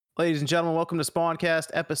Ladies and gentlemen, welcome to Spawncast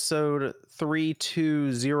episode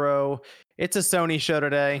 320. It's a Sony show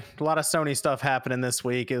today. A lot of Sony stuff happening this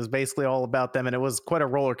week. It was basically all about them, and it was quite a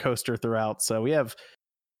roller coaster throughout. So we have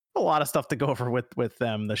a lot of stuff to go over with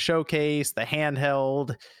them. The showcase, the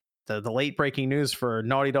handheld, the late breaking news for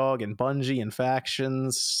Naughty Dog and Bungie and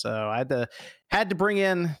factions. So I had to bring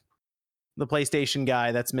in the PlayStation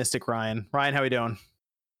guy. That's Mystic Ryan. Ryan, how are you doing?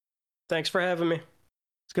 Thanks for having me.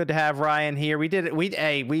 It's good to have Ryan here. We did it. We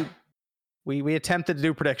attempted to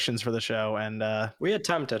do predictions for the show, and we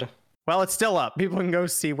attempted. Well, it's still up. People can go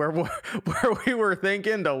see where we were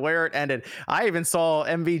thinking to where it ended. I even saw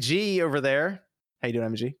MVG over there. How you doing,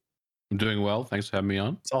 MVG? I'm doing well. Thanks for having me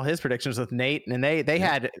on. Saw his predictions with Nate, and they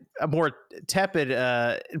had a more tepid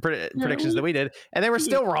predictions than we did, and they were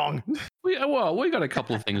still wrong. We got a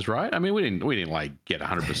couple of things right. I mean, we didn't like get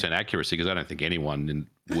 100% accuracy because I don't think anyone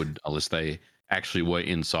would unless they actually were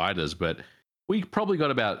insiders, but we probably got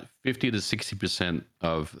about 50 to 60%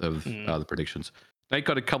 of the predictions. Nate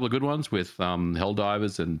got a couple of good ones with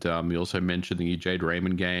Helldivers, and he also mentioned the new Jade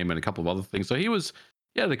Raymond game and a couple of other things. So he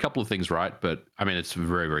had a couple of things right, but I mean, it's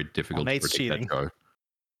very, very difficult to predict cheating. that show.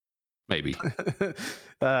 Maybe.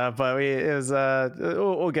 But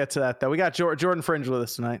we'll get to that though. We got Jordan Fringe with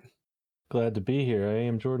us tonight. Glad to be here. I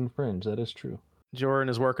am Jordan Fringe. That is true. Jordan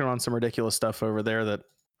is working on some ridiculous stuff over there that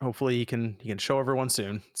hopefully he can show everyone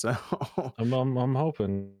soon. So I'm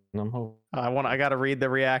hoping. I got to read the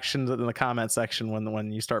reactions in the comment section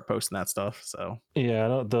when you start posting that stuff. So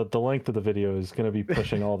yeah, the length of the video is going to be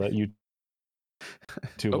pushing all that YouTube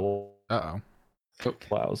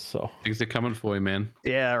allows. So things are coming for you, man.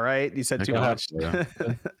 Yeah, right. You said too much. Yeah.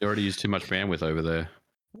 You already used too much bandwidth over there.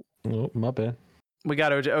 Oh, my bad. We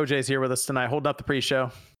got OJ's here with us tonight, holding up the pre-show.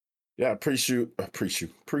 Yeah,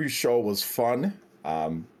 pre-show was fun.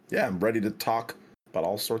 Yeah, I'm ready to talk about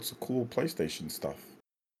all sorts of cool PlayStation stuff.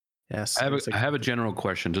 Yes. I have a general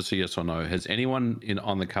question, just a yes or no. Has anyone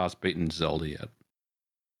on the cast beaten Zelda yet?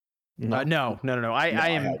 No.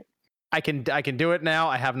 I can do it now.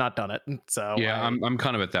 I have not done it. So yeah, I'm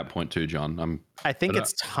kind of at that point too, John. I think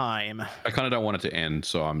it's time. I kind of don't want it to end,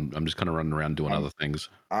 so I'm just kind of running around doing other things.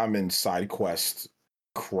 I'm in side quest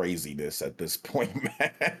craziness at this point,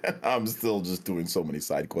 man. I'm still just doing so many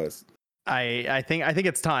side quests. I think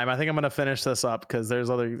it's time. I think I'm gonna finish this up because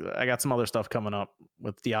I got some other stuff coming up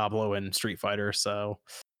with Diablo and Street Fighter, so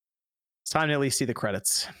it's time to at least see the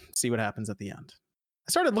credits, see what happens at the end.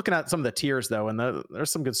 I started looking at some of the tiers though, and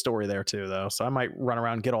there's some good story there too, though. So I might run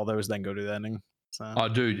around, get all those, then go do the ending. So. Oh,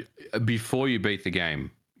 dude! Before you beat the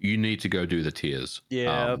game, you need to go do the tiers.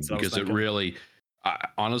 Yeah, because it really,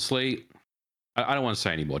 honestly. I don't want to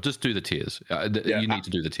say anymore. Just do the tiers. You need to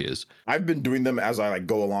do the tiers. I've been doing them as I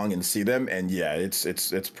go along and see them, and yeah,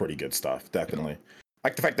 it's pretty good stuff. Definitely,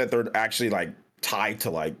 like the fact that they're actually tied to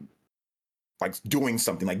like doing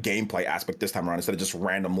something like gameplay aspect this time around instead of just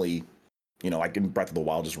randomly, like in Breath of the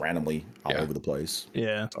Wild, just randomly all over the place.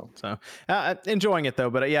 Yeah. So enjoying it though,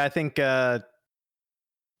 but yeah, I think there's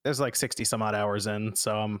like 60 some odd hours in,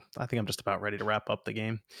 so I think I'm just about ready to wrap up the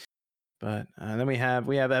game. But then we have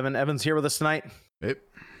Evan. Evan's here with us tonight. Yep.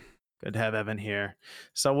 Good to have Evan here.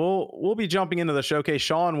 So we'll be jumping into the showcase.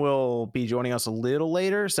 Sean will be joining us a little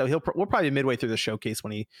later, so we'll probably be midway through the showcase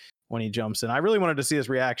when he jumps in. I really wanted to see his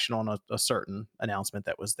reaction on a certain announcement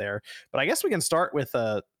that was there. But I guess we can start with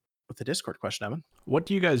the Discord question, Evan. What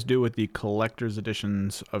do you guys do with the collector's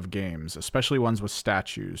editions of games, especially ones with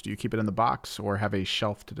statues? Do you keep it in the box or have a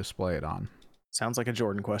shelf to display it on? Sounds like a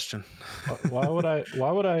Jordan question.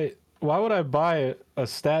 Why would I buy a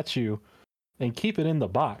statue and keep it in the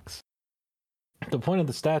box? The point of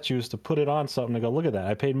the statue is to put it on something and go, look at that,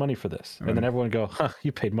 I paid money for this. And then everyone go, huh,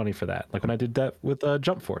 you paid money for that. Like when I did that with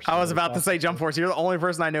Jump Force. I was about to say Jump Force. You're the only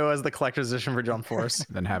person I know as the collector's edition for Jump Force.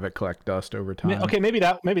 Then have it collect dust over time. Okay, maybe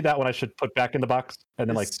that one I should put back in the box and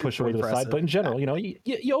then push away to the side. But in general,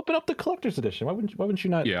 you open up the collector's edition. Why wouldn't you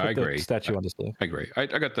not put the statue on display? I agree. I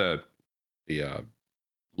got the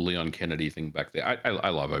Leon Kennedy thing back there. I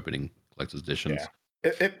love opening collector's editions.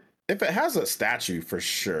 Yeah. If it has a statue, for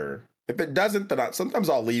sure. If it doesn't, then sometimes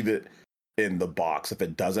I'll leave it in the box. If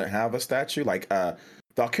it doesn't have a statue, like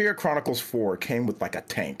Valkyria Chronicles 4 came with like a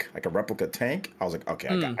tank, like a replica tank. I was like, okay,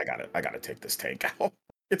 I got to take this tank out.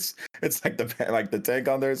 It's like the tank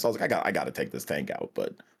on there. So I was like, I got to take this tank out.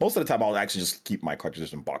 But most of the time, I'll actually just keep my collector's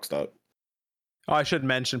edition boxed up. Oh, I should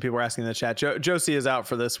mention, people were asking in the chat. Josie is out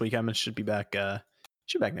for this weekend and should be back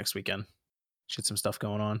next weekend. Should some stuff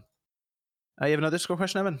going on. You have another Discord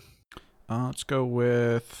question, Evan? Let's go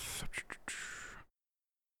with...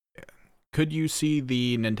 Could you see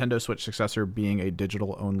the Nintendo Switch successor being a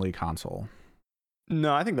digital-only console?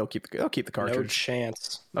 No, I think they'll keep the No cartridge.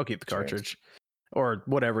 chance. They'll keep the cartridge, or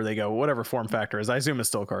whatever they go, whatever form factor is. I assume it's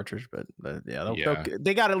still a cartridge, but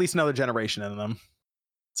they got at least another generation in them.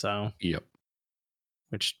 So Yep.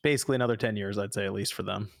 which basically another 10 years, I'd say, at least for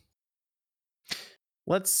them.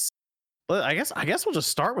 I guess we'll just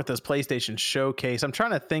start with this PlayStation showcase. I'm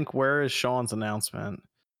trying to think, where is Sean's announcement?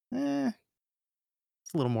 It's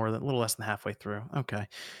a little less than halfway through. Okay.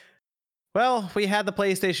 Well, we had the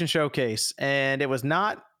PlayStation showcase, and it was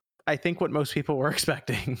not, I think, what most people were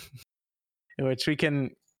expecting, which we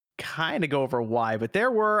can kind of go over why. But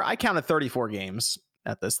I counted 34 games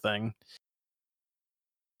at this thing.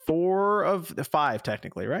 4 of the 5,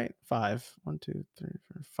 technically, right? 5. 1, 2, 3,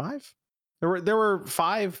 4, 5. There were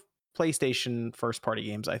 5 PlayStation first party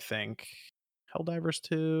games, I think. Helldivers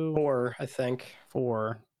 2. 4, I think.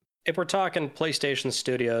 4. If we're talking PlayStation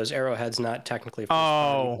Studios, Arrowhead's not technically first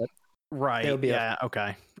party, but right. It'll be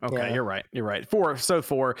okay. Yeah. You're right. 4. So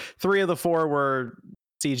 4. 3 of the 4 were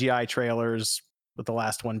CGI trailers, with the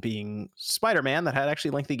last one being Spider-Man that had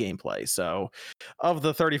actually lengthy gameplay. So of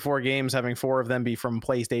the 34 games, having 4 of them be from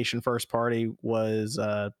PlayStation first party was,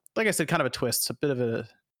 like I said, kind of a twist, a bit of a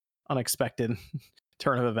unexpected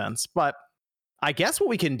turn of events. But I guess what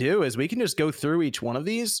we can do is we can just go through each one of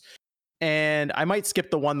these, and I might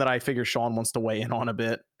skip the one that I figure Sean wants to weigh in on a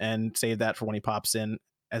bit and save that for when he pops in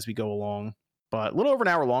as we go along. But a little over an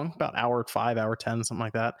hour long, about hour 5, hour 10, something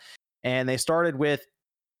like that. And they started with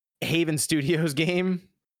Haven Studios game.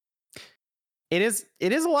 It is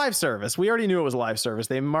a live service. We already knew it was a live service.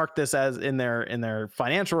 They marked this as in their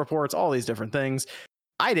financial reports, all these different things.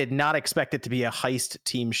 I did not expect it to be a heist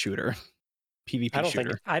team shooter, PvP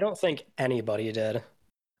shooter. I don't think anybody did.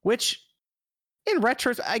 Which, in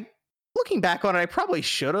retrospect, looking back on it, I probably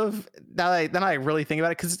should have. Then I really think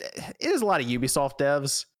about it, because it is a lot of Ubisoft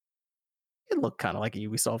devs. It looked kind of like a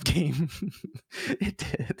Ubisoft game. It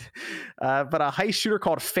did. But a heist shooter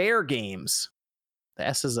called Fair Games. The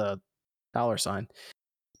S is a $.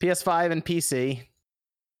 PS5 and PC.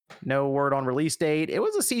 No word on release date. It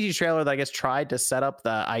was a CG trailer that I guess tried to set up the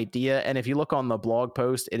idea. And if you look on the blog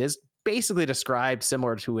post, it is basically described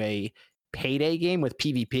similar to a Payday game with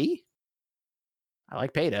PvP. I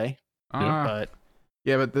like Payday. But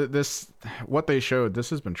this what they showed, this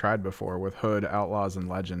has been tried before with Hood, Outlaws, and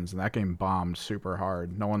Legends, and that game bombed super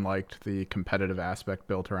hard. No one liked the competitive aspect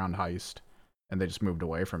built around heist, and they just moved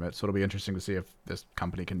away from it. So it'll be interesting to see if this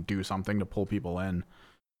company can do something to pull people in.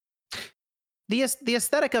 The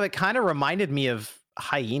aesthetic of it kind of reminded me of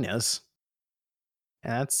Hyenas.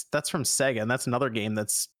 And that's from Sega, and that's another game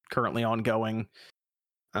that's currently ongoing,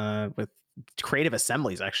 with Creative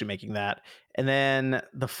Assembly's actually making that. And then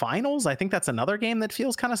the Finals, I think that's another game that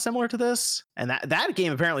feels kind of similar to this. And that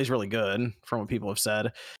game apparently is really good from what people have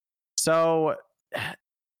said. So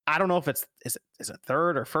I don't know if is it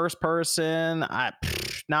third or first person.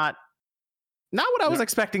 Not what I was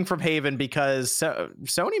expecting from Haven, because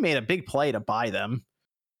Sony made a big play to buy them.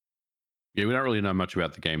 Yeah, we don't really know much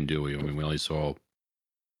about the game, do we? I mean, we only saw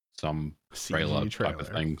some trailer type of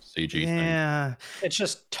thing, CG thing. Yeah, it's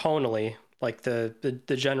just tonally like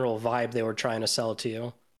the general vibe they were trying to sell to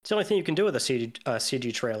you. It's the only thing you can do with a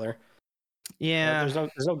CG trailer. Yeah, there's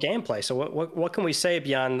no gameplay. So what can we say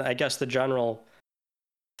beyond, I guess, the general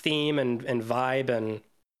theme and vibe and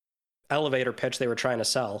elevator pitch they were trying to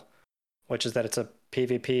sell, which is that it's a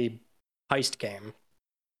PvP heist game.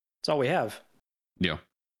 That's all we have. Yeah.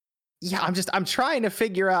 I'm trying to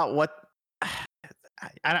figure out what.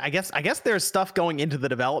 I guess there's stuff going into the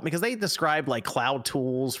development, because they described like cloud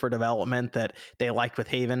tools for development that they liked with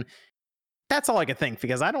Haven. That's all I could think,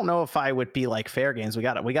 because I don't know if I would be like, Fair Games, we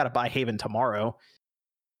got to buy Haven tomorrow.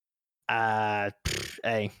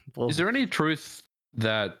 Hey, is there any truth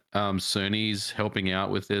that Sony's helping out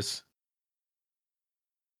with this?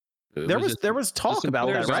 There was talk about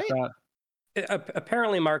that, right?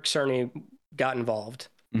 Apparently, Mark Cerny got involved.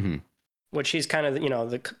 Mm-hmm. Which he's kind of,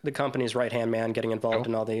 the company's right-hand man, getting involved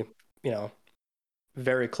in all the,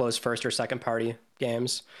 very close first or second party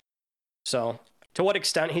games. So to what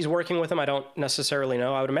extent he's working with them, I don't necessarily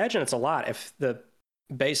know. I would imagine it's a lot if the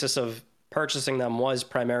basis of purchasing them was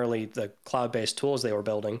primarily the cloud-based tools they were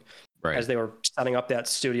building, right, as they were setting up that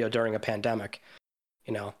studio during a pandemic.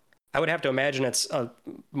 I would have to imagine it's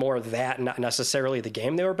more of that, not necessarily the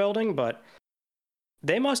game they were building, but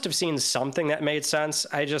they must have seen something that made sense.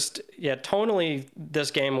 Tonally, this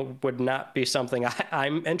game would not be something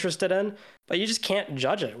I'm interested in, but you just can't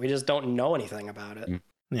judge it. We just don't know anything about it.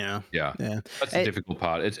 Yeah. That's the difficult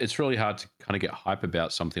part. It's really hard to kind of get hype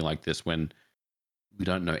about something like this when we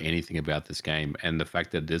don't know anything about this game. And the fact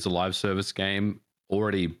that it is a live service game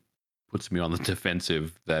already puts me on the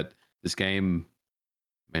defensive that this game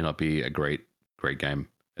may not be a great game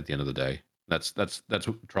at the end of the day. That's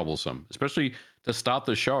troublesome, especially to start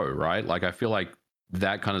the show, right? Like I feel like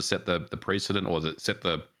that kind of set the precedent, or set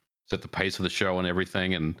the pace of the show and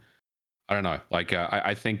everything. And I don't know, like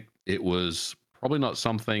I think it was probably not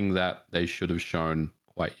something that they should have shown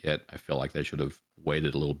quite yet. I feel like they should have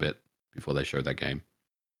waited a little bit before they showed that game.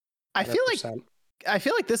 I feel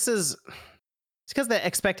like this is, it's because the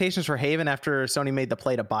expectations for Haven after Sony made the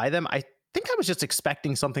play to buy them. I think I was just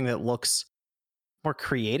expecting something that looks more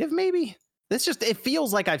creative, maybe. It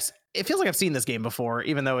feels like I've seen this game before,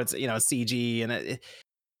 even though it's, CG, and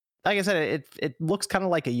like I said, it looks kind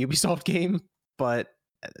of like a Ubisoft game, but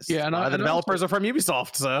yeah, and the developers are from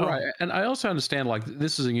Ubisoft, so right. And I also understand, like,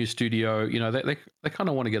 this is a new studio. They kind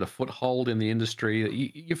of want to get a foothold in the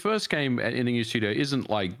industry. Your first game in a new studio isn't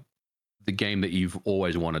like the game that you've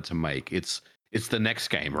always wanted to make. It's the next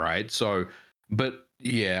game, right? So, but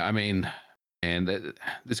yeah, I mean, and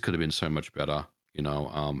this could have been so much better,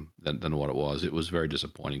 than what it was. It was very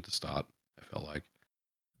disappointing to start, I felt like.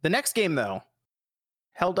 The next game, though,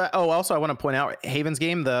 also I want to point out Haven's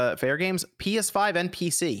game, the Fair Games, PS5 and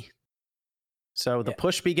PC. So the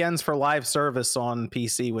push begins for live service on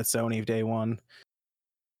PC with Sony day one.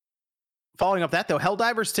 Following up that, though,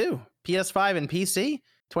 Helldivers 2, PS5 and PC,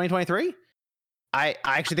 2023. I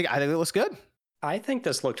think it looks good. I think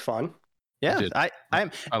this looked fun. Yeah,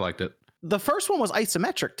 I liked it. The first one was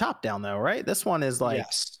isometric top down, though, right? This one is like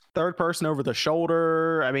third person over the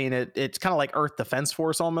shoulder. I mean, it's kind of like Earth Defense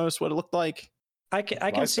Force almost, what it looked like. I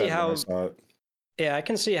can see how. Yeah, I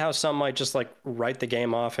can see how some might just like write the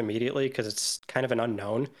game off immediately because it's kind of an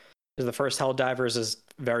unknown. Because the first Helldivers is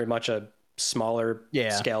very much a smaller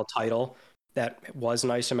scale title that was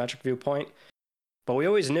an isometric viewpoint. But we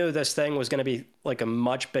always knew this thing was going to be like a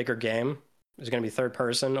much bigger game. It was going to be third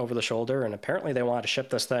person over the shoulder, and apparently they wanted to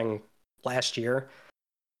ship this thing last year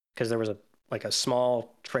because there was a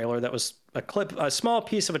small trailer that was a small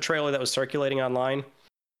piece of a trailer that was circulating online,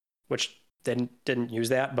 which didn't use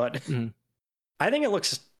that. But I think it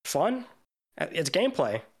looks fun. It's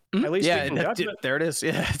gameplay. At least we can judge it. There it is.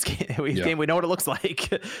 Yeah, it's game. We know what it looks like.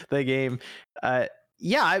 The game.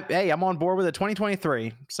 I'm on board with it.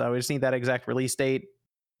 2023. So we just need that exact release date.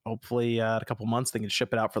 Hopefully, in a couple months, they can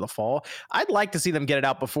ship it out for the fall. I'd like to see them get it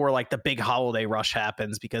out before like the big holiday rush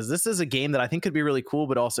happens, because this is a game that I think could be really cool,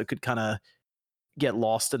 but also could kind of get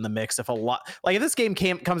lost in the mix. If this game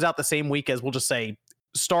comes out the same week as, we'll just say,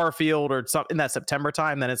 Starfield or something in that September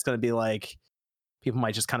time, then it's going to be like people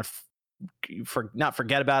might just kind of not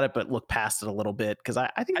forget about it, but look past it a little bit, because I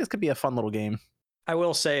think this could be a fun little game. I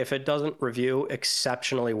will say, if it doesn't review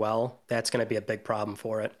exceptionally well, that's going to be a big problem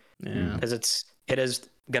for it. Yeah, because it is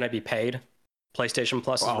going to be paid. PlayStation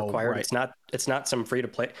Plus is required. Right. It's not some free to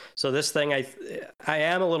play. So this thing, I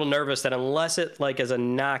am a little nervous that unless it like is a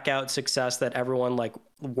knockout success that everyone like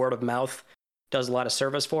word of mouth does a lot of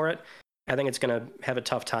service for it, I think it's going to have a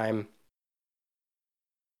tough time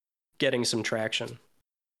getting some traction.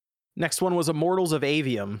 Next one was Immortals of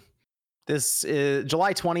Avium. This is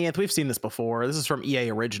July 20th. We've seen this before. This is from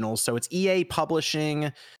EA Originals. So it's EA publishing,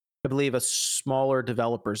 I believe, a smaller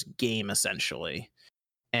developer's game essentially.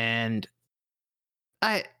 And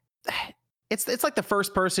it's like the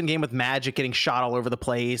first person game with magic getting shot all over the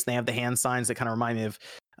place. They have the hand signs that kind of remind me of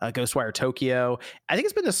Ghostwire Tokyo. I think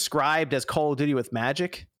it's been described as Call of Duty with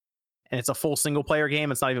magic, and it's a full single player game.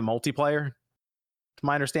 It's not even multiplayer, to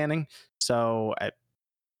my understanding. So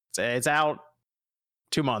it's out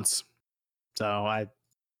 2 months. So I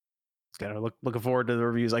looking forward to the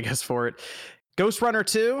reviews, I guess, for it. Ghost Runner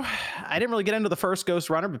 2. I didn't really get into the first Ghost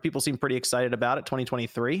Runner, but people seem pretty excited about it.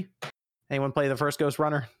 2023. Anyone play the first Ghost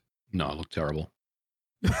Runner? No, it looked terrible.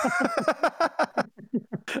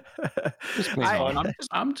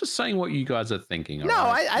 I'm just saying what you guys are thinking. No,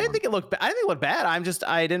 right? I didn't think it looked. I didn't think it looked bad.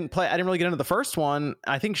 I didn't really get into the first one.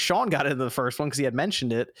 I think Sean got into the first one because he had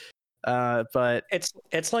mentioned it. But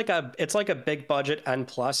it's like a big budget N+.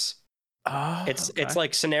 It's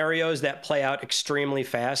like scenarios that play out extremely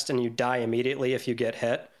fast and you die immediately if you get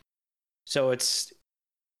hit. So it's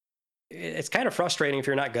kind of frustrating if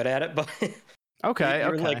you're not good at it, but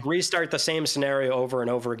you're like restart the same scenario over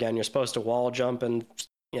and over again. You're supposed to wall jump and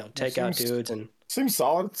take out dudes, and seems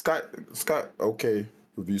solid. It's got okay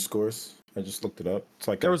review scores. I just looked it up. It's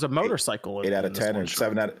like there was a motorcycle 8 out of 10 or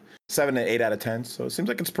 7 and 8 out of 10. So it seems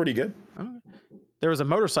like it's pretty good. There was a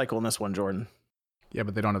motorcycle in this one, Jordan. Yeah,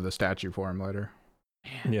 but they don't have the statue for him later.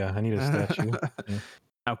 Yeah, I need a statue. Yeah.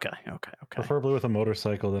 Okay. Preferably with a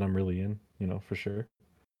motorcycle that I'm really in, for sure.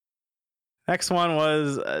 Next one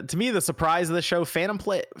was, to me, the surprise of the show, Phantom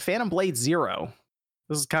Blade Zero.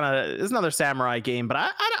 This is another samurai game, but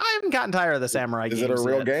I haven't gotten tired of the samurai games. Is it a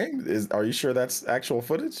real yet. game? Are you sure that's actual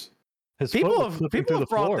footage? His foot was flipping through Have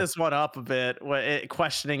the brought floor. this one up a bit,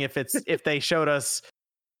 questioning if they showed us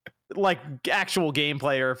like actual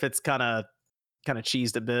gameplay or if it's kind of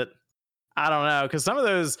cheesed a bit. I don't know, because some of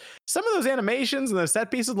those animations and those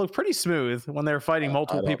set pieces look pretty smooth when they're fighting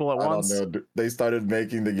multiple people at once. I don't know. They started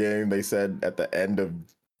making the game, they said, at the end of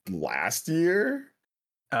last year.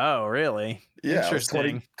 Oh, really? Yeah,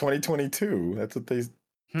 Interesting. 2022. That's what they.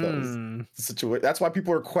 The situation. That's why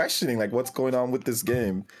people are questioning, like, what's going on with this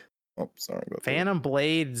game. Oh, sorry about Phantom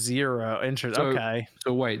Blade Zero. Interesting. Okay.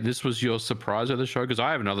 So wait, this was your surprise of the show? Because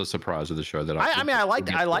I have another surprise of the show that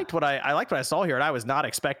I liked what I saw here, and I was not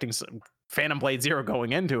expecting Phantom Blade Zero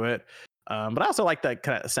going into it. But I also like that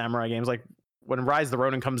kind of samurai games. Like when Rise of the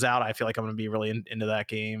Ronin comes out, I feel like I'm going to be really into that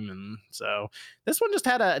game. And so this one just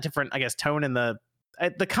had a different, I guess, tone in the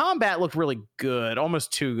combat looked really good,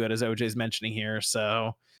 almost too good, as OJ's mentioning here.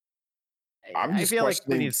 So I feel like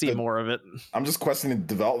we need to see more of it. I'm just questioning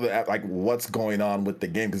development, like what's going on with the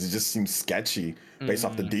game, because it just seems sketchy based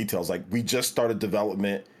off the details. Like we just started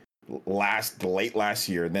development late last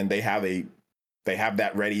year, and then they have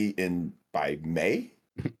that ready by May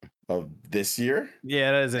of this year.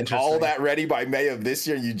 Yeah, that is interesting. All that ready by May of this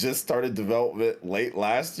year. You just started development late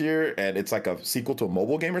last year, and it's like a sequel to a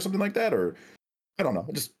mobile game or something like that, or I don't know.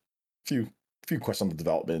 Just a few questions on the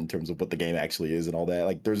development in terms of what the game actually is and all that.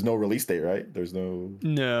 Like, there's no release date, right? There's no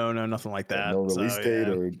nothing like that. No release date,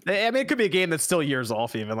 or I mean, it could be a game that's still years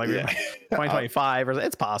off, even like 2025, or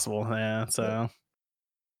it's possible. Yeah, so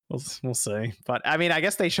we'll see. But I mean, I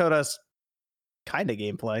guess they showed us kind of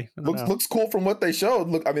gameplay. Looks cool from what they showed.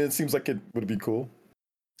 Look, I mean, it seems like it would be cool.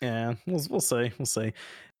 Yeah, we'll see.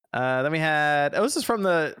 Then we had this is from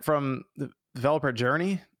the developer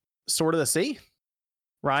Journey, Sword of the Sea.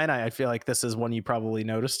 Ryan, I feel like this is one you probably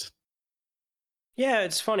noticed. Yeah,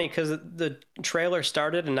 it's funny because the trailer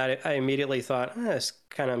started and I immediately thought, it's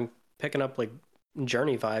kind of picking up like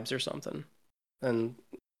Journey vibes or something. And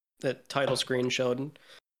the title screen showed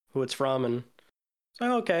who it's from, and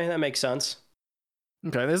so okay, that makes sense.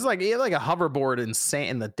 Okay, this is like a hoverboard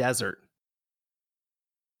in the desert.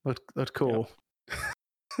 Looked cool. Yeah.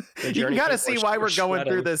 You can kind of see why we're going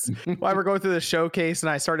through this showcase, and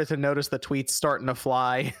I started to notice the tweets starting to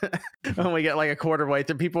fly when we get like a quarter way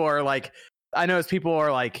through. People are like, I notice people are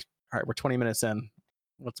like, all right, we're 20 minutes in.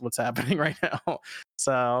 What's happening right now?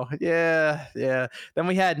 So yeah. Then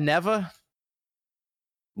we had Never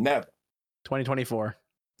 2024.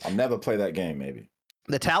 I'll never play that game. Maybe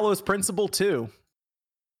the Talos Principle 2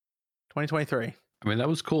 2023. I mean, that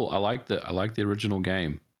was cool. I like the original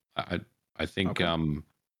game. I think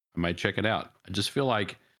I might check it out. I just feel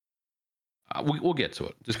like we'll get to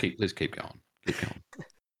it. Let's keep going.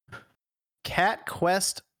 Cat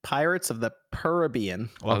Quest Pirates of the Caribbean.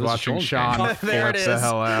 Love watching Sean flip the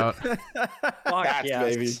hell out. Cats,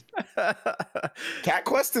 baby. Cat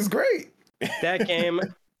Quest is great. That game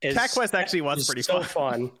is Cat Quest actually was pretty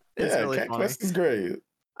fun. It's really Cat funny. Quest is great.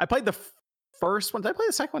 I played the first one. Did I play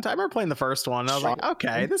the second one? I remember playing the first one. I was like,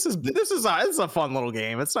 okay, this is a fun little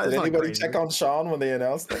game. It's not. Did it's anybody not check on Sean when they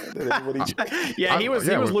announced that? Did anybody yeah, he was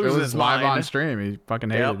losing his mind. Live on stream. He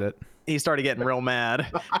fucking hated it. He started getting real mad.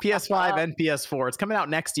 PS5 and PS4. It's coming out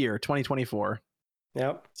next year, 2024.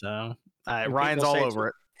 Yep. So Ryan's all over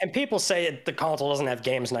it. And people say the console doesn't have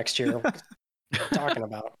games next year. What are you talking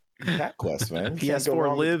about? Cat Quest, man.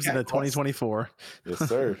 PS4 lives in the 2024. Yes,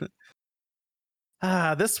 sir.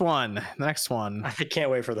 This one, the next one. I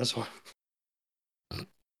can't wait for this one.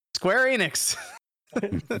 Square Enix.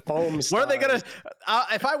 What are they gonna?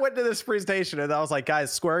 If I went to this presentation and I was like,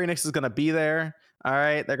 guys, Square Enix is gonna be there. All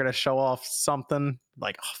right, they're gonna show off something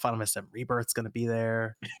like Final Fantasy Rebirth's gonna be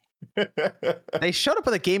there. They showed up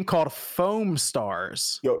with a game called Foam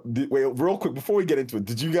Stars. Yo, wait, real quick before we get into it,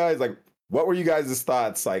 did you guys what were you guys'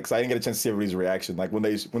 thoughts? Like, cause I didn't get a chance to see everybody's reaction. Like when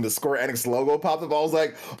the Square Enix logo popped up, I was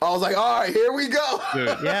like, all right, here we go.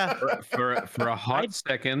 Dude, yeah. For a hot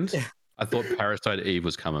second, I thought Parasite Eve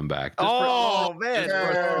was coming back. Man, for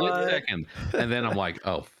a split second, and then I'm like,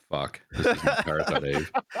 oh fuck, this is Parasite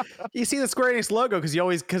Eve. You see the Square Enix logo because you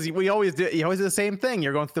always do the same thing.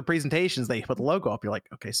 You're going through the presentations, they put the logo up. You're like,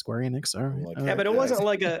 okay, Square Enix. All right. Yeah, but it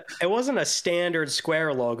wasn't a standard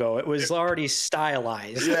Square logo. It was already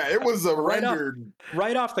stylized. Yeah, it was a rendered.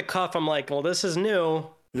 Right off the cuff, I'm like, well, this is new.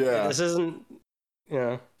 Yeah, this isn't.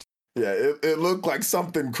 Yeah. Yeah, it looked like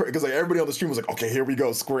something crazy because like everybody on the stream was like, okay, here we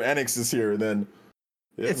go. Square Enix is here, and then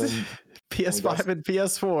it's PS5 and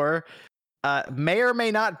PS4. May or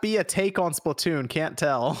may not be a take on Splatoon. Can't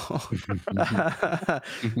tell.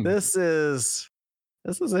 This is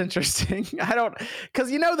interesting. I don't, because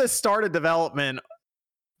this started development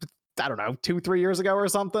I don't know, 2-3 years ago or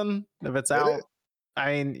something. If it's out,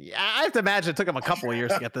 I mean, I have to imagine it took them a couple of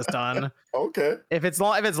years to get this done. Okay. If it's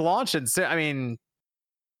launching, I mean,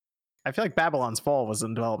 I feel like Babylon's Fall was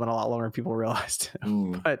in development a lot longer than people realized.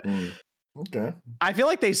 But okay, I feel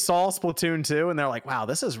like they saw Splatoon 2 and they're like, wow,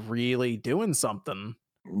 this is really doing something.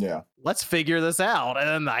 Yeah. Let's figure this out.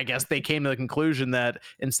 And I guess they came to the conclusion that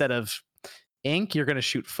instead of ink, you're going to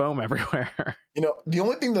shoot foam everywhere. You know, the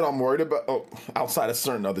only thing that I'm worried about, outside of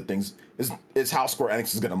certain other things, is how Square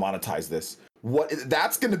Enix is going to monetize this.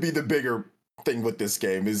 That's going to be the bigger thing with this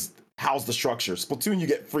game is how's the structure. Splatoon, you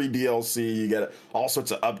get free DLC, you get all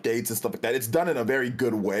sorts of updates and stuff like that. It's done in a very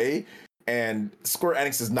good way, and Square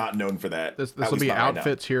Enix is not known for that. This will be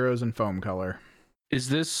outfits, heroes, and foam color.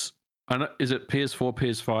 Is it PS4,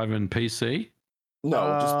 PS5, and PC? No,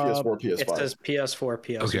 just PS4, PS5. It says PS4,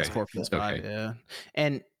 PS5. Okay. PS4, PS5, Okay. yeah.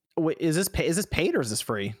 And wait, is this paid or is this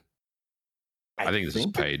free? I think this is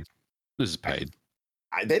paid. This is paid.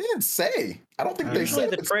 They didn't say. I don't think they Usually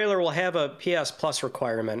said. the trailer will have a PS Plus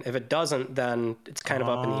requirement. If it doesn't, then it's kind of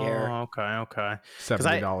up in the air. Okay.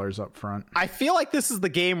 $70 up front. I feel like this is the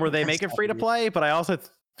game where they make it free to play, but I also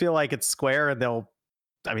feel like it's Square and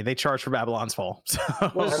they charge for Babylon's Fall. So.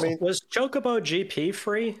 Was Chocobo GP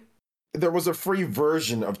free? There was a free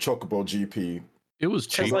version of Chocobo GP. It was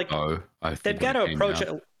cheap like, though. I think they've got to approach it.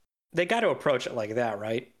 They got to approach it like that,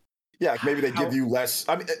 right? Yeah, maybe they give you less.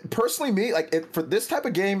 I mean, personally, me for this type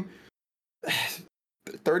of game,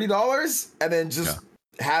 $30, and then just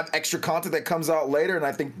have extra content that comes out later, and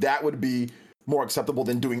I think that would be more acceptable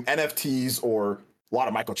than doing NFTs or a lot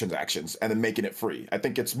of microtransactions and then making it free. I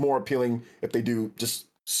think it's more appealing if they do just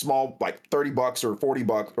small, like $30 or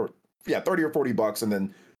 $40 or $30 or $40, and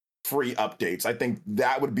then free updates. I think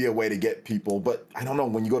that would be a way to get people, but I don't know,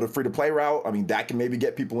 when you go to free to play route, I mean, that can maybe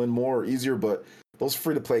get people in more or easier, but those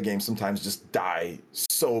free to play games sometimes just die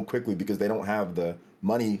so quickly because they don't have the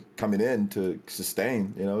money coming in to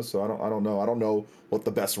sustain, so I don't know what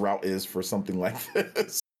the best route is for something like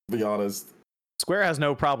this, to be honest. Square has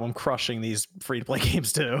no problem crushing these free to play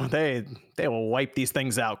games too. They will wipe these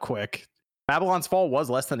things out quick. Babylon's Fall was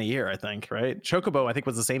less than a year, I think, right? Chocobo, I think,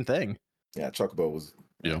 was the same thing. Yeah, Chocobo was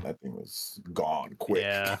that thing was gone quick.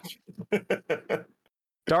 Yeah.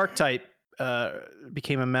 Dark Type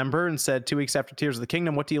became a member and said 2 weeks after Tears of the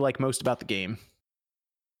Kingdom, what do you like most about the game?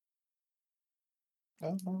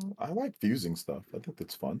 I like fusing stuff. I think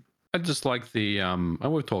that's fun. I just like the and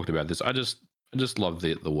we've talked about this. I just love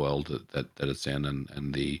the world that it's in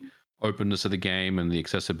and the openness of the game and the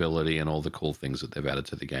accessibility and all the cool things that they've added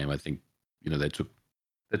to the game. I think they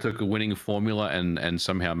took a winning formula and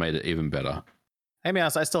somehow made it even better. I mean,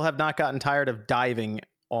 I still have not gotten tired of diving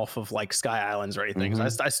off of like Sky Islands or anything. Mm-hmm.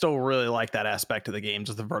 So I still really like that aspect of the game,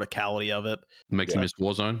 just the verticality of it. Makes you miss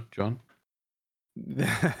Warzone, John?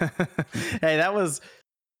 Hey, that was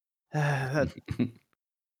I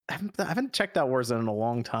haven't checked out Warzone in a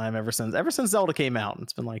long time ever since Zelda came out.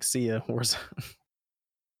 It's been like, see ya, Warzone.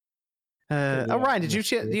 Ryan, did you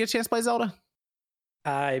get a chance to play Zelda?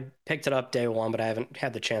 I picked it up day one, but I haven't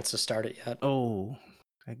had the chance to start it yet. Oh,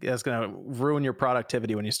 that's gonna ruin your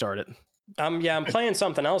productivity when you start it. I'm playing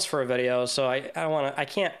something else for a video, so I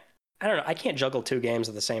can't juggle 2 games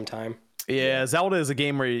at the same time. Yeah, Zelda is a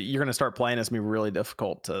game where you're gonna start playing. It's gonna be really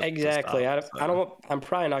difficult to exactly. To stop, I'm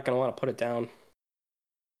probably not gonna want to put it down. I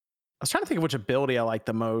was trying to think of which ability I like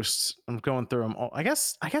the most. I'm going through them all. I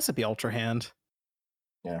guess it'd be Ultra Hand.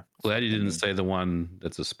 Yeah. Glad you didn't say the one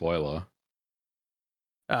that's a spoiler.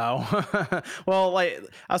 Oh, well, like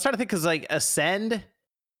I was trying to think because like Ascend,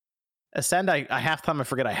 I half time I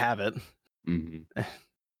forget I have it. Mm-hmm.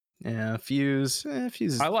 Yeah, Fuse.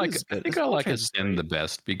 Fuse. I think I like Ascend the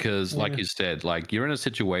best because, like you said, like you're in a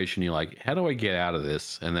situation, you're like, how do I get out of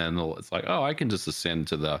this? And then it's like, oh, I can just ascend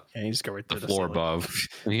to the you just go right the through floor above.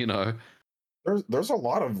 There's a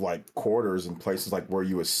lot of like quarters and places like where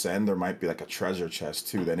you ascend. There might be like a treasure chest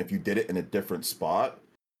too. Then if you did it in a different spot,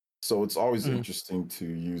 so it's always interesting to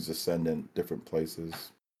use ascend in different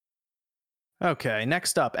places. Okay,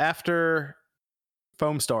 next up after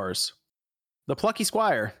Foam Stars, the Plucky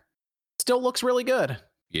Squire still looks really good.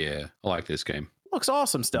 Yeah, I like this game. Looks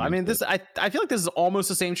awesome still. I mean, I feel like this is almost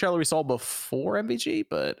the same trailer we saw before MVG,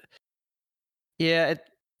 but yeah,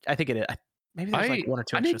 I think it is. Maybe there's like 1 or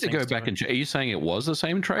 2. I need to go back and check. Are you saying it was the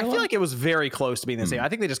same trailer? I feel like it was very close to being the same. I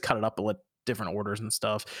think they just cut it up with different orders and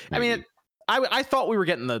stuff. Maybe. I mean, I thought we were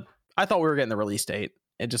getting the release date.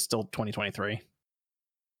 It's just still 2023.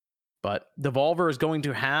 But Devolver is going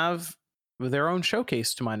to have their own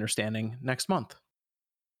showcase, to my understanding, next month.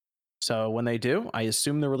 So when they do, I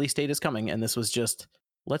assume the release date is coming, and this was just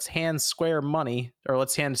let's hand Square money, or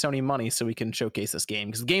let's hand Sony money so we can showcase this game,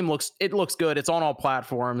 because the game looks good. It's on all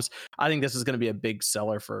platforms. I think this is going to be a big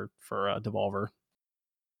seller for Devolver.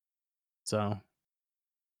 So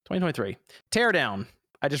 2023 Teardown.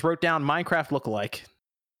 I just wrote down Minecraft lookalike.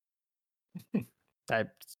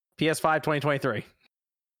 PS5 2023.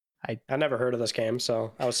 I never heard of this game,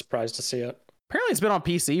 so I was surprised to see it. Apparently, it's been on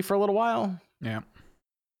PC for a little while. Yeah.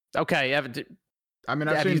 Okay. I mean,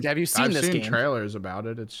 have you seen this game? Trailers about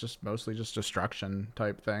it. It's just mostly just destruction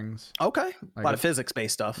type things. Okay. Like a lot of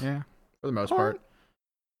physics-based stuff. Yeah, for the most part.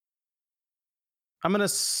 I'm going to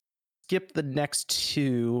skip the next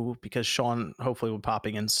two because Sean hopefully will be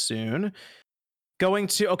popping in soon.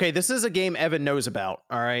 This is a game Evan knows about,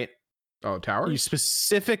 all right? Oh, Towers? You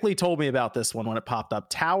specifically told me about this one when it popped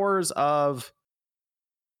up. Towers of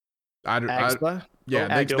Agsba?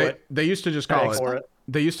 Yeah, they used to just call it.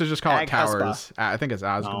 They used to just call it Towers. I think it's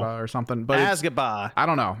Azgaba or something. But Azgaba. I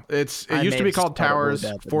don't know. It used to be called Towers.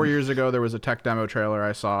 4 years ago, there was a tech demo trailer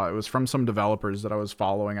I saw. It was from some developers that I was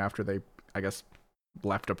following after they, I guess,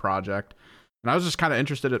 left a project. And I was just kind of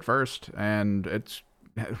interested at first. And it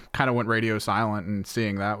kind of went radio silent. And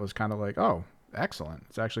seeing that was kind of like, oh, excellent.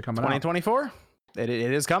 It's actually coming 2024? out. It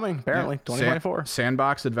is coming, apparently. Yeah. 2024.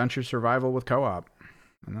 Sandbox adventure survival with co-op.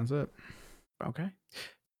 And that's it. Okay.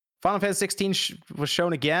 Final Fantasy 16 was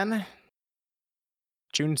shown again.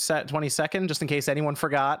 June 22nd, just in case anyone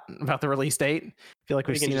forgot about the release date. I feel like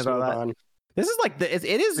we've seen about that. On. This is like, it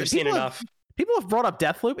is. We've seen enough. People have brought up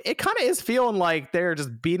Deathloop. It kind of is feeling like they're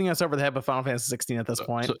just beating us over the head with Final Fantasy 16 at this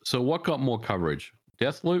point. So what got more coverage?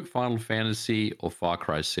 Deathloop, Final Fantasy, or Far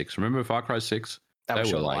Cry 6? Remember Far Cry 6? That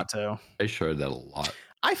was a lot too. They showed that a lot.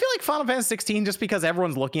 I feel like Final Fantasy 16, just because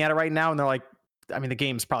everyone's looking at it right now and they're like, I mean, the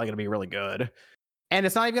game's probably going to be really good. And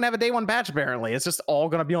it's not even going to have a day one patch, apparently. It's just all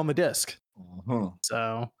going to be on the disc.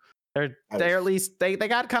 So they're at least, they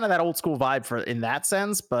got kind of that old school vibe for in that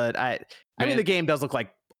sense. But I mean, the game does look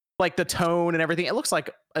like the tone and everything. It looks like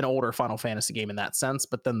an older Final Fantasy game in that sense,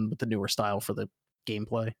 but then with the newer style for the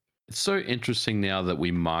gameplay. It's so interesting now that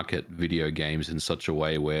we market video games in such a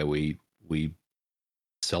way where we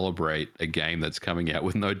celebrate a game that's coming out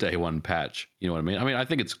with no day one patch. You know what I mean? I mean, I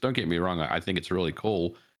think don't get me wrong. I think it's really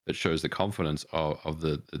cool. That shows the confidence of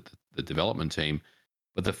the development team.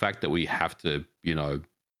 But the fact that we have to,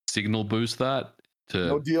 signal boost that to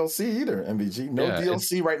no DLC either, MVG. No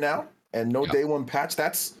DLC right now and no day one patch.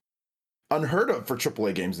 That's unheard of for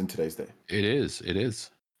AAA games in today's day. It is.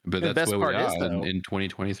 But that's where we are in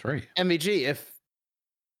 2023. MVG,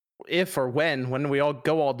 if or when we all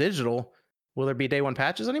go all digital, will there be day one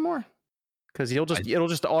patches anymore? Because it'll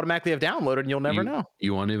just automatically have downloaded and you'll never know.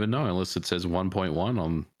 You won't even know unless it says 1.1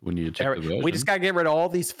 on when you check the version. We just got to get rid of all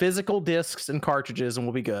these physical discs and cartridges and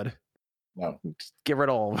we'll be good. No. Just get rid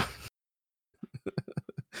of all of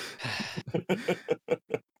them.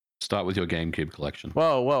 Start with your GameCube collection.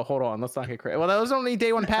 Whoa, hold on. Let's not get crazy. Well, those don't need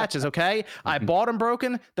day one patches, okay? I bought them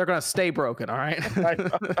broken. They're going to stay broken, all right? I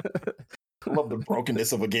love the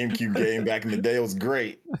brokenness of a GameCube game back in the day. It was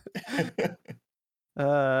great.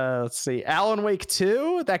 Let's see. Alan Wake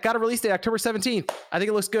 2 that got a release date October 17th. I think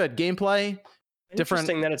it looks good. Gameplay different.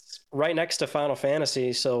 Interesting that it's right next to Final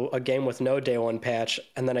Fantasy, so a game with no day one patch,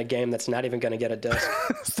 and then a game that's not even going to get a disc.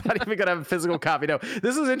 It's not even going to have a physical copy. No,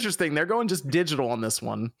 this is interesting. They're going just digital on this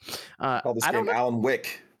one. This game Alan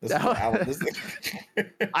Wake.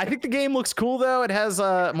 I think the game looks cool though. It has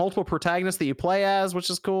multiple protagonists that you play as, which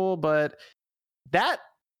is cool. But that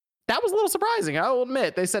was a little surprising. I will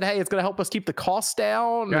admit. They said, "Hey, it's going to help us keep the costs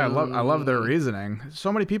down." Yeah, I love their reasoning.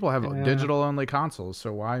 So many people have digital only consoles,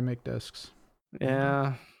 so why make discs?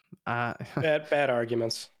 Yeah, bad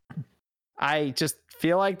arguments. I just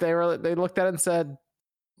feel like they looked at it and said,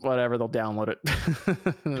 "Whatever, they'll download it."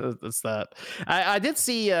 That's that. I did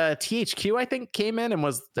see THQ, I think, came in and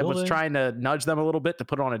was trying to nudge them a little bit to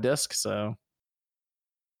put it on a disc. So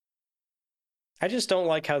I just don't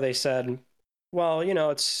like how they said, well,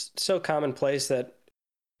 it's so commonplace that,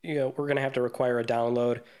 we're going to have to require a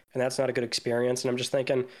download and that's not a good experience. And I'm just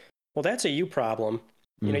thinking, well, that's a you problem.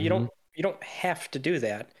 Mm-hmm. You don't have to do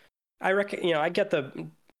that. I reckon, I get the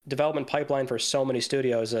development pipeline for so many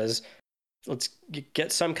studios as let's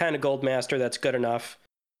get some kind of gold master that's good enough,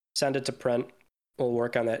 send it to print. We'll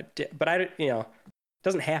work on that. But it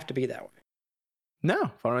doesn't have to be that way.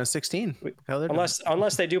 No, Final Fantasy 16.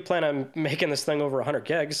 Unless they do plan on making this thing over 100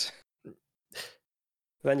 gigs.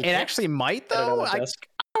 Then it actually might though. I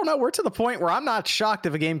don't know. We're to the point where I'm not shocked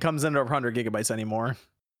if a game comes in over 100 gigabytes anymore.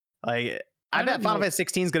 Like I bet Final Fantasy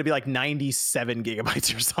 16 is going to be like 97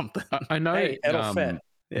 gigabytes or something. I know. Hey, it'll fit.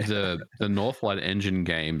 The Northlight Engine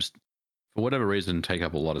games for whatever reason, take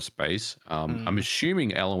up a lot of space. I'm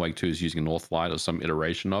assuming Alan Wake 2 is using Northlight or some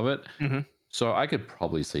iteration of it. Mm-hmm. So I could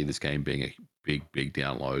probably see this game being a big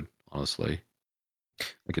download, honestly.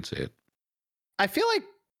 I could see it. I feel like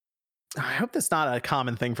I hope that's not a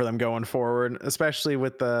common thing for them going forward, especially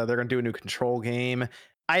with they're going to do a new Control game.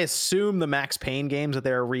 I assume the Max Payne games that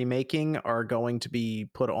they're remaking are going to be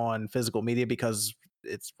put on physical media because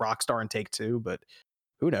it's Rockstar and Take-Two, but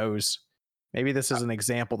who knows? Maybe this is an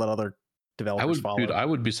example that other developers follow. Dude, I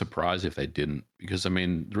would be surprised if they didn't, because I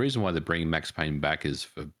mean, the reason why they're bringing Max Payne back is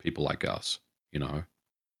for people like us. You know,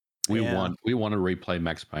 we want to replay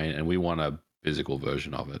Max Payne, and we want a physical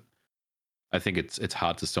version of it. I think it's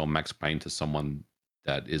hard to sell Max Payne to someone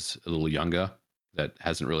that is a little younger, that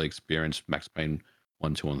hasn't really experienced Max Payne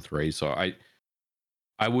 1, 2, and 3. So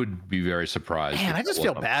I would be very surprised. Man, I just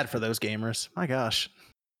feel bad for those gamers. My gosh,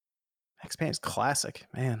 Max Payne is classic,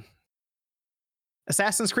 man.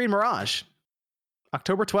 Assassin's Creed Mirage,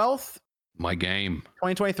 October 12th. My game.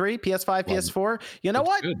 2023, PS5, PS4. You know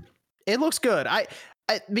what? Good. It looks good. I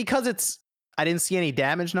because I didn't see any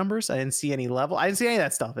damage numbers. I didn't see any level. I didn't see any of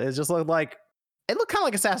that stuff. It just looked kind of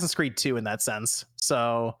like Assassin's Creed 2 in that sense.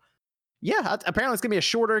 So yeah, apparently it's gonna be a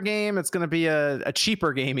shorter game. It's gonna be a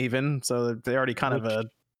cheaper game even. So they already kind of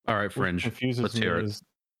all right, Fringe. Let's hear it.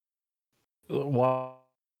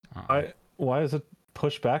 Why is it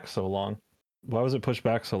pushed back so long? Why was it pushed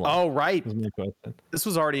back so long? Oh, right. This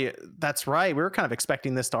was already. That's right. We were kind of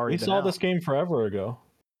expecting this to already. We saw this game forever ago.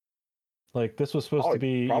 Like this was supposed to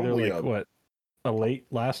be either like a late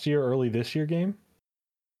last year, early this year game.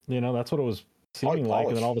 You know, that's what it was seeming like,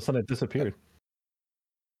 and then all of a sudden it disappeared.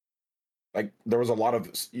 Like there was a lot of,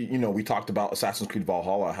 we talked about Assassin's Creed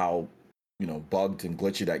Valhalla, how bugged and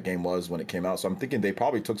glitchy that game was when it came out. So I'm thinking they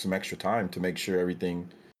probably took some extra time to make sure everything,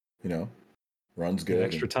 runs good.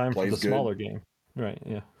 Extra time for the smaller game, right?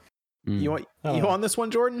 Yeah. You on this one,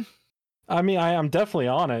 Jordan? I mean, I am definitely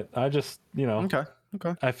on it. I just, Okay.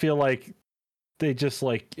 I feel like they just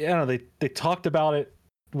they talked about it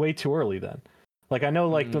way too early then. Like I know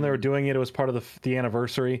when they were doing it, it was part of the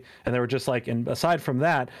anniversary, and they were just like, and aside from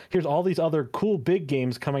that, here's all these other cool big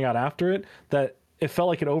games coming out after it that it felt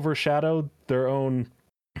like it overshadowed their own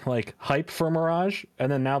hype for Mirage,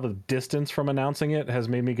 and then now the distance from announcing it has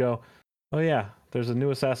made me go, oh yeah, there's a new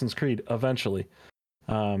Assassin's Creed eventually.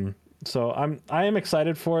 So I am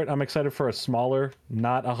excited for it. I'm excited for a smaller,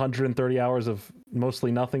 not 130 hours of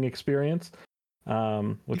mostly nothing experience,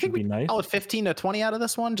 which would be nice. Call it 15 to 20 out of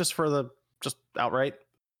this one, just outright.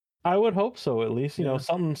 I would hope so, at least.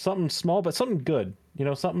 Something small, but something good.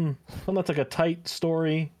 Something that's like a tight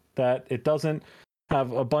story, that it doesn't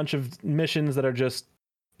have a bunch of missions that are just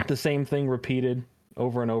the same thing repeated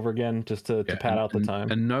over and over again, just to pad out the time.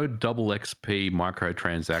 And no double XP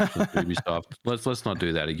microtransactions. Ubisoft. Let's not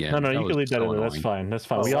do that again. No, you can leave that in there. That's fine. That's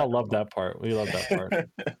fine. We all love that part.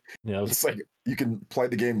 Yeah, it's like you can play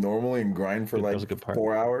the game normally and grind for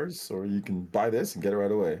 4 hours, or you can buy this and get it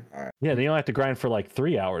right away. All right. Yeah, then you don't have to grind for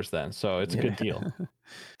 3 hours then, so it's a good deal.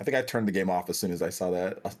 I think I turned the game off as soon as I saw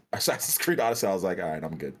that Assassin's Creed Odyssey. I was like, all right,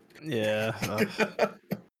 I'm good. Yeah.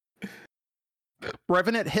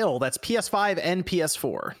 Revenant Hill, that's PS5 and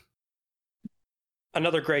PS4.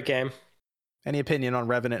 Another great game. Any opinion on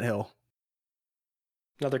Revenant Hill?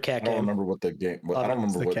 Another cat game. I don't remember what the game. I don't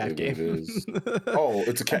remember what it is. Oh,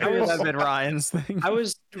 it's a cat game. That's been Ryan's thing. I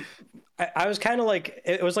was kind of like,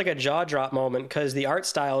 it was like a jaw drop moment because the art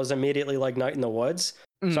style is immediately like Night in the Woods.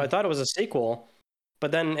 So I thought it was a sequel,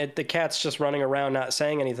 but then the cat's just running around not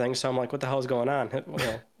saying anything. So I'm like, what the hell is going on?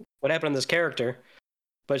 What happened to this character?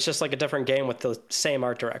 But it's just like a different game with the same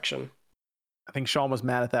art direction. I think Sean was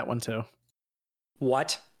mad at that one too.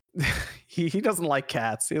 What? he doesn't like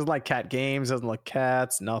cats. He doesn't like cat games. Doesn't like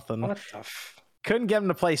cats. Nothing. What the Couldn't get him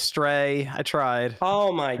to play Stray. I tried.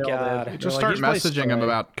 Oh my god! Just start messaging him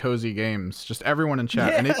about cozy games. Just everyone in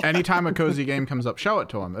chat. Yeah. Anytime a cozy game comes up, show it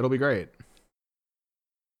to him. It'll be great.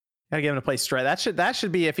 Gotta get him to play Stray. That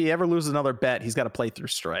should be, if he ever loses another bet, he's got to play through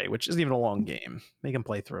Stray, which isn't even a long game. Make him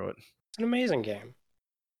play through it. It's an amazing game.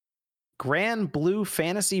 Grand Blue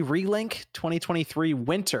Fantasy Relink 2023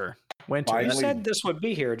 Winter. You said this would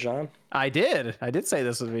be here, John. I did say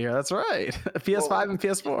this would be here. That's right. PS5 and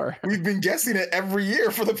PS4. We've been guessing it every year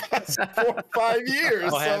for the past 4 or 5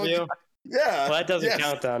 years. Oh, have you? Yeah. Well, that doesn't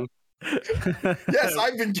count then. Yes,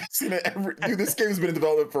 I've been guessing it every. Dude, this game's been in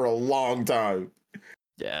development for a long time.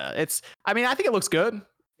 Yeah, I think it looks good.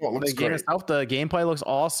 Well, it looks great. The gameplay looks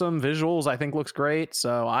awesome. Visuals, I think, looks great.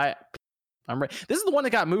 So I'm ready. This is the one that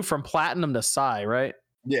got moved from Platinum to Psy, right?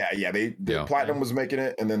 Yeah. Platinum was making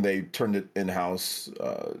it, and then they turned it in house.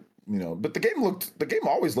 But the game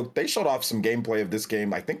always looked. They showed off some gameplay of this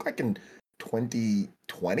game. I think in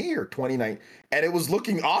 2020 or 2019, and it was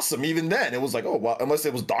looking awesome even then. It was like, oh well, unless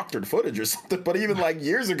it was doctored footage or something. But even like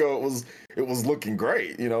years ago, it was looking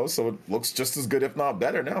great, you know. So it looks just as good, if not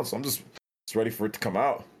better now. So I'm just ready for it to come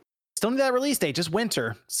out. Still need that release date, just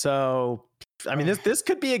winter. So I mean, this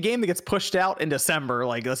could be a game that gets pushed out in December.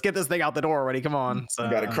 Like, let's get this thing out the door already. Come on. So,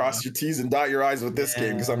 you got to cross your T's and dot your I's with this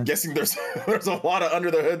game, because I'm guessing there's a lot of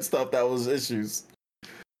under the hood stuff that was issues.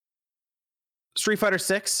 Street Fighter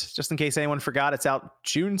 6, just in case anyone forgot, it's out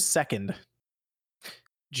June 2nd.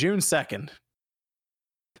 June 2nd.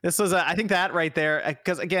 This was, I think that right there,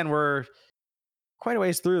 because again, we're quite a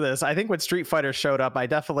ways through this. I think when Street Fighter showed up, I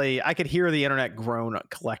could hear the internet groan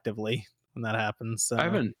collectively when that happens. So.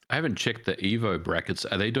 I haven't checked the Evo brackets.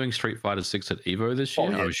 Are they doing Street Fighter 6 at Evo this year?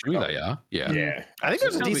 Oh, yeah. I'm assuming they are. Yeah. I think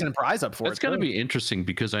there's a decent prize up for it. It's going to be interesting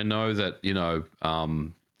because I know that, you know,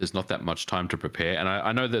 there's not that much time to prepare. And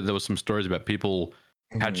I know that there were some stories about people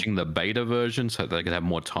patching the beta version so that they could have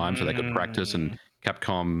more time so they could practice, and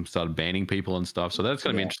Capcom started banning people and stuff. So that's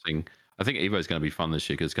going to be interesting. I think Evo is going to be fun this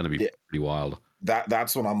year because it's going to be pretty wild.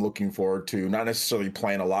 That's what I'm looking forward to. Not necessarily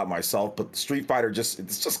playing a lot myself, but Street Fighter it's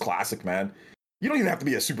just classic, man. You don't even have to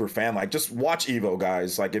be a super fan. Like, just watch Evo,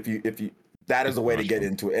 guys. Like, if you that is the way to get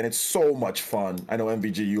into it, and it's so much fun. I know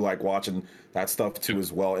MVG, you like watching that stuff too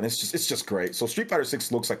as well, and it's just great. So Street Fighter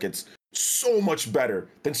 6 looks like it's so much better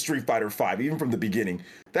than Street Fighter 5, even from the beginning.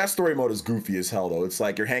 That story mode is goofy as hell, though. It's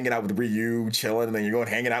like you're hanging out with Ryu, chilling, and then you're going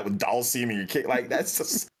hanging out with Dhalsim and your kid. Like, that's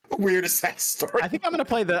just the weirdest ass story. I think I'm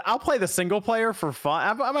gonna I'll play the single player for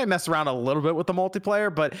fun. I might mess around a little bit with the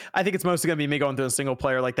multiplayer, but I think it's mostly gonna be me going through a single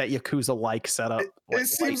player, like that Yakuza-like setup. It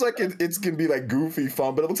seems like it's gonna be like goofy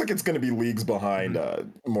fun, but it looks like it's gonna be leagues behind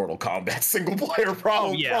Mortal Kombat single player.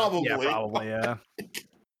 Probably. Yeah. It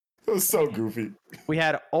was so goofy. We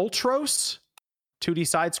had Ultros, 2D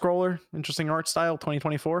side scroller, interesting art style,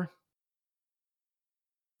 2024.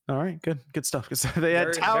 All right, good stuff. They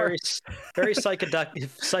had very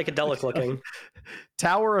psychedelic looking.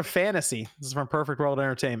 Tower of Fantasy. This is from Perfect World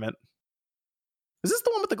Entertainment. Is this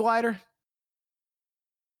the one with the glider?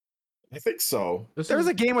 I think so. There was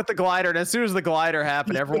a game with the glider, and as soon as the glider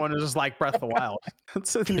happened, everyone was just like Breath of the Wild.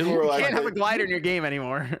 So you can't have a glider in your game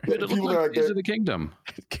anymore. People are like Tears of the Kingdom.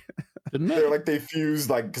 They're like, they fuse,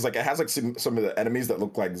 like, because like it has like some of the enemies that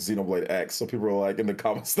look like Xenoblade X. So people are like in the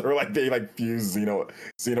comments, they're like, they like fuse Xeno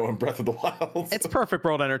and Breath of the Wild. It's Perfect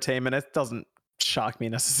World Entertainment. It doesn't shock me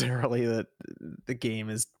necessarily that the game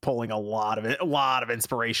is pulling a lot of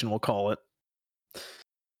inspiration, we'll call it.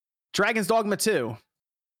 Dragon's Dogma 2.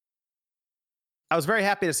 I was very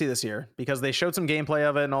happy to see this year because they showed some gameplay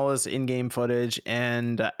of it and all this in-game footage,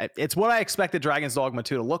 and it's what I expected Dragon's Dogma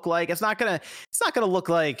 2 to look like. It's not gonna look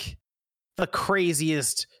like the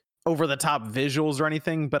craziest over-the-top visuals or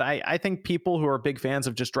anything, but I think people who are big fans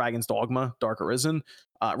of just Dragon's Dogma Dark Arisen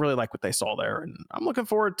really like what they saw there, and I'm looking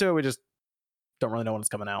forward to it. We just don't really know when it's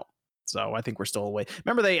coming out, so I think we're still away.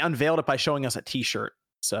 Remember, they unveiled it by showing us a t-shirt,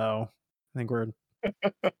 so I think we're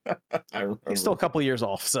still a couple of years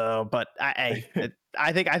off. So, but I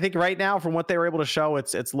think right now, from what they were able to show,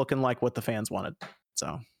 it's looking like what the fans wanted.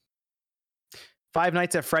 So, Five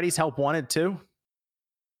Nights at Freddy's Help Wanted 2.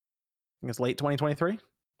 I think it's late 2023.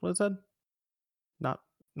 What it said? Not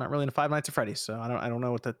really into Five Nights at Freddy's. So I don't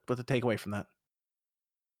know what to take away from that.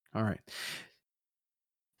 All right.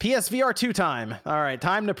 PSVR 2 time. All right,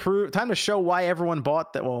 time to show why everyone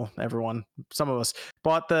bought that. Well, everyone, some of us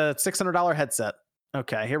bought the $600 headset.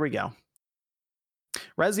 Okay, here we go.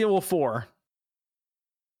 Resident Evil 4.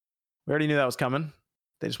 We already knew that was coming.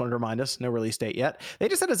 They just wanted to remind us. No release date yet. They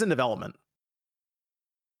just said it's in development.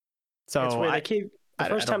 So the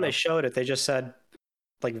first time they showed it, they just said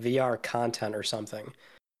like VR content or something,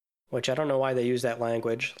 which I don't know why they use that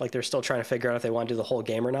language. Like they're still trying to figure out if they want to do the whole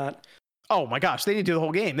game or not. Oh my gosh, they didn't do the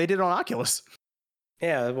whole game. They did it on Oculus.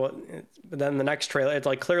 Yeah, well, but then the next trailer, it's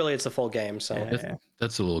like clearly it's a full game. So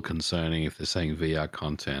that's a little concerning if they're saying VR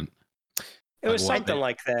content. It was something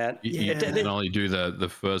like that. You can only do the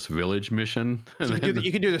first village mission. So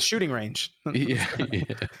you can do the shooting range. Yeah.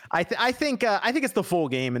 I think it's the full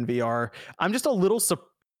game in VR. I'm just a little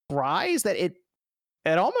surprised that it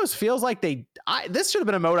almost feels like this should have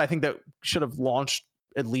been a mode I think that should have launched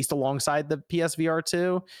at least alongside the PSVR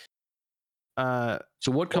 2.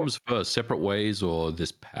 So what comes first, Separate Ways or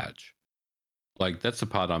this patch? Like that's the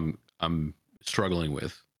part I'm struggling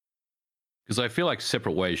with. Because I feel like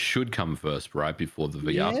Separate Ways should come first, right, before the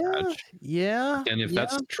VR patch. Yeah. And if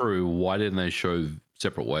that's true, why didn't they show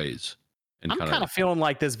Separate Ways? I'm kind of feeling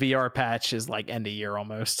like this VR patch is like end of year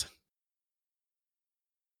almost.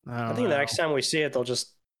 I think the next time we see it, they'll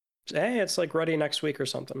just hey, it's like ready next week or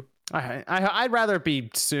something. I'd rather it be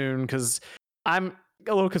soon because I'm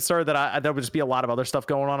a little concerned that there would just be a lot of other stuff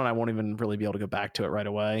going on and I won't even really be able to go back to it right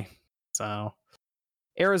away. So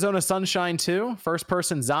Arizona Sunshine 2, first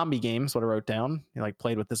person zombie game is what I wrote down. You like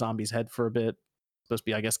played with the zombie's head for a bit. Supposed to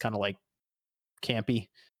be, I guess, kind of like campy.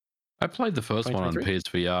 I played the first one on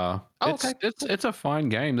 2023? PSVR. Oh, okay. It's a fine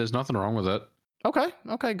game. There's nothing wrong with it.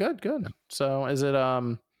 Okay, good. So is it I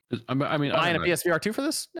mean, buying a PSVR 2 for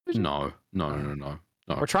this? No.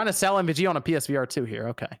 We're trying to sell MVG on a PSVR 2 here.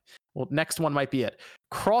 Okay. Well, next one might be it.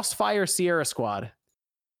 Crossfire Sierra Squad.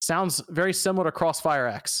 Sounds very similar to Crossfire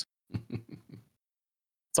X.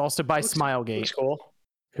 It's also by Smilegate, Looks cool.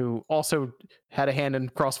 who also had a hand in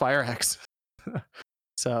Crossfire X.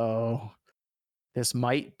 So this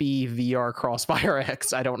might be VR Crossfire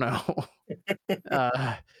X. I don't know.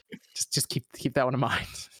 Just keep that one in mind.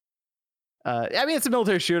 I mean, it's a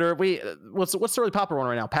military shooter. What's the really popular one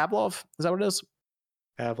right now? Pavlov? Is that what it is?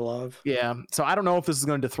 Pavlov. Yeah. So I don't know if this is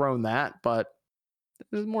going to dethrone that, but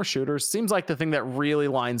there's more shooters. Seems like the thing that really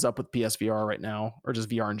lines up with PSVR right now, or just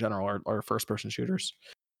VR in general, are first-person shooters.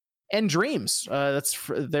 And Dreams.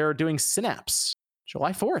 They're doing Synapse,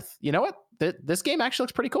 July 4th. You know what? This game actually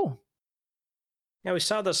looks pretty cool. Yeah, we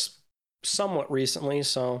saw this somewhat recently,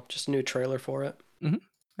 so just a new trailer for it. Mm-hmm.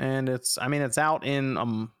 And it's out in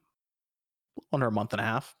under a month and a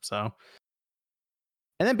half. So,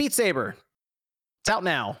 and then Beat Saber. It's out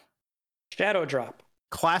now. Shadow Drop.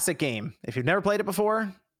 Classic game. If you've never played it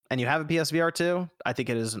before and you have a PSVR 2, I think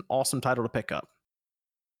it is an awesome title to pick up.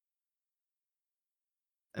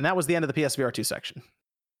 And that was the end of the PSVR 2 section.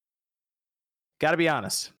 Got to be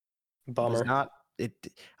honest. Bummer.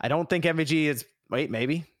 I don't think MVG is. Wait,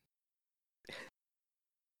 maybe.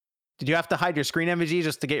 Did you have to hide your screen, MVG,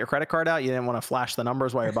 just to get your credit card out? You didn't want to flash the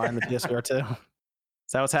numbers while you're buying the PSVR 2? Is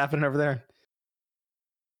that what's happening over there?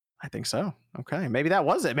 I think so. Okay, maybe that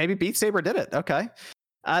was it. Maybe Beat Saber did it. Okay.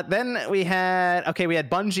 Then we had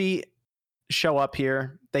Bungie show up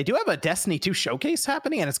here. They do have a Destiny 2 showcase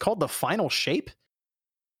happening, and it's called The Final Shape.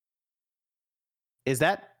 Is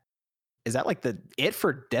that like it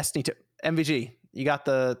for Destiny 2? MVG, you got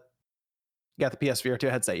the PSVR 2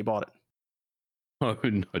 headset. You bought it. Oh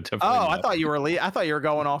no, definitely. Oh, not. I thought you were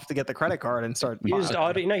going off to get the credit card and start. He used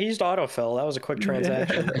autofill. That was a quick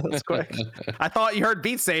transaction. That's quick. I thought you heard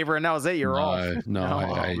Beat Saber and that was it. You're off.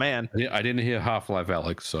 No, man. I didn't hear Half-Life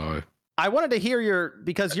Alyx, so I wanted to hear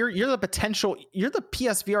because you're the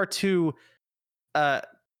PSVR 2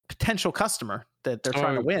 potential customer that they're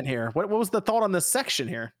trying to win here. What was the thought on this section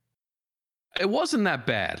here? it wasn't that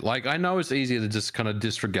bad. Like, I know it's easier to just kind of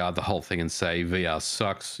disregard the whole thing and say VR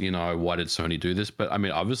sucks. You know, why did Sony do this? But I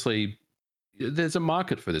mean, obviously, there's a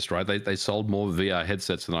market for this, right? They sold more VR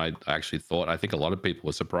headsets than I actually thought. I think a lot of people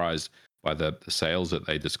were surprised by the sales that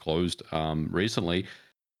they disclosed recently.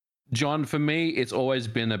 John, for me, it's always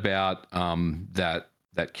been about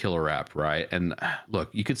that killer app, right? And look,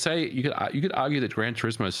 you could argue that Gran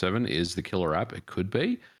Turismo 7 is the killer app. It could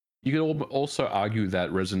be. You could also argue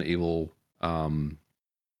that Resident Evil, the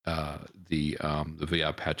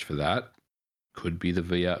VR patch for that could be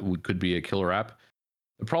could be a killer app.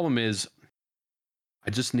 The problem is,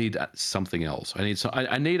 I just need something else. I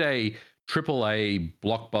need a AAA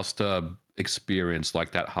blockbuster experience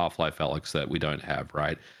like that Half-Life Alyx that we don't have,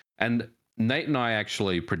 right? And Nate and I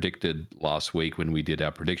actually predicted last week when we did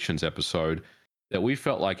our predictions episode that we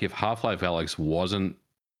felt like if Half-Life Alyx wasn't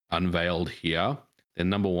unveiled here, then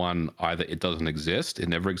number one, either it doesn't exist, it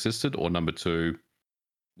never existed, or number two,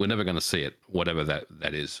 we're never going to see it, whatever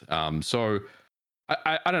that is. So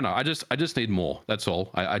I don't know. I just need more. That's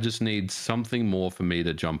all. I just need something more for me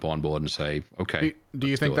to jump on board and say, okay. Do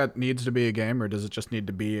you think that needs to be a game, or does it just need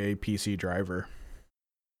to be a PC driver?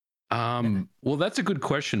 Well, that's a good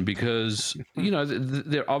question because, you know,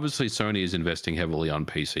 they're obviously Sony is investing heavily on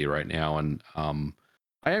PC right now. And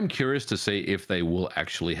I am curious to see if they will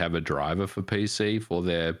actually have a driver for PC for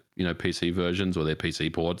their, you know, PC versions or their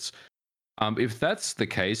PC ports. If that's the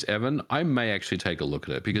case, Evan, I may actually take a look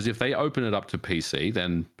at it, because if they open it up to PC,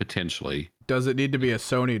 then potentially. Does it need to be a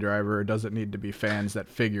Sony driver, or does it need to be fans that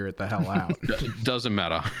figure it the hell out? Doesn't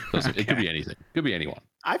matter. It could be anything. It could be anyone.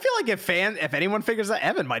 I feel like if anyone figures that,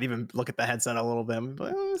 Evan might even look at the headset a little bit.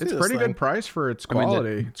 But, it's pretty good price for its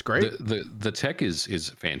quality. It's great. The tech is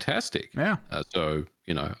fantastic. Yeah. So,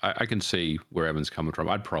 you know, I can see where Evan's coming from.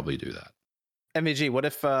 I'd probably do that. MEG, what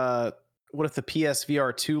if the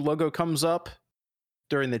PSVR 2 logo comes up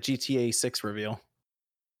during the GTA 6 reveal?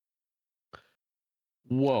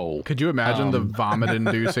 Whoa. Could you imagine the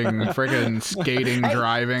vomit-inducing friggin' skating, Hey,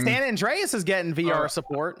 driving? San Andreas is getting VR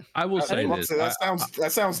support. I will say this.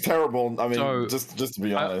 That sounds terrible. I mean, So, just to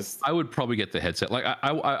be honest, I would probably get the headset. Like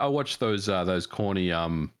I watched those corny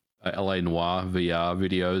LA Noire VR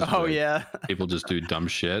videos. Oh where yeah. people just do dumb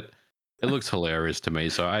shit. It looks hilarious to me.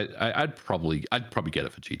 So I'd probably get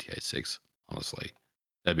it for GTA 6. Honestly,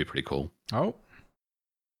 that'd be pretty cool. Oh,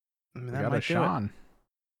 I mean, we that got a might do it. Sean.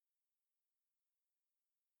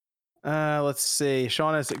 Let's see.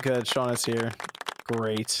 Sean is good. Sean is here.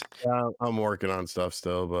 Great. Yeah, I'm working on stuff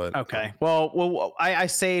still, but Okay. Well, I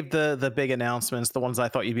saved the big announcements, the ones I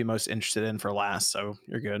thought you'd be most interested in for last. So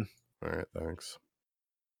you're good. all right, thanks.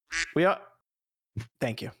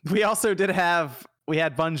 Thank you. We also we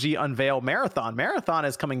had Bungie unveil Marathon. Marathon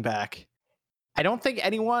is coming back. I don't think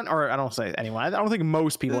anyone, or I don't say anyone, I don't think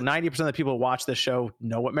most people, 90% of the people who watch this show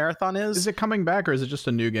know what Marathon is. Is it coming back, or is it just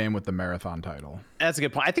a new game with the Marathon title? That's a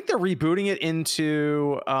good point. I think they're rebooting it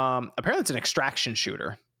into, apparently it's an extraction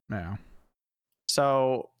shooter. Yeah.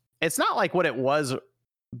 So it's not like what it was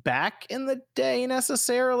back in the day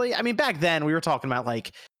necessarily. I mean, back then we were talking about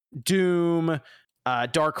like Doom,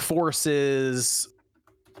 Dark Forces,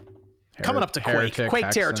 coming up to Quake. Quake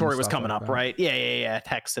Hexen, territory was stuff coming like up, that. right? Yeah.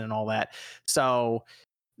 Hexen and all that. So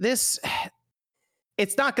it's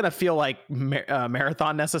not going to feel like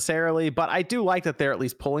Marathon necessarily, but I do like that they're at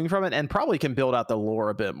least pulling from it and probably can build out the lore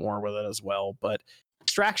a bit more with it as well. But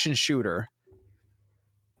extraction shooter.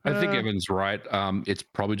 I think Evan's right. It's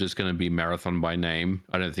probably just going to be Marathon by name.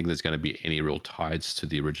 I don't think there's going to be any real ties to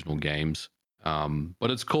the original games.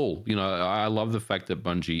 But it's cool. You know, I love the fact that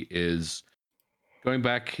Bungie is going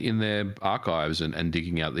back in their archives and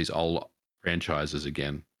digging out these old franchises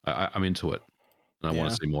again. I'm into it. And I want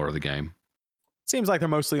to see more of the game. Seems like they're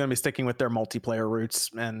mostly going to be sticking with their multiplayer roots,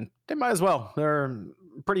 and they might as well. They're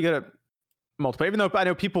pretty good at multiplayer. Even though I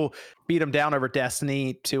know people beat them down over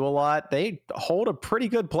Destiny 2 a lot, they hold a pretty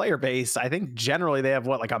good player base. I think generally they have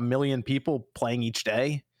like 1 million people playing each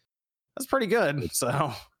day. That's pretty good.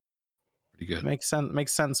 So pretty good.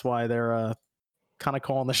 Makes sense why they're kind of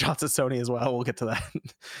calling the shots at Sony as well. We'll get to that.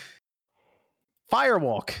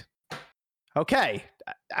 Firewalk. Okay.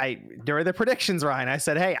 During the predictions, Ryan, I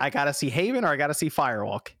said, hey, I got to see Haven or I got to see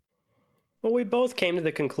Firewalk. Well, we both came to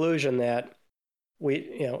the conclusion that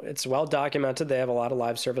it's well documented. They have a lot of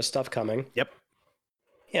live service stuff coming. Yep.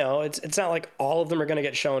 It's not like all of them are going to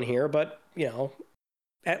get shown here, but,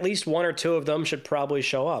 at least 1 or 2 of them should probably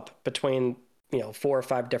show up between, 4 or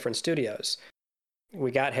 5 different studios.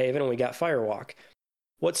 We got Haven and we got Firewalk.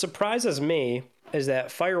 What surprises me is that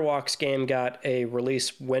Firewalk's game got a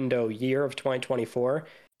release window year of 2024,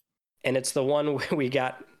 and it's the one we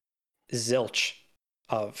got zilch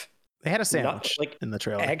of. They had a sandwich in the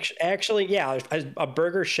trailer. Actually, yeah, a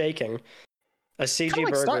burger shaking, a CG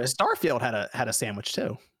like burger. Starfield had a sandwich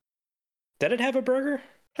too. Did it have a burger? It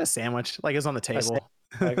had a sandwich, like it's on the table.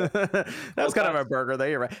 Okay. That was kind of a burger though.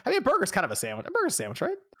 You're right. I mean, a burger's kind of a sandwich. A burger's a sandwich,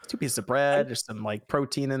 right? 2 pieces of bread. There's some like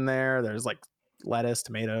protein in there. There's like lettuce,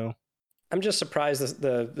 tomato. I'm just surprised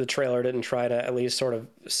the trailer didn't try to at least sort of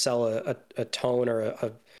sell a tone or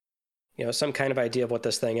a some kind of idea of what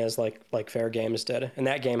this thing is, like Fair Games did. And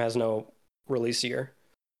that game has no release year.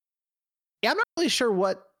 Yeah, I'm not really sure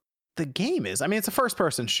what the game is. I mean, it's a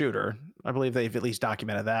first-person shooter. I believe they've at least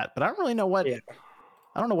documented that, but I don't really know what. Yeah.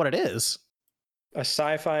 I don't know what it is. A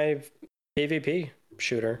sci-fi PvP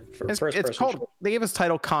shooter for first-person. It's called. Shooter. They gave us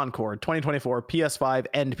title Concord 2024 PS5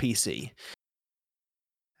 and PC.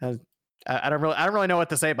 I don't really know what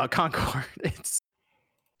to say about Concord.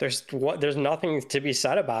 There's nothing to be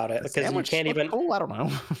said about it because we can't even. Cool. I don't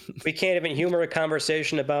know. We can't even humor a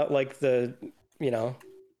conversation about like the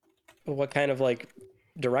what kind of like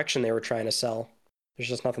direction they were trying to sell. There's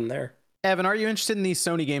just nothing there. Evan, are you interested in these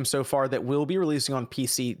Sony games so far that will be releasing on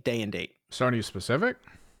PC day and date? Sony specific?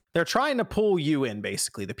 They're trying to pull you in,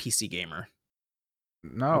 basically, the PC gamer.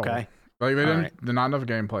 No. Okay. Like they didn't. Not enough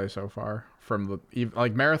gameplay so far. From the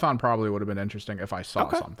Marathon probably would have been interesting if I saw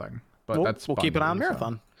something. But we'll keep an eye on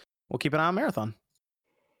Marathon. We'll keep an eye on Marathon.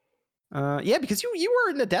 Yeah, because you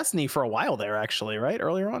were into Destiny for a while there, actually, right?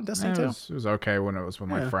 Earlier on, Destiny 2. It was okay when it was with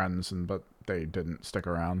my friends, but they didn't stick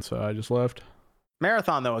around, so I just left.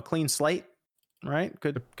 Marathon, though, a clean slate, right?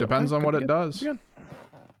 Good. Depends on what it does. Good.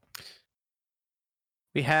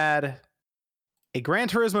 We had a Gran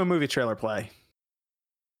Turismo movie trailer play.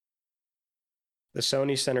 The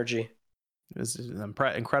Sony synergy. This is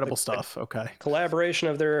incredible stuff. Okay. Collaboration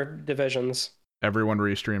of their divisions. Everyone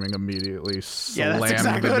restreaming immediately slammed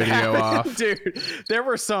exactly the video off. Dude, there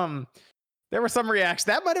were some There were some reactions.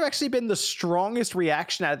 That might have actually been the strongest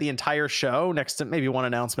reaction out of the entire show, next to maybe one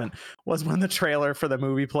announcement, was when the trailer for the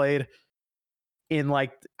movie played in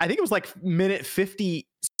like, I think it was like minute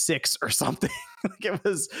 56 or something. Like it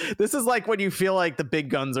was, this is like when you feel like the big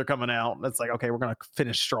guns are coming out. It's like, okay, we're going to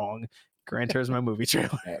finish strong. Gran Turismo movie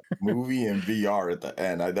trailer. Movie and VR at the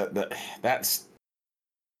end. That's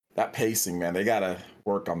that pacing, man. They got to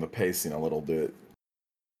work on the pacing a little bit.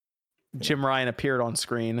 Jim Ryan appeared on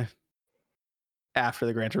screen after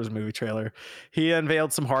the Gran Turismo movie trailer. He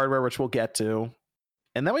unveiled some hardware, which we'll get to.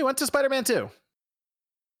 And then we went to Spider-Man 2.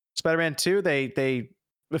 Spider-Man 2, they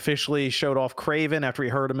officially showed off Kraven after we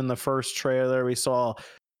heard him in the first trailer. We saw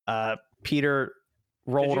Peter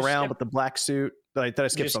rolling around with the black suit. Did I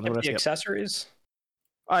skip something? The accessories?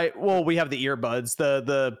 All right, well, we have the earbuds.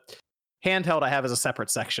 The handheld I have is a separate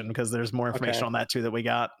section because there's more information on that too that we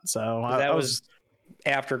got. So that was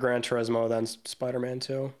after Gran Turismo, then Spider-Man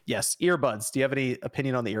 2. Yes, earbuds. Do you have any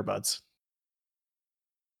opinion on the earbuds?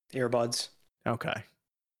 Earbuds. Okay.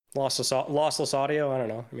 Lossless audio. I don't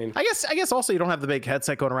know. I mean, I guess also you don't have the big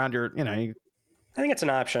headset going around your. I think it's an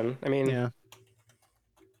option. I mean,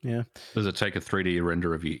 yeah. Does it take a 3D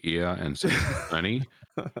render of your ear and say Sony?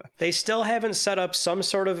 They still haven't set up some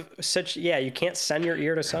sort of such. Yeah, you can't send your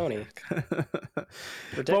ear to Sony.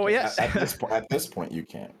 Well, yes. At this point, you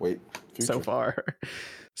can't wait. Future. So far,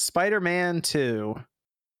 Spider-Man 2.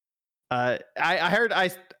 I heard.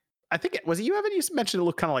 I think it was you, Evan. You mentioned it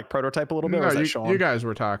looked kind of like prototype a little bit. No, or was that Sean? you guys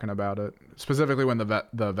were talking about it specifically when the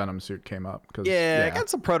Venom suit came up. Yeah, I got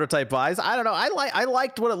some prototype vibes. I don't know. I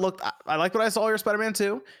liked what it looked. I liked what I saw here, Spider-Man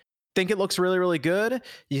 2. Think it looks really, really good.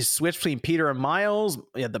 You switch between Peter and Miles.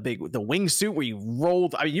 You had the wingsuit where you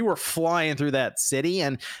rolled. I mean, you were flying through that city,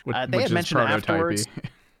 and they had mentioned afterwards.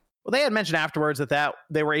 Well, they had mentioned afterwards that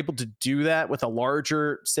they were able to do that with a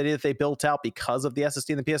larger city that they built out because of the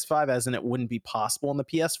SSD in the PS5, as in it wouldn't be possible in the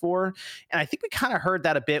PS4. And I think we kind of heard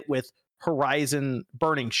that a bit with Horizon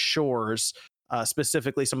Burning Shores,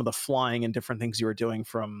 specifically some of the flying and different things you were doing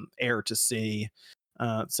from air to sea.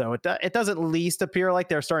 So it does at least appear like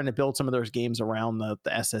they're starting to build some of those games around the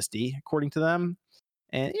SSD, according to them.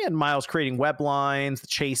 And yeah, Miles creating web lines. The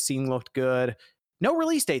chase scene looked good. No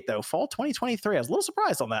release date, though. Fall 2023. I was a little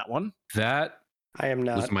surprised on that one. That I am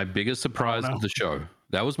not. was my biggest surprise of the show.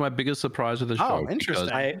 That was my biggest surprise of the show. Oh,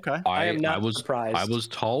 interesting. I am not surprised. I was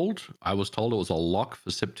told it was a lock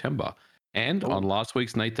for September. And on last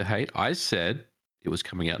week's Nate to Hate, I said it was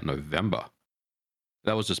coming out in November.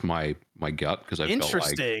 That was just my gut because I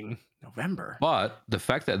felt like November. But the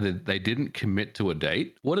fact that they didn't commit to a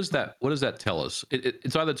date, what does that tell us?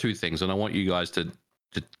 It's either two things, and I want you guys to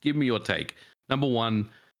give me your take. Number one,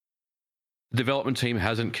 the development team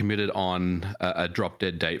hasn't committed on a drop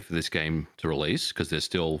dead date for this game to release because they're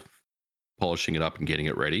still polishing it up and getting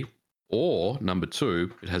it ready. Or number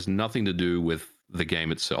two, it has nothing to do with the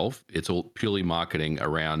game itself. It's all purely marketing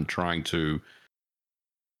around trying to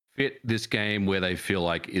fit this game where they feel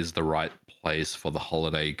like is the right place for the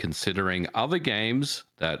holiday, considering other games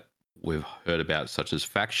that we've heard about, such as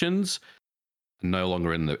Factions, no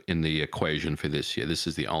longer in the equation for this year. This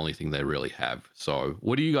is the only thing they really have. So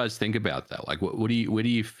what do you guys think about that? Like, where do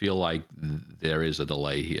you feel like there is a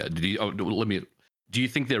delay here? Do you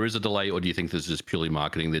think there is a delay, or do you think this is purely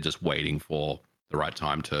marketing? They're just waiting for the right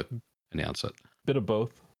time to announce it? Bit of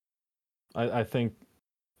both. I think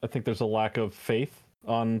there's a lack of faith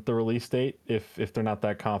on the release date if they're not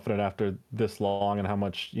that confident after this long and how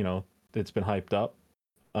much it's been hyped up.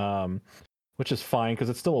 Which is fine because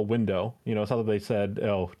it's still a window. It's not that they said,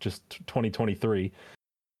 just 2023.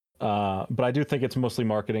 But I do think it's mostly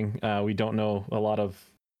marketing. We don't know a lot of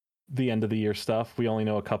the end of the year stuff. We only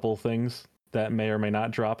know a couple things that may or may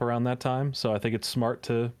not drop around that time. So I think it's smart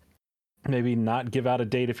to maybe not give out a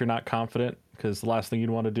date if you're not confident, because the last thing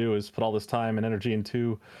you'd want to do is put all this time and energy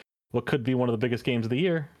into what could be one of the biggest games of the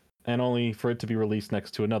year, and only for it to be released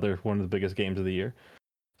next to another one of the biggest games of the year.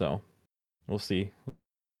 So we'll see.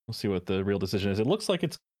 We'll see what the real decision is. It looks like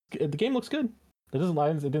the game looks good. It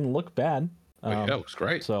didn't look bad. Yeah, it looks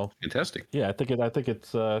great. So fantastic. Yeah, I think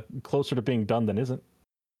it's closer to being done than isn't.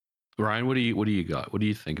 Ryan, what do you got? What do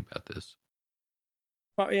you think about this?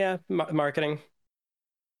 Well, yeah, marketing.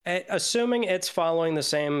 Assuming it's following the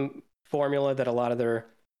same formula that a lot of their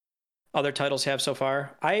other titles have so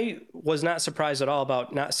far, I was not surprised at all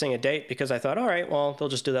about not seeing a date, because I thought, all right, well, they'll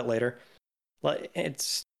just do that later.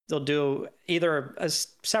 They'll do either a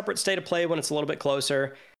separate state of play when it's a little bit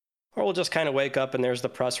closer, or we'll just kind of wake up and there's the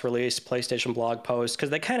press release, PlayStation blog post, because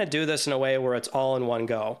they kind of do this in a way where it's all in one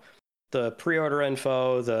go. The pre-order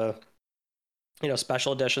info, the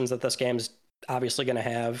special editions that this game's obviously going to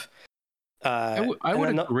have, I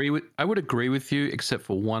would agree with you, except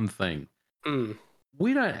for one thing.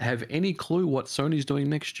 We don't have any clue what Sony's doing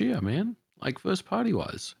next year, man. Like first party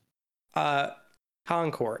wise.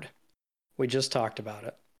 Concord. We just talked about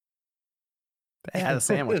it. They had a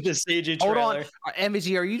sandwich. The CG Hold trailer. on,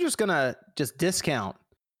 MVG, are you just gonna discount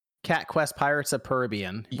Cat Quest Pirates of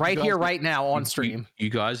Caribbean here, right now on stream? You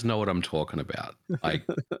guys know what I'm talking about. Like,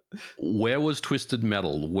 where was Twisted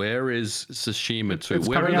Metal? Where is Tsushima 2? It's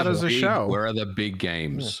coming out as a show. Where are the big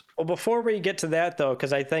games? Well, before we get to that, though,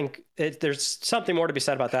 because I think there's something more to be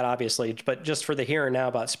said about that, obviously. But just for the here and now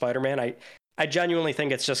about Spider-Man, I genuinely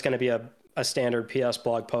think it's just going to be a standard PS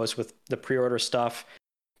blog post with the pre-order stuff,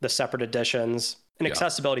 the separate editions, and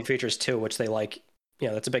accessibility features too, which they like. You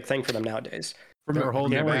know, that's a big thing for them nowadays. They're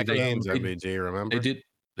holding back games, MBG, remember?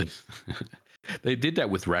 They did that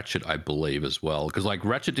with Ratchet, I believe, as well. Because like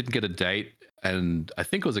Ratchet didn't get a date, and I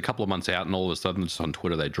think it was a couple of months out, and all of a sudden, just on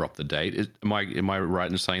Twitter, they dropped the date. Am I right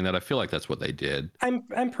in saying that? I feel like that's what they did.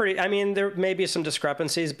 I'm pretty. I mean, there may be some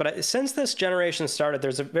discrepancies, but since this generation started,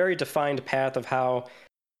 there's a very defined path of how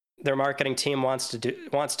their marketing team wants to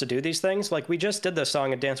do these things. Like we just did the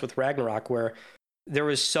Song and Dance with Ragnarok, where there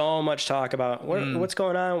was so much talk about what's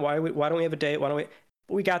going on. Why don't we have a date?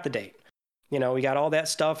 We got the date. You know, we got all that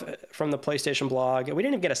stuff from the PlayStation blog. We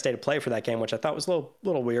didn't even get a state of play for that game, which I thought was a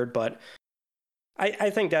little weird, but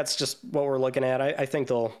I think that's just what we're looking at. I think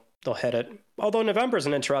they'll hit it. Although November is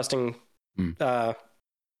an interesting thing to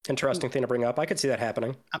bring up. I could see that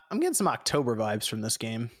happening. I'm getting some October vibes from this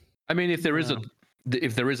game. I mean, if there is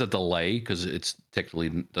a delay, because it's technically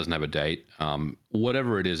doesn't have a date,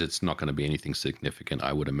 whatever it is, it's not going to be anything significant,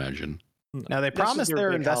 I would imagine. Now they promised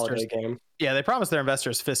their investors. Yeah, they promised their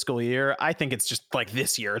investors fiscal year. I think it's just like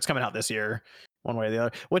this year. It's coming out this year, one way or the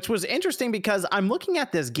other. Which was interesting because I'm looking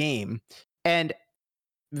at this game, and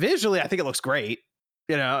visually, I think it looks great.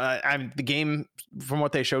 You know, the game from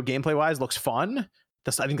what they showed gameplay wise looks fun.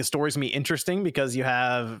 I think the story's gonna be interesting because you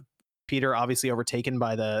have Peter obviously overtaken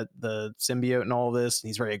by the symbiote and all this, and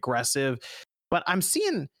he's very aggressive. But I'm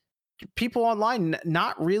seeing people online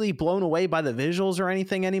not really blown away by the visuals or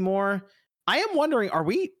anything anymore. I am wondering, are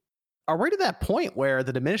we to that point where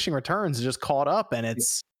the diminishing returns is just caught up and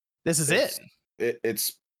that's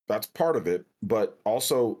part of it, but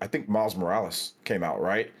also I think Miles Morales came out,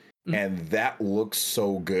 right? Mm-hmm. And that looks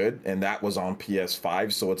so good, and that was on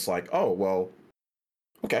PS5, so it's like, oh well,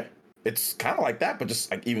 okay. It's kind of like that, but just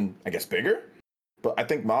like even, I guess, bigger. But I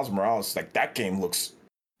think Miles Morales, like that game looks,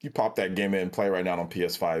 you pop that game in and play right now on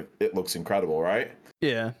PS5, it looks incredible, right?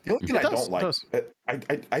 Yeah. The only thing I don't like,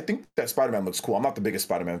 I think that Spider-Man looks cool. I'm not the biggest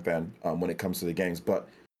Spider-Man fan when it comes to the games, but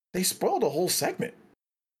they spoiled a whole segment.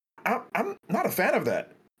 I'm not a fan of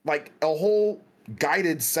that. Like a whole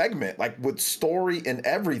guided segment, like with story and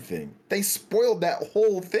everything. They spoiled that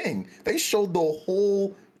whole thing. They showed the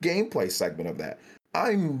whole gameplay segment of that.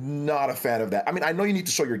 I'm not a fan of that. I mean, I know you need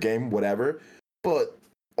to show your game, whatever, but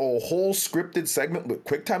a whole scripted segment with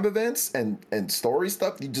QuickTime events and story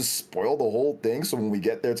stuff, you just spoil the whole thing. So when we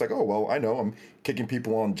get there, it's like, oh, well, I know I'm kicking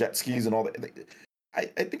people on jet skis and all that. I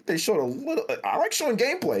think they showed a little. I like showing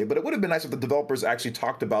gameplay, but it would have been nice if the developers actually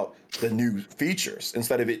talked about the new features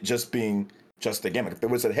instead of it just being just the game. Like if they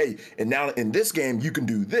would have said, hey, and now in this game you can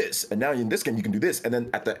do this, and now in this game you can do this, and then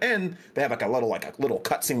at the end they have like a little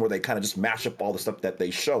cutscene where they kind of just mash up all the stuff that they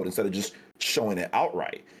showed instead of just showing it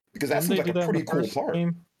outright, because that seems like a pretty cool part.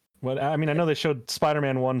 Well, I mean, I know they showed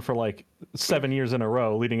Spider-Man 1 for like 7 years in a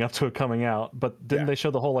row leading up to it coming out, but didn't they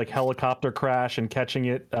show the whole like helicopter crash and catching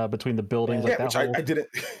it between the buildings? Yeah, like which I didn't.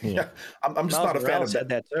 Yeah, I'm just not a fan of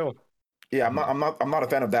that too. Yeah, I'm not a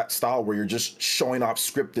fan of that style where you're just showing off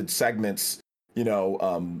scripted segments. You know,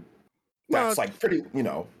 that's like pretty. You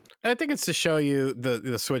know, I think it's to show you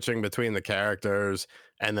the switching between the characters,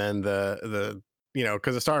 and then the you know,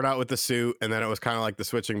 because it started out with the suit, and then it was kind of like the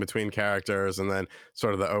switching between characters, and then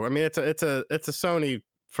sort of I mean, it's a Sony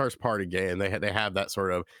first party game. They have that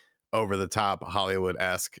sort of over the top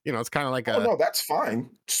Hollywood-esque. You know, it's kind of like no, that's fine.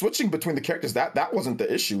 Switching between the characters, that wasn't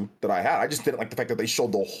the issue that I had. I just didn't like the fact that they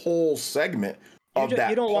showed the whole segment of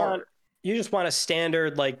that part. You just want a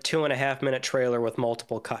standard like 2.5 minute trailer with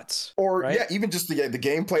multiple cuts, or right? Yeah, even just the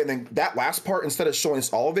gameplay, and then that last part, instead of showing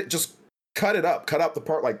us all of it, just cut up the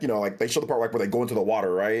part, like, you know, like they show the part like where they go into the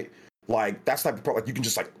water, right? Like that's type of part, like you can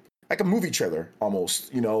just like a movie trailer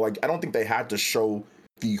almost, you know. Like I don't think they had to show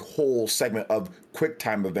the whole segment of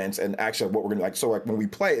QuickTime events and actually what we're gonna like. So like when we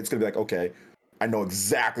play, it's gonna be like, okay, I know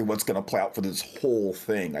exactly what's gonna play out for this whole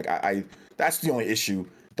thing. Like I that's the only issue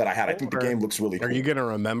that I had. I think the game looks really cool. Are you gonna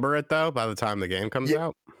remember it though by the time the game comes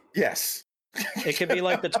out? Yes. It could be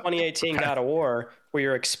like the 2018 God of War, where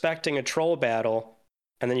you're expecting a troll battle,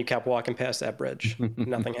 and then you kept walking past that bridge.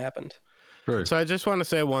 Nothing happened. True. So I just want to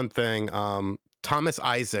say one thing. Thomas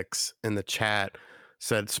Isaacs in the chat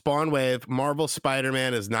said, Spawn Wave, Marvel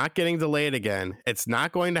Spider-Man is not getting delayed again. It's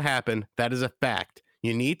not going to happen. That is a fact.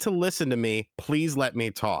 You need to listen to me. Please let me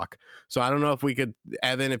talk. So I don't know if we could,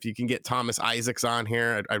 Evan, if you can get Thomas Isaacs on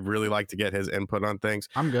here. I'd really like to get his input on things.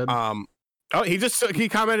 I'm good. Oh, he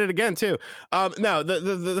commented again too. No,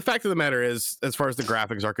 the fact of the matter is, as far as the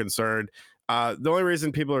graphics are concerned, the only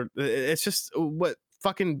reason people are, it's just what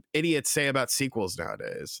fucking idiots say about sequels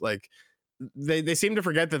nowadays. Like, they seem to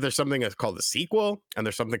forget that there's something that's called a sequel and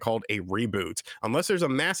there's something called a reboot. Unless there's a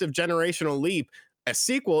massive generational leap, a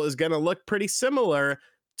sequel is going to look pretty similar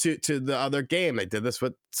to the other game. They did this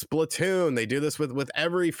with Splatoon. They do this with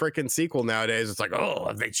every freaking sequel nowadays. It's like, oh,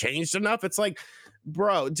 have they changed enough? It's like,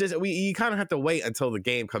 bro, you kind of have to wait until the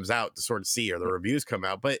game comes out to sort of see, or the reviews come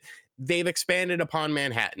out. But they've expanded upon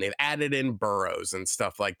Manhattan. They've added in boroughs and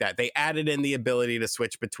stuff like that. They added in the ability to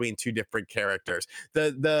switch between two different characters.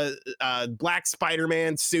 The Black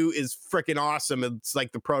Spider-Man suit is freaking awesome. It's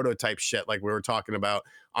like the prototype shit, like we were talking about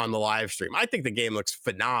on the live stream. I think the game looks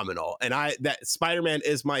phenomenal, and that Spider-Man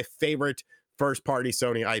is my favorite first-party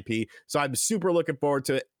Sony IP. So I'm super looking forward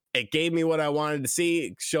to it. It gave me what I wanted to see.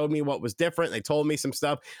 It showed me what was different. They told me some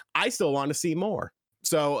stuff. I still want to see more.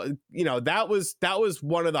 So, that was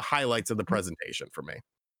one of the highlights of the presentation for me.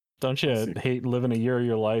 Don't you hate living a year of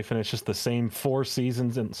your life and it's just the same 4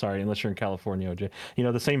 seasons? And sorry, unless you're in California, OJ.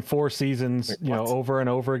 The same 4 seasons, over and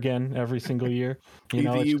over again every single year. You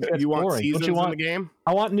want boring. seasons in the game?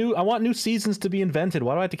 I want new seasons to be invented.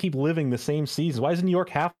 Why do I have to keep living the same season? Why is New York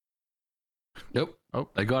half? Nope. Oh,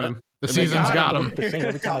 they got him. The season's got him.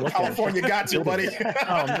 California got you, buddy.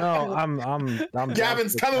 Oh no, I'm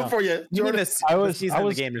Gavin's coming for you. Jordan,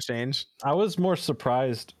 the game to change. I was more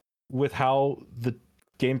surprised with how the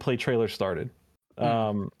gameplay trailer started.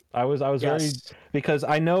 I was very, because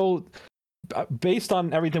I know, based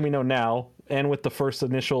on everything we know now, and with the first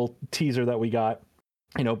initial teaser that we got,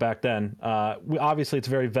 back then, obviously it's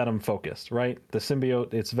very Venom focused, right? The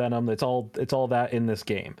symbiote, it's Venom, it's all that in this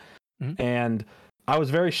game, and I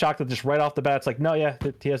was very shocked that just right off the bat, it's like, no, yeah,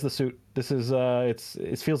 he has the suit. This is,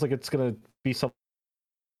 it feels like it's going to be something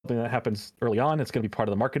that happens early on. It's going to be part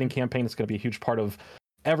of the marketing campaign. It's going to be a huge part of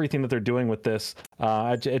everything that they're doing with this.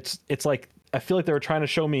 It's like, I feel like they were trying to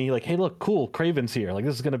show me like, hey, look, cool, Kraven's here. Like,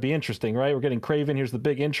 this is going to be interesting, right? We're getting Kraven. Here's the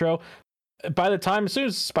big intro. By the time, as soon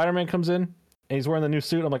as Spider-Man comes in and he's wearing the new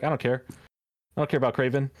suit, I'm like, I don't care. I don't care about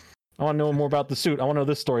Kraven. I want to know more about the suit. I want to know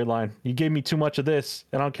this storyline. You gave me too much of this,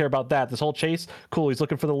 and I don't care about that. This whole chase, cool. He's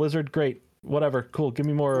looking for the lizard. Great. Whatever. Cool. Give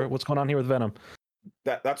me more. What's going on here with Venom?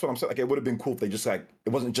 That's what I'm saying. Like, it would have been cool if they just it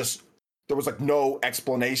wasn't just, there was no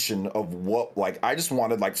explanation of what, I just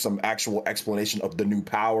wanted some actual explanation of the new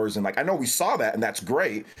powers. And I know we saw that and that's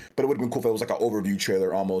great, but it would have been cool if it was an overview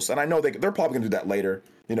trailer almost. And I know they're probably gonna do that later,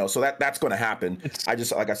 so that's going to happen. I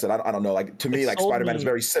just, like I said, I don't know. To me, Spider-Man is a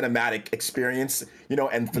very cinematic experience,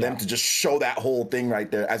 and for them to just show that whole thing right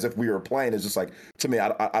there as if we were playing is just to me,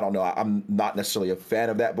 I don't know. I'm not necessarily a fan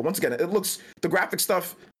of that. But once again, the graphic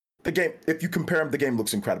stuff, the game, if you compare them, the game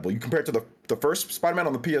looks incredible. You compare it to the first Spider-Man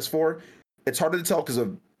on the PS4, it's harder to tell because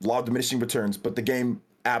of law of diminishing returns, but the game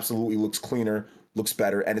absolutely looks cleaner, looks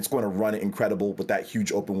better, and it's going to run incredible with that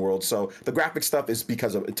huge open world. So the graphic stuff is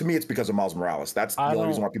to me, it's because of Miles Morales. That's the only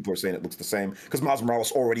reason why people are saying it looks the same, because Miles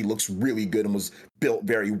Morales already looks really good and was built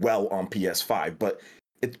very well on PS5, but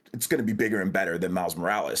it's going to be bigger and better than Miles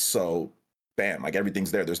Morales. So bam,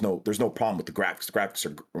 everything's there. There's no problem with the graphics. The graphics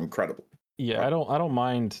are incredible. Yeah, I don't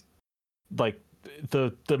mind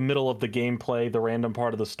the middle of the gameplay, the random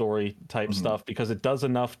part of the story type stuff, because it does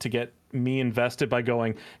enough to get me invested by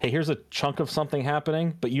going, hey, here's a chunk of something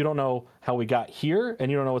happening, but you don't know how we got here,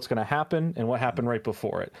 and you don't know what's going to happen and what happened right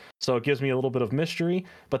before it. So it gives me a little bit of mystery,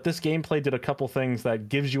 but this gameplay did a couple things that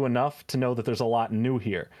gives you enough to know that there's a lot new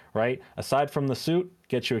here, right? Aside from the suit,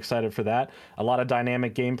 gets you excited for that. A lot of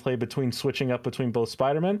dynamic gameplay switching up between both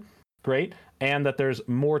Spider-Man. Great. And that there's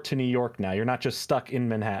more to New York now. You're not just stuck in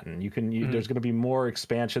Manhattan. There's going to be more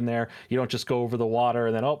expansion there. You don't just go over the water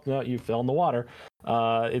and then, oh, no, you fell in the water.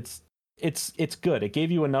 It's good. It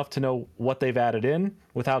gave you enough to know what they've added in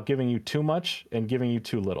without giving you too much and giving you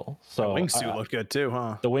too little. So the wingsuit looked good too,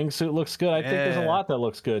 huh? The wingsuit looks good. I think there's a lot that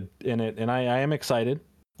looks good in it, and I am excited.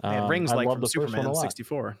 Rings I like love from the Superman first one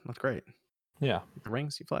 64. That's great. Yeah. The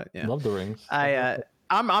rings you fly. Yeah. Love the rings.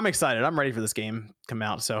 I'm excited. I'm ready for this game to come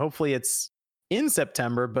out. So hopefully it's in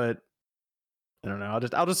September, but I don't know.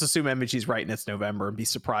 I'll just assume MVG's right and it's November and be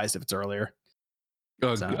surprised if it's earlier.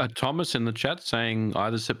 Thomas in the chat saying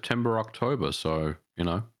either September or October. So,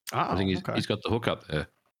 I think he's got the hook up there.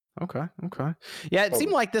 Okay. Yeah, it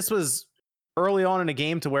seemed like this was early on in a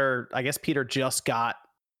game to where I guess Peter just got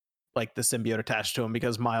like the symbiote attached to him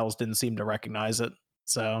because Miles didn't seem to recognize it.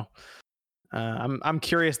 So I'm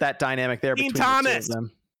curious that dynamic there between the two of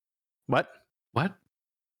them. What?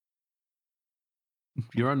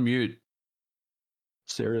 You're on mute.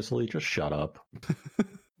 Seriously, just shut up.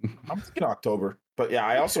 I'm thinking October, but yeah,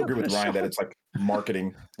 I also agree with Ryan that it's like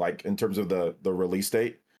marketing, like in terms of the release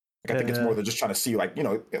date. Like I think it's more than just trying to see, like, you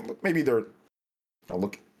know, maybe they're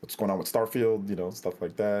look what's going on with Starfield, you know, stuff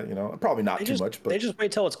like that. You know, probably not too much, but they just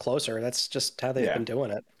wait till it's closer. That's just how they've been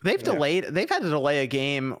doing it. They've delayed. They've had to delay a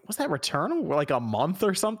game. Was that Returnal? Like a month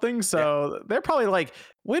or something. So they're probably like,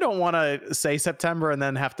 we don't want to say September and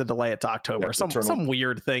then have to delay it to October. Some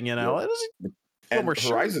weird thing, you know. And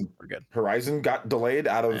Horizon got delayed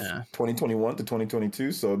out of 2021 to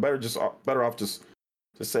 2022, so better off just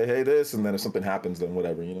say, hey, this, and then if something happens, then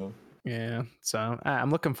whatever, you know. Yeah, so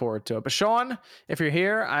I'm looking forward to it. But Sean, if you're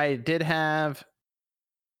here, I did have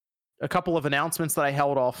a couple of announcements that I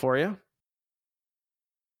held off for you.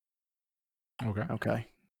 Okay.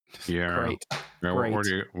 Yeah. Great. Yeah, Great.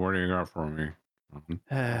 What do you got for me?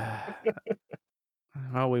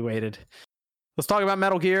 Oh, we waited. Let's talk about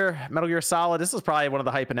Metal Gear Solid. This is probably one of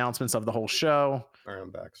the hype announcements of the whole show. All right, I'm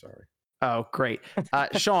back. Sorry. Oh, great.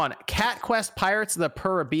 Sean, Cat Quest Pirates of the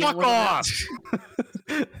Caribbean. Fuck off!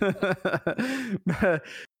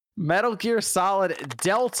 Metal Gear Solid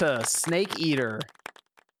Delta Snake Eater.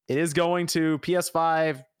 It is going to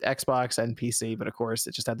PS5, Xbox, and PC, but of course,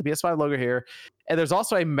 it just had the PS5 logo here. And there's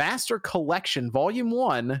also a Master Collection Volume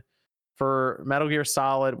 1 for Metal Gear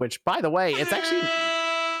Solid, which, by the way, it's actually...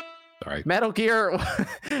 Sorry. Metal Gear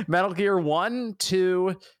 1,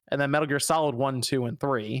 2, and then Metal Gear Solid 1, 2, and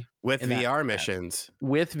 3. With VR missions.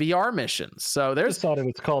 With VR missions. So I just thought it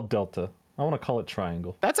was called Delta. I want to call it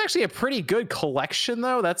Triangle. That's actually a pretty good collection,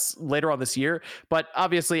 though. That's later on this year. But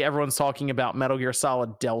obviously, everyone's talking about Metal Gear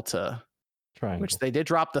Solid Delta. Triangle. Which they did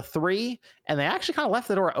drop the 3, and they actually kind of left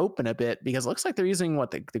the door open a bit because it looks like they're using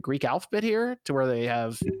the Greek alphabet here to where they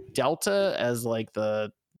have Delta as like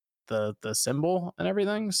the symbol and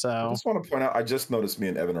everything. So I just want to point out, I just noticed me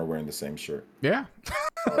and Evan are wearing the same shirt. Yeah.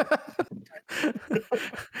 I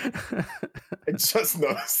just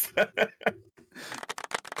noticed that.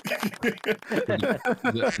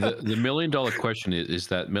 The $1 million question is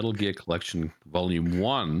that Metal Gear Collection Volume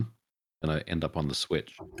 1 going to end up on the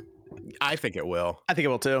Switch? I think it will. I think it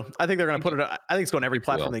will too. I think they're going to put it. I think it's going to every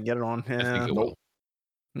platform they can get it on. Yeah. I think it will.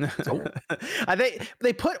 I think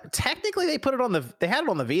they put it on they had it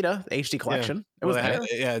on the Vita HD collection. Yeah. It was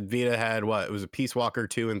Vita had what? It was a Peace Walker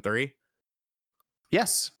 2 and 3.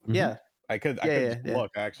 Yes. Mm-hmm. Yeah. I could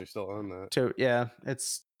look. I actually still own that. So yeah,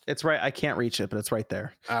 it's right. I can't reach it, but it's right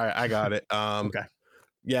there. All right, I got it. Okay.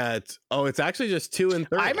 Yeah, it's actually just 2 and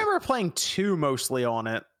 3. I remember playing 2 mostly on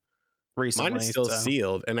it recently. Mine is still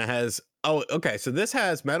sealed, and it has. Oh, okay. So this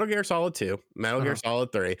has Metal Gear Solid 2, Metal Gear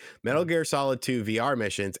Solid 3, Metal Gear Solid 2 VR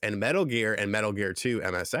missions, and Metal Gear 2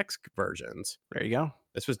 MSX versions. There you go.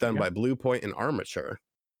 This was done by Blue Point and Armature.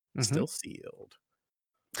 Still sealed.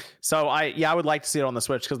 So I would like to see it on the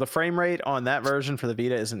Switch because the frame rate on that version for the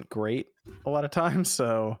Vita isn't great a lot of times.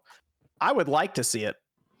 So I would like to see it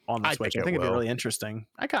on the Switch. I think it'd be really interesting.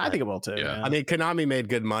 I think it will too. Yeah. Yeah. I mean, Konami made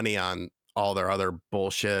good money on all their other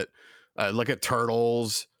bullshit. Look at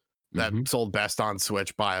Turtles. That sold best on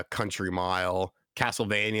Switch by a country mile.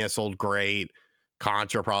 Castlevania sold great.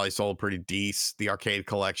 Contra probably sold pretty decent. The arcade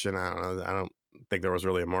collection, I don't know. I don't think there was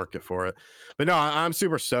really a market for it. But no, I'm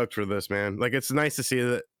super stoked for this, man. Like, it's nice to see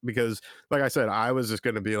that because, like I said, I was just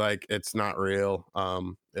going to be like, it's not real.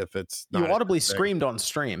 If it's not. You audibly screamed on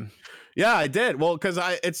stream. Yeah, I did. Well, because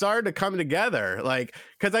it started to come together. Like,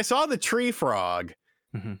 because I saw the tree frog.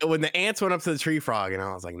 When the ants went up to the tree frog, and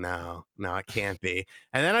I was like, no, it can't be.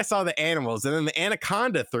 And then I saw the animals, and then the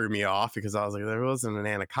anaconda threw me off because I was like, there wasn't an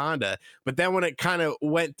anaconda. But then when it kind of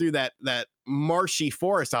went through that marshy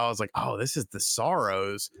forest, I was like, oh, this is the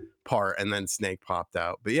Sorrows part. And then Snake popped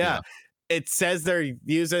out. But yeah. It says they're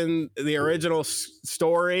using the original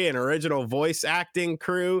story and original voice acting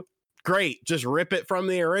crew. Great. Just rip it from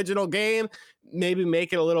the original game. Maybe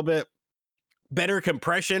make it a little bit better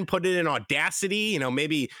compression, put it in Audacity,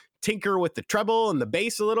 maybe tinker with the treble and the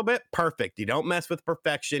bass a little bit. Perfect. You don't mess with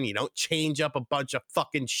perfection. You don't change up a bunch of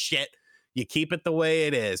fucking shit. You keep it the way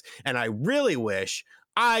it is. And I really wish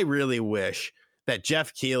that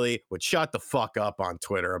Jeff Keighley would shut the fuck up on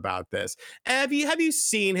Twitter about this. Have you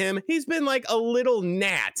seen him? He's been like a little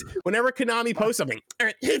gnat. Whenever Konami posts something,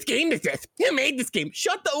 whose game is this? Who made this game?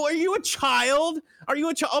 Are you a child?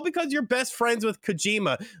 Oh, because you're best friends with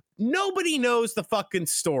Kojima. Nobody knows the fucking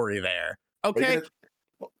story there. Okay.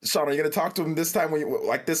 Sean, are you gonna talk to him this time when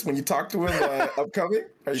you talk to him upcoming?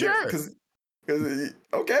 Sure. Because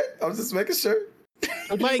okay, I was just making sure.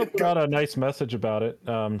 Kojima put out a nice message about it,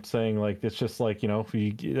 saying like it's just like, you know,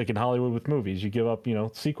 like in Hollywood with movies, you give up, you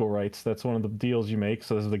know, sequel rights. That's one of the deals you make.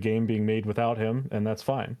 So this is the game being made without him, and that's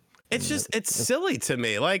fine. It's silly to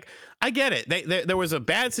me. Like, I get it. There was a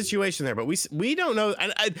bad situation there, but we don't know.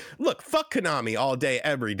 And look, fuck Konami all day,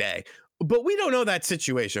 every day. But we don't know that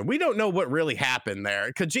situation. We don't know what really happened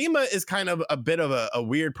there. Kojima is kind of a bit of a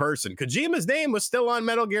weird person. Kojima's name was still on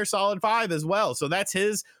Metal Gear Solid 5 as well. So that's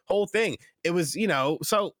his whole thing. It was, you know,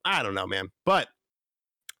 so I don't know, man. But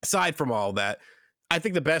aside from all that, I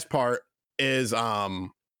think the best part is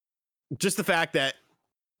just the fact that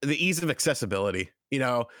the ease of accessibility, you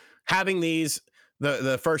know, having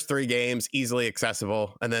the first 3 games easily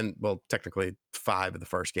accessible, and then, well, technically 5 of the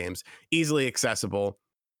first games easily accessible.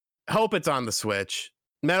 Hope it's on the Switch.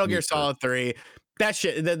 Metal Gear Solid 3. That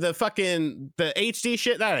shit, the fucking the HD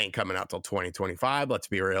shit, that ain't coming out till 2025. Let's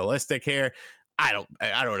be realistic here. I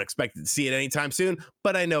don't expect to see it anytime soon,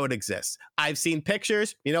 but I know it exists. I've seen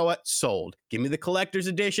pictures. You know what? Sold. Give me the collector's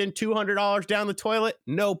edition, $200 down the toilet.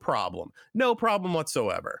 No problem. No problem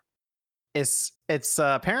whatsoever. It's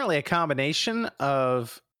apparently a combination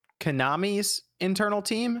of Konami's internal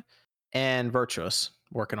team and Virtuous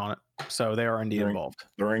working on it. So they are indeed involved.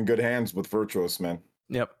 They're in good hands with Virtuous, man.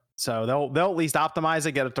 Yep. So they'll at least optimize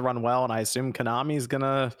it, get it to run well, and I assume Konami's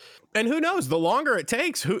gonna. And who knows? The longer it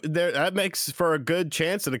takes, that makes for a good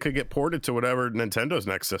chance that it could get ported to whatever Nintendo's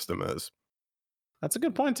next system is. That's a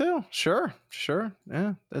good point too. Sure.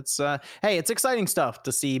 Yeah. It's hey, it's exciting stuff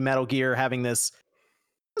to see Metal Gear having this.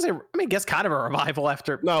 I mean, I guess kind of a revival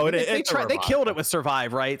after. No, they killed it with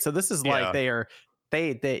Survive, right? So this is like they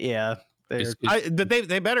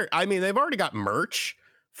better. I mean, they've already got merch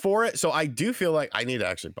for it, so I do feel like I need to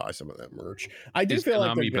actually buy some of that merch. I do feel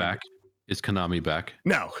like Konami back. Is Konami back?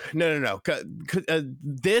 No.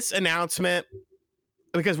 This announcement,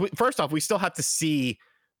 because first off, we still have to see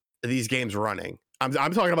these games running. I'm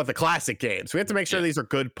talking about the classic games. We have to make sure these are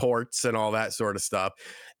good ports and all that sort of stuff.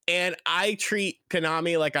 And I treat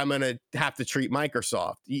Konami like I'm going to have to treat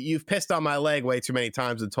Microsoft. You've pissed on my leg way too many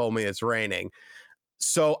times and told me it's raining.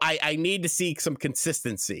 So I need to see some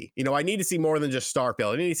consistency. You know, I need to see more than just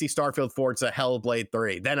Starfield. I need to see Starfield, Forza, Hellblade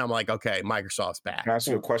 3. Then I'm like, okay, Microsoft's back. Can I ask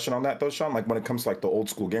you a question on that though, Sean? Like when it comes to like the old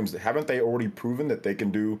school games, haven't they already proven that they can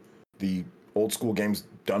do the old school games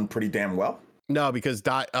done pretty damn well? No, because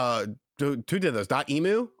who did those?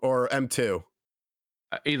 .emu or M2?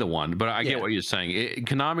 Either one, but I get what you're saying.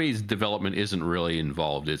 Konami's development isn't really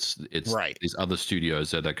involved. It's right. These other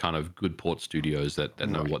studios that are kind of good port studios that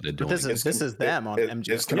know what they're doing. But this is them on MGS.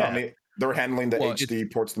 Is Konami they're handling the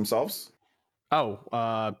HD ports themselves? Oh,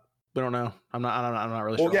 we don't know. I'm not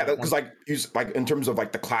really sure. Well, yeah, because like in terms of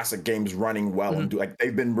like the classic games running well and like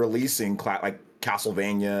they've been releasing like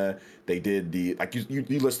Castlevania. They did the like you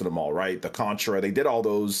listed them all, right? The Contra. They did all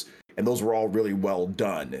those, and those were all really well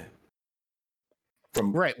done.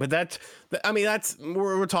 Right, but that's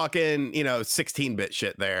we're talking, you know, 16-bit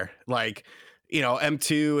shit there. Like, you know,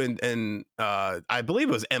 M2 and I believe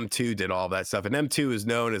it was M2 did all that stuff, and M2 is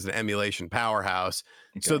known as an emulation powerhouse.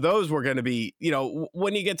 Okay. So those were going to be, you know,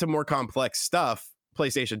 when you get to more complex stuff,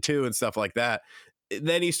 PlayStation 2 and stuff like that,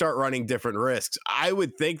 then you start running different risks. I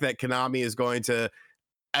would think that Konami is going to,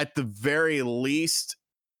 at the very least,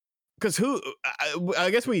 because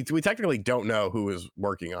I guess we technically don't know who is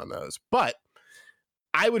working on those, but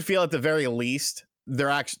I would feel at the very least they're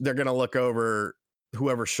going to look over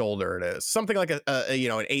whoever's shoulder it is. Something like a you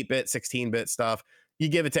know, an 8-bit, 16-bit stuff. You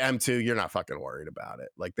give it to M2, you're not fucking worried about it.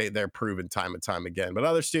 Like they're proven time and time again. But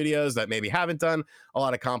other studios that maybe haven't done a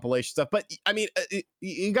lot of compilation stuff. But I mean,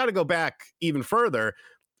 you got to go back even further.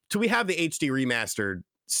 Do we have the HD remastered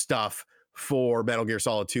stuff for Metal Gear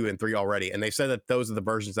Solid 2 and 3 already? And they said that those are the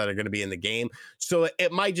versions that are going to be in the game. So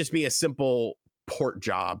it might just be a simple port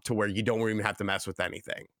job to where you don't even have to mess with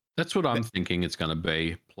anything. That's what I'm thinking it's going to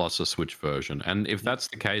be, plus a Switch version. And if that's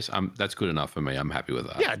the case, that's good enough for me. I'm happy with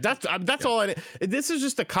that. Yeah, that's all. This is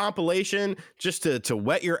just a compilation just to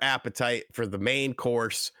whet your appetite for the main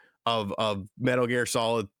course of Metal Gear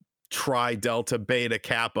Solid Tri Delta Beta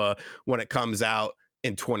Kappa when it comes out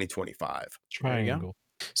in 2025. Triangle.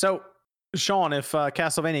 So, Sean, if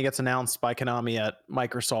Castlevania gets announced by Konami at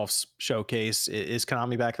Microsoft's showcase, is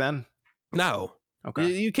Konami back then? No.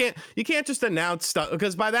 Okay. You can't just announce stuff,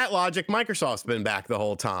 because by that logic, Microsoft's been back the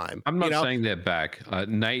whole time. I'm not saying they're back.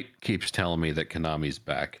 Nate keeps telling me that Konami's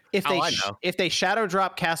back. If they shadow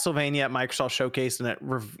drop Castlevania at Microsoft Showcase and it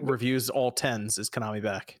reviews all 10s, is Konami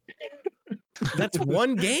back? That's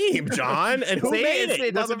one game, John. And who See, made it?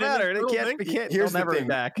 it doesn't matter. They can't. Here's They'll the never be thing.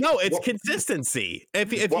 back. No, it's Well- consistency.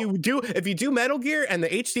 If you do Metal Gear and the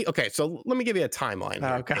HD, okay. So let me give you a timeline.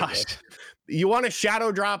 Oh here, gosh. Daniel. You want to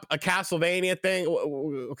shadow drop a Castlevania thing?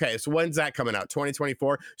 Okay, so when's that coming out?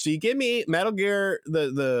 2024. So you give me Metal Gear,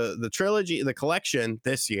 the trilogy, the collection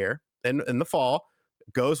this year in the fall.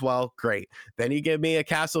 Goes well, great. Then you give me a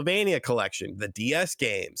Castlevania collection, the DS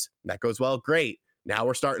games. That goes well, great. Now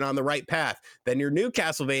we're starting on the right path. Then your new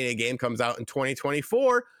Castlevania game comes out in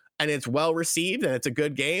 2024 and it's well received and it's a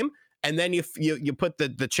good game. And then you put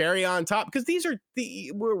the cherry on top, because these are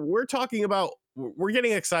we're talking about, we're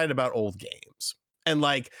getting excited about old games. And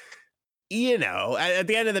like, you know, at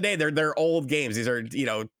the end of the day, they're old games. These are,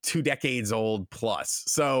 2 decades old plus.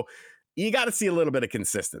 So you got to see a little bit of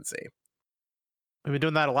consistency. We've been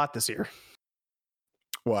doing that a lot this year.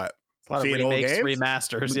 What? A lot of Seeing old remakes, games?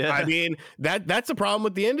 remasters. Yeah. I mean, that's a problem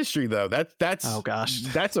with the industry, though. That's Oh gosh.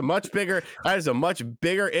 that is a much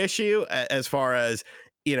bigger issue as far as,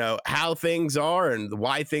 how things are and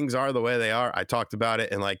why things are the way they are. I talked about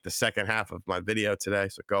it in like the second half of my video today,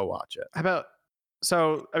 so go watch it. I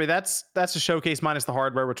mean, that's a showcase minus the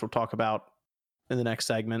hardware, which we'll talk about in the next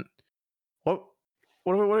segment. What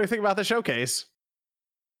do you think about the showcase?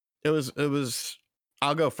 It was.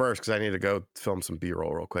 I'll go first because I need to go film some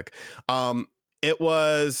B-roll real quick. It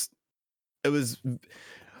was.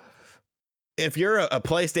 If you're a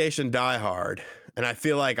PlayStation diehard, and I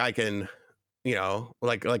feel like I can,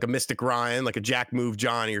 like a Mystic Ryan, like a Jack Move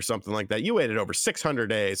Johnny or something like that. You waited over 600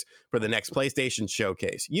 days for the next PlayStation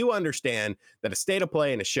showcase. You understand that a state of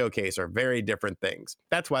play and a showcase are very different things.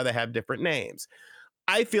 That's why they have different names.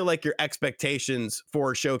 I feel like your expectations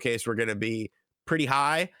for a showcase were going to be pretty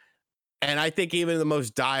high. And I think even the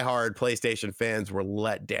most diehard PlayStation fans were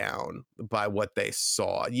let down by what they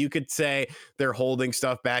saw. You could say they're holding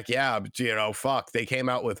stuff back. Yeah, but fuck. They came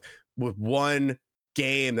out with one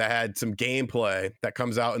game that had some gameplay that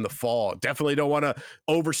comes out in the fall. Definitely don't want to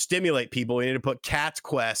overstimulate people. We need to put Cat's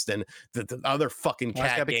Quest and the other fucking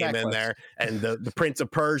cat game in there, and the Prince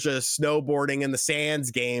of Persia snowboarding in the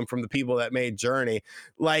sands game from the people that made Journey.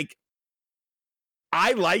 Like,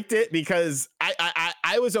 I liked it because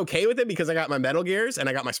I was okay with it because I got my Metal Gears and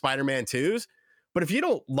I got my Spider-Man 2s. But if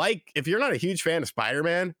you're not a huge fan of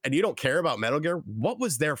Spider-Man and you don't care about Metal Gear, what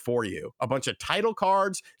was there for you? A bunch of title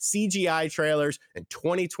cards, CGI trailers, and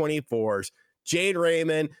 2024's Jade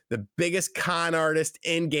Raymond, the biggest con artist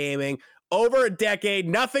in gaming. Over a decade,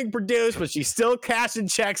 nothing produced, but she's still cashing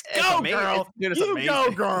checks. Go, girl. You go,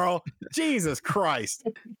 girl. Jesus Christ.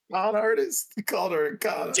 Con artist? You called her a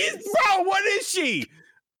con artist. Bro, what is she?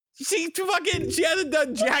 She hasn't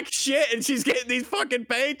done jack shit, and she's getting these fucking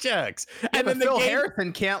paychecks. And then Phil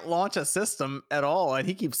Harrison can't launch a system at all, and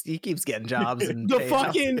he keeps getting jobs. And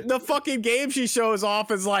the fucking game she shows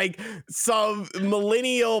off is like some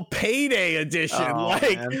millennial payday edition. Oh,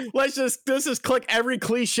 man. let's just click every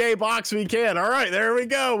cliche box we can. All right, there we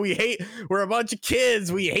go. We're a bunch of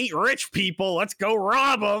kids. We hate rich people. Let's go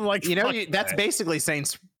rob them. Like, that's basically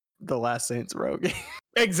the last Saints Row game.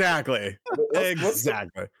 Exactly.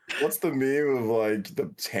 Exactly. What's the meme of like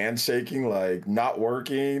the handshaking, like not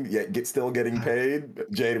working yet still getting paid?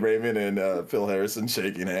 Jade Raymond and Phil Harrison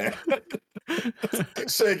shaking hands,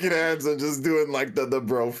 shaking hands, and just doing like the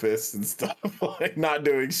bro fists and stuff, like not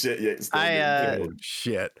doing shit yet. Still getting paid.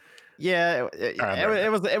 Shit. Yeah,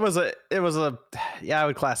 it was a I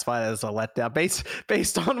would classify it as a letdown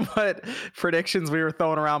based on what predictions we were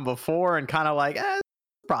throwing around before, and kind of like it's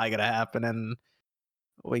probably gonna happen. And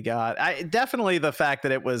we got definitely the fact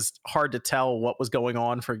that it was hard to tell what was going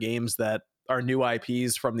on for games that are new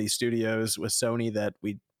IPs from these studios with Sony, that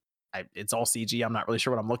it's all CG. I'm not really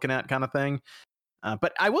sure what I'm looking at, kind of thing.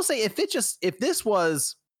 But I will say, if this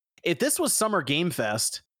was Summer Game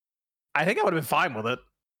Fest, I think I would have been fine with it.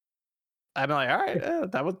 I'd be like, all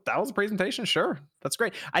right, that was a presentation. Sure, that's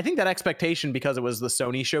great. I think that expectation, because it was the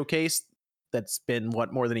Sony showcase, that's been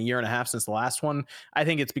more than a year and a half since the last one. I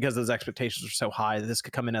think it's because those expectations are so high that this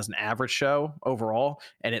could come in as an average show overall,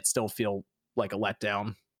 and it still feel like a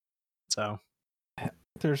letdown. So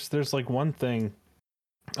there's like one thing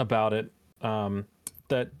about it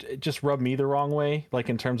that just rubbed me the wrong way, like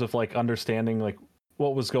in terms of like understanding like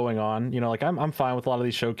what was going on. Like I'm fine with a lot of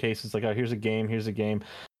these showcases. Like, oh, here's a game.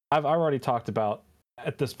 I've already talked about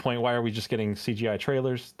at this point, why are we just getting CGI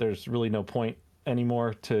trailers? There's really no point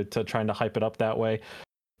anymore to trying to hype it up that way.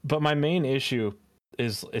 But my main issue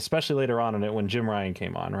is, especially later on in it, when Jim Ryan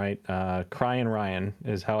came on, right? Crying Ryan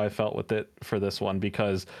is how I felt with it for this one,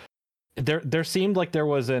 because there seemed like there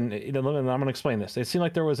was and I'm going to explain this. It seemed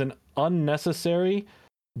like there was an unnecessary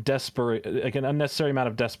like an unnecessary amount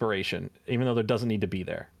of desperation, even though there doesn't need to be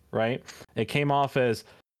there, right? It came off as,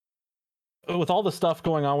 with all the stuff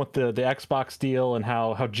going on with the Xbox deal and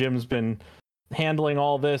how Jim's been handling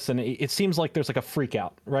all this, and it seems like there's like a freak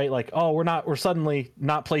out, right? Like, oh, we're suddenly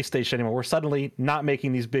not PlayStation anymore. We're suddenly not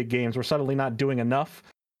making these big games. We're suddenly not doing enough.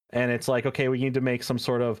 And it's like, okay, we need to make some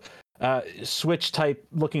sort of Switch type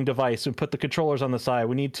looking device and put the controllers on the side.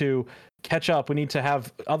 We need to catch up. We need to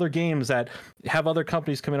have other games that have other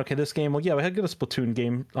companies come in. Okay, this game, well, yeah, we had to get a Splatoon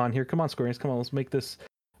game on here. Come on, Square Enix, come on, let's make this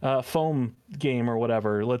foam game or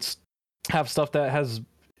whatever. Let's have stuff that has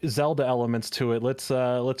Zelda elements to it. Let's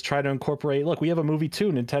try to incorporate. Look, we have a movie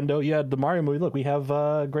too. Nintendo, you had the Mario movie. Look, we have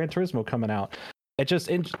Gran Turismo coming out. It just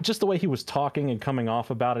the way he was talking and coming off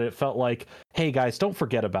about it, it felt like, hey guys, don't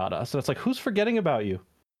forget about us. And it's like, who's forgetting about you?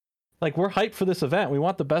 Like, we're hyped for this event. We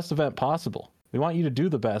want the best event possible. We want you to do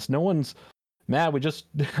the best. No one's mad. We just,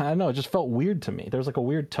 I don't know. It just felt weird to me. There was like a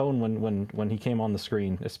weird tone when he came on the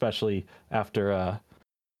screen, especially after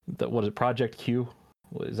what is it, Project Q?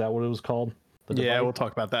 Is that what it was called? Yeah, we'll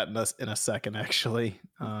talk about that in a second, actually.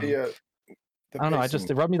 Yeah. I don't know. It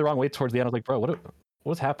rubbed me the wrong way towards the end. I was like, bro,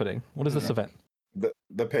 what's happening? What is this event?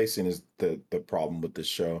 The pacing is the problem with this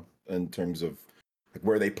show in terms of like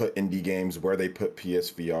where they put indie games, where they put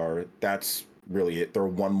PSVR. That's really it. Their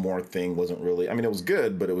one more thing wasn't really. I mean, it was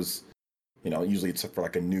good, but it was, usually it's for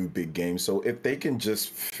like a new big game. So if they can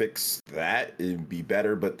just fix that, it'd be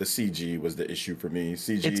better. But the CG was the issue for me.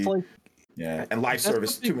 CG, it's like, yeah, and live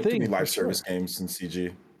service. Too many live service games in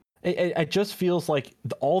CG. It just feels like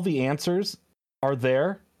all the answers are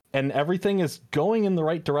there, and everything is going in the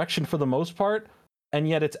right direction for the most part. And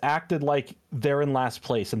yet it's acted like they're in last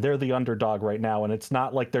place and they're the underdog right now. And it's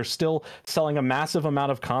not like they're still selling a massive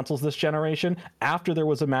amount of consoles this generation after there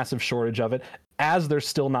was a massive shortage of it, as there's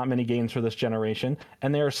still not many games for this generation,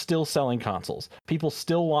 and they are still selling consoles. People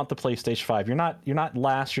still want the PlayStation 5. You're not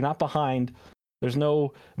last, you're not behind. There's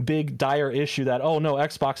no big dire issue that, oh no,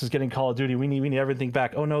 Xbox is getting Call of Duty. We need everything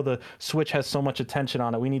back. Oh no, the Switch has so much attention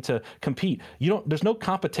on it. We need to compete. There's no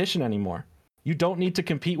competition anymore. You don't need to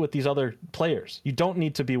compete with these other players. You don't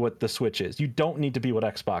need to be what the Switch is. You don't need to be what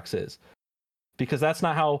Xbox is. Because that's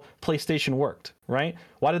not how PlayStation worked, right?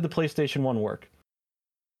 Why did the PlayStation 1 work?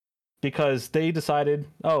 Because they decided,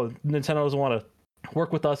 oh, Nintendo doesn't want to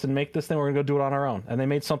work with us and make this thing. We're going to go do it on our own. And they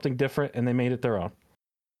made something different and they made it their own.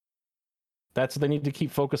 They need to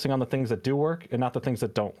keep focusing on the things that do work and not the things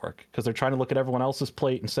that don't work. Because they're trying to look at everyone else's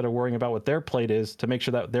plate instead of worrying about what their plate is to make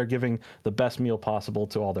sure that they're giving the best meal possible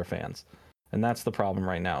to all their fans. And that's the problem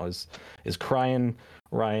right now is crying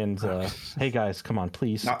Ryan's, hey guys, come on,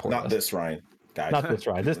 please support us. Not this Ryan, guys. Not this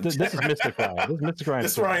Ryan. This is Mystic Ryan. This is Mystic Ryan.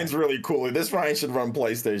 This Ryan's really cool. This Ryan should run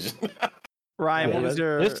PlayStation. Ryan, what was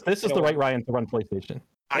your... This is the right Ryan to run PlayStation.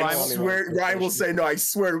 I swear, Ryan will say no. I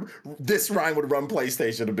swear, this Ryan would run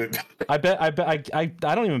PlayStation a bit better. I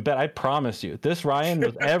don't even bet. I promise you, this Ryan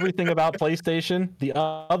knows everything about PlayStation. The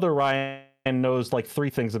other Ryan knows like 3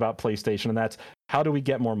 things about PlayStation, and that's how do we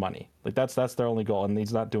get more money. Like that's their only goal, and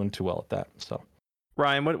he's not doing too well at that. So,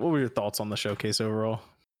 Ryan, what were your thoughts on the showcase overall?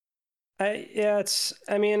 My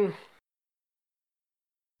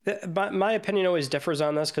opinion always differs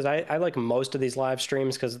on this because I like most of these live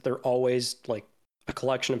streams because they're always like a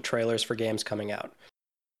collection of trailers for games coming out.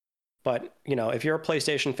 But if you're a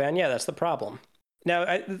PlayStation fan, yeah, that's the problem.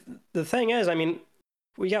 Now the thing is,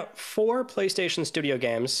 we got 4 PlayStation Studio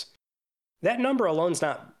games. That number alone's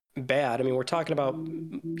not bad. We're talking about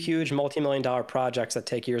huge multi-million-dollar projects that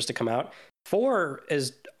take years to come out. 4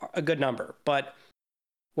 is a good number, but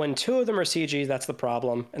when 2 of them are CG, that's the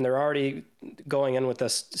problem. And they're already going in with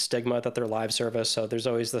this stigma that they're live service. So there's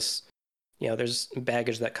always this, there's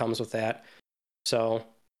baggage that comes with that. So,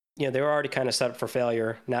 they were already kind of set up for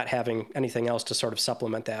failure, not having anything else to sort of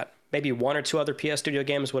supplement that. Maybe 1 or 2 other PS Studio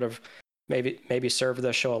games would have maybe served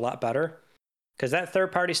the show a lot better. Because that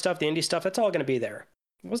third-party stuff, the indie stuff, that's all going to be there.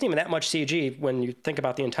 It wasn't even that much CG when you think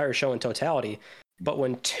about the entire show in totality. But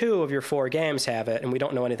when 2 of your 4 games have it, and we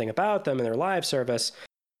don't know anything about them in their live service,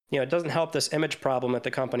 it doesn't help this image problem that the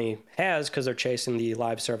company has because they're chasing the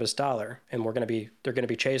live service dollar, and they're going to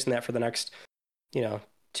be chasing that for the next,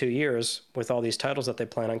 2 years with all these titles that they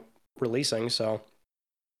plan on releasing. So,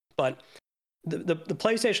 but the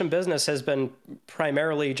PlayStation business has been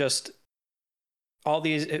primarily just all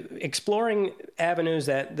these exploring avenues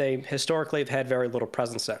that they historically have had very little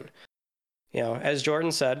presence in. As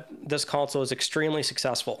Jordan said, this console is extremely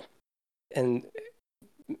successful. And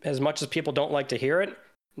as much as people don't like to hear it,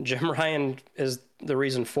 Jim Ryan is the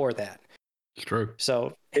reason for that. It's true.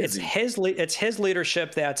 So it's his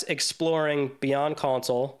leadership that's exploring beyond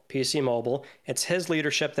console, PC, mobile. It's his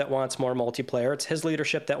leadership that wants more multiplayer. It's his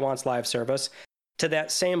leadership that wants live service. To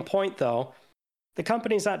that same point, though, the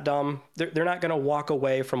company's not dumb. They're not going to walk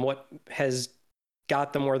away from what has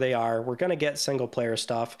got them where they are. We're going to get single player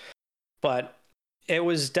stuff, but it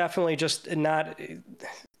was definitely just not.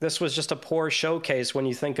 This was just a poor showcase when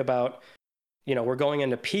you think about, we're going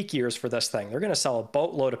into peak years for this thing. They're going to sell a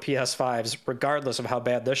boatload of PS5s regardless of how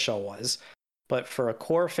bad this show was. But for a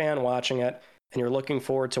core fan watching it, and you're looking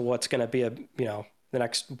forward to what's going to be the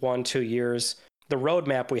next 1-2 years, the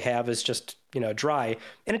roadmap we have is just, dry.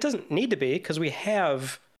 And it doesn't need to be, because we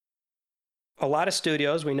have a lot of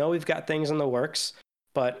studios. We know we've got things in the works,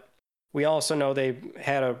 but we also know they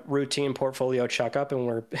had a routine portfolio checkup, and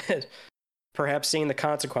we're perhaps seeing the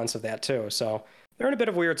consequence of that too. So they're in a bit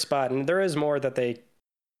of a weird spot, and there is more that they,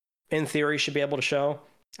 in theory, should be able to show.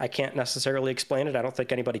 I can't necessarily explain it. I don't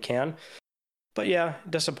think anybody can. But yeah,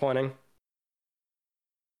 disappointing.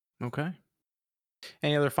 Okay.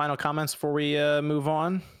 Any other final comments before we move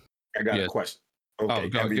on? I got a question. Okay,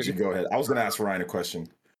 MVG, go ahead. I was going to ask Ryan a question.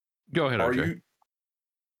 Go ahead, RJ.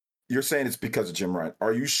 You're saying it's because of Jim Ryan.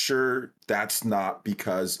 Are you sure that's not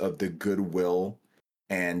because of the goodwill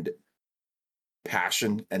and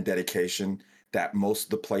passion and dedication that most of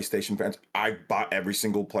the PlayStation fans? I bought every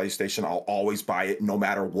single PlayStation. I'll always buy it no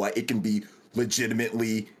matter what. It can be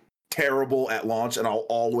legitimately terrible at launch, and I'll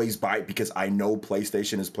always buy it because I know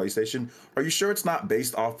PlayStation is PlayStation. Are you sure it's not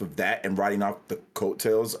based off of that and riding off the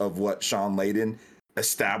coattails of what Sean Layden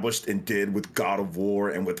established and did with God of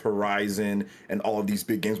War and with Horizon and all of these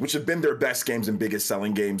big games, which have been their best games and biggest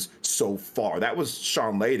selling games so far? That was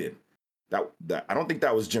Sean Layden. That I don't think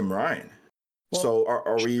that was Jim Ryan. Well, so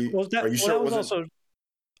are you sure it wasn't?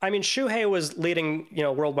 I mean, Shuhei was leading,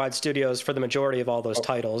 worldwide studios for the majority of all those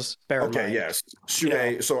titles. Bear in mind. Yes.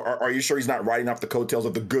 Shuhei. So are you sure he's not riding off the coattails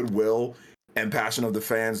of the goodwill and passion of the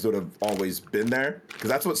fans that have always been there? Because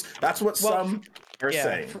that's what some are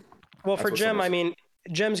saying. For Jim, I mean,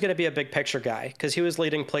 Jim's going to be a big picture guy because he was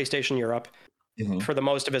leading PlayStation Europe for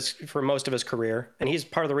most of his career, and he's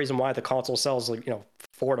part of the reason why the console sells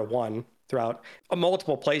 4-1 throughout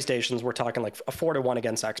multiple PlayStations. We're talking like a 4-1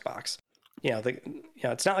 against Xbox.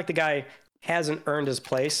 It's not like the guy hasn't earned his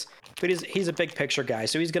place, but he's a big picture guy.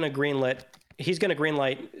 So he's going to greenlight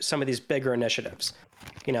some of these bigger initiatives.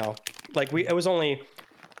 It was only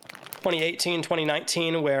 2018,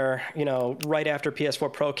 2019 where, right after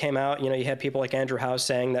PS4 Pro came out, you had people like Andrew House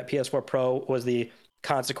saying that PS4 Pro was the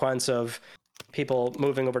consequence of people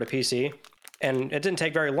moving over to PC. And it didn't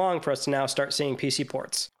take very long for us to now start seeing PC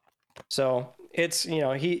ports. So it's,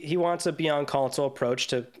 he wants a beyond console approach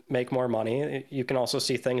to make more money. You can also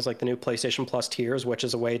see things like the new PlayStation Plus tiers, which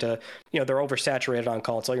is a way to, they're oversaturated on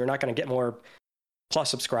console. You're not going to get more Plus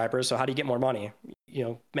subscribers. So how do you get more money?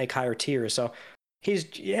 Make higher tiers. So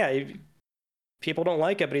people don't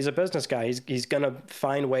like it, but he's a business guy. He's going to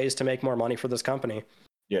find ways to make more money for this company.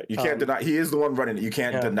 Yeah, you can't deny he is the one running it. You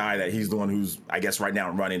can't deny that he's the one who's, I guess, right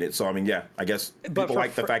now running it. So I mean, I guess people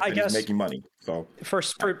like the fact that he's making money. So for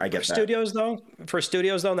studios though,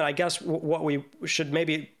 then I guess what we should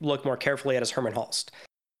maybe look more carefully at is Herman Hulst.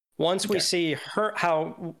 Once we see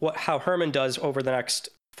how Herman does over the next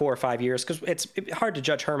 4 or 5 years, because it's hard to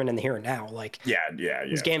judge Herman in the here and now.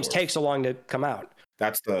 These games take so long to come out.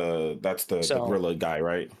 That's the gorilla guy,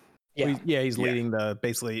 right? He's leading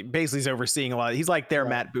basically he's overseeing a lot. He's like their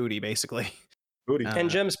Matt Booty, basically. And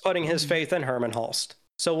Jim's putting his faith in Herman Hulst.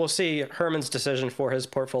 So we'll see Herman's decision for his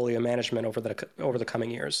portfolio management over the coming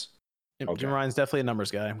years. Jim Ryan's definitely a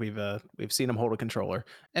numbers guy. We've seen him hold a controller.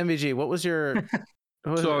 MVG, what was your?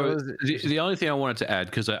 The only thing I wanted to add,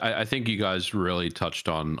 because I think you guys really touched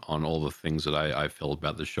on all the things that I felt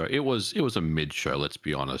about the show. It was a mid show. Let's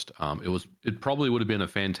be honest. It probably would have been a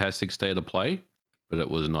fantastic state of play, but it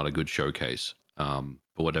was not a good showcase, for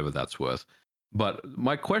whatever that's worth. But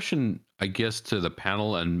my question, I guess, to the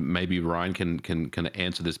panel, and maybe Ryan can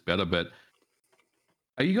answer this better, but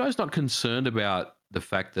are you guys not concerned about the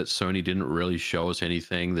fact that Sony didn't really show us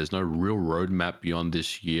anything? There's no real roadmap beyond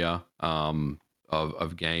this year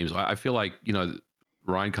of games. I feel like,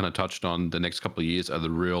 Ryan kind of touched on the next couple of years are the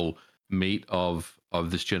real meat of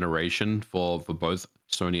this generation for both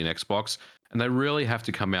Sony and Xbox, and they really have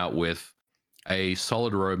to come out with a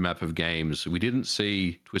solid roadmap of games. We didn't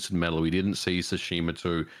see Twisted Metal. We didn't see Tsushima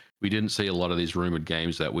 2. We didn't see a lot of these rumored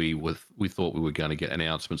games that we thought we were going to get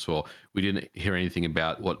announcements for. We didn't hear anything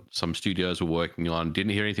about what some studios were working on.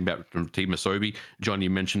 Didn't hear anything about from Team Asobi. John,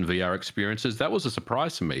 you mentioned VR experiences. That was a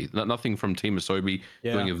surprise to me. Nothing from Team Asobi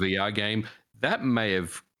doing a VR game. That may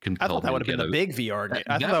have compelled I thought that me would to have been get the a big VR game.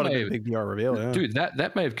 I thought that that would have may been a big VR reveal. Yeah. dude,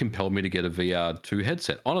 that may have compelled me to get a VR2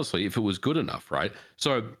 headset. Honestly, if it was good enough, right?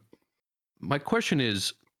 So my question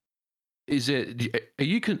is Ryan, are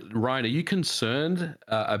you concerned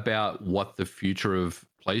about what the future of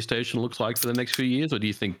PlayStation looks like for the next few years, or do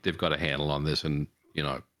you think they've got a handle on this and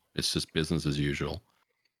it's just business as usual?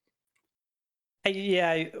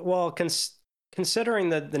 Yeah, well, considering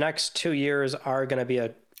that the next 2 years are going to be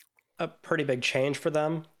a pretty big change for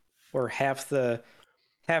them, where half their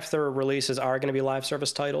releases are going to be live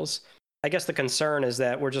service titles. I guess the concern is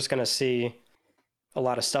that we're just going to see a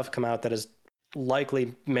lot of stuff come out that is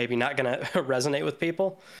likely maybe not going to resonate with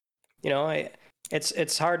people.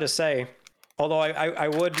 It's hard to say. Although I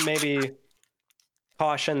would maybe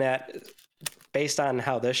caution that based on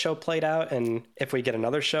how this show played out, and if we get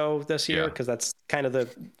another show this year, because that's kind of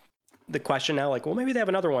the question now. Like, well, maybe they have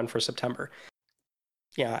another one for September.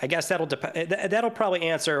 Yeah, I guess that'll probably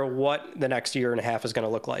answer what the next year and a half is going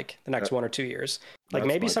to look like. The next 1 or 2 years. Like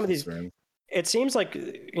maybe some of these. It seems like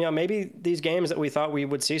maybe these games that we thought we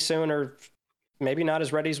would see soon are maybe not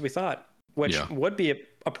as ready as we thought, which would be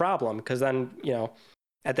a problem, because then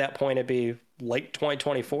at that point it'd be late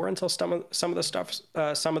 2024 until some of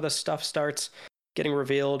the stuff starts getting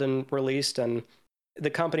revealed and released. And the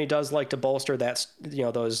company does like to bolster that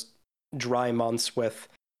those dry months with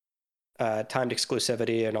timed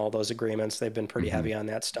exclusivity and all those agreements. They've been pretty heavy on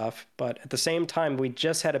that stuff. But at the same time, we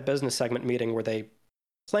just had a business segment meeting where they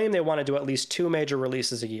claim they want to do at least 2 major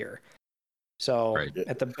releases a year. So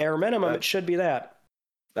at the bare minimum, it should be that.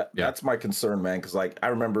 That's my concern, man. Because I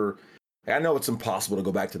remember, I know it's impossible to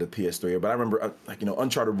go back to the PS3, but I remember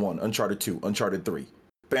Uncharted 1, Uncharted 2, Uncharted 3.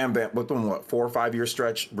 Bam, bam. What 4 or 5 year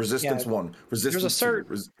stretch? Resistance 1, Resistance 2.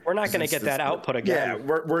 We're not going to get that output again.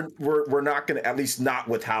 Yeah, we're not going to, at least not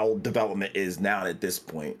with how development is now at this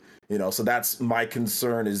point. So that's my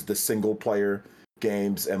concern, is the single player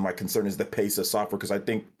games, and my concern is the pace of software, because I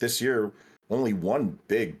think this year only one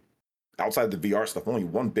big, outside the VR stuff, only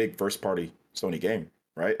one big first party Sony game,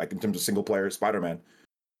 right? Like in terms of single player, Spider-Man.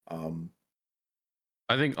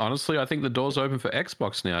 I think the door's open for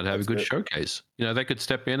Xbox now to have a good showcase. They could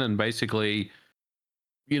step in and basically,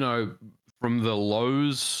 from the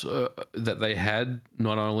lows that they had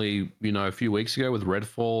not only, a few weeks ago with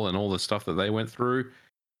Redfall and all the stuff that they went through,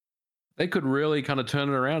 they could really kind of turn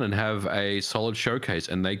it around and have a solid showcase.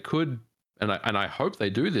 And they could, and I hope they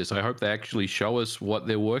do this. I hope they actually show us what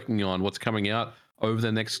they're working on, what's coming out over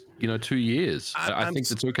the next, 2 years. I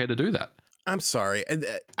think it's okay to do that. I'm sorry.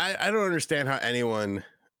 I don't understand how anyone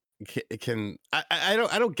can. I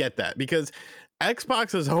don't get that, because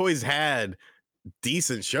Xbox has always had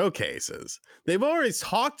decent showcases. They've always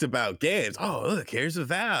talked about games. Oh, look, here's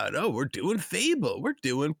Avowed. Oh, we're doing Fable. We're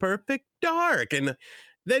doing Perfect Dark. And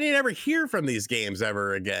then you never hear from these games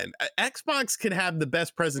ever again. Xbox could have the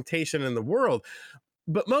best presentation in the world,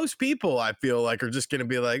 but most people, I feel like, are just going to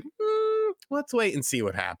be like, let's wait and see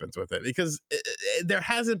what happens with it, because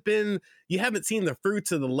you haven't seen the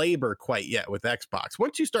fruits of the labor quite yet with Xbox.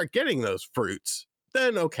 Once you start getting those fruits,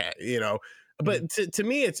 then okay, but to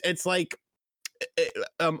me, it's like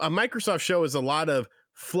a Microsoft show is a lot of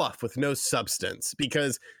fluff with no substance,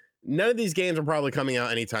 because none of these games are probably coming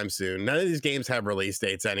out anytime soon. None of these games have release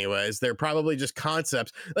dates anyways. They're probably just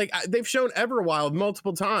concepts. Like, they've shown Everwild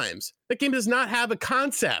multiple times. That game does not have a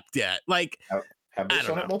concept yet. Like, have they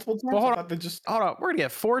shown it multiple times? Well, hold on. We're gonna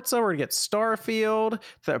get Forza. We're gonna get Starfield,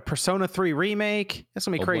 the Persona 3 remake. That's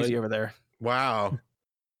gonna be crazy over there. Wow.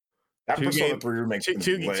 That Persona 3 remake.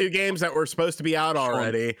 Two games that were supposed to be out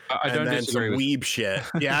already. I don't disagree some weeb shit.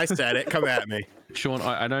 Yeah, I said it. Come at me. Sean,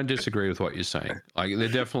 I don't disagree with what you're saying. Like, they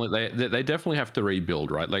definitely have to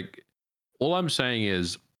rebuild, right? Like, all I'm saying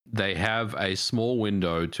is they have a small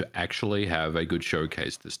window to actually have a good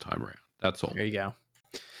showcase this time around. That's all. There you go.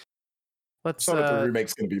 Let's. The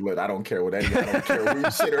remake's gonna be lit. I don't care I don't care who you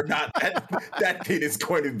say or not. That thing is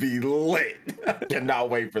going to be lit. I cannot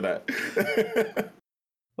wait for that.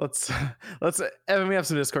 Let's Evan, we have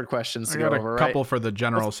some Discord questions to go over. I got a couple for the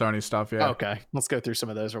general Sony stuff. Yeah. Okay. Let's go through some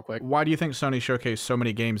of those real quick. Why do you think Sony showcased so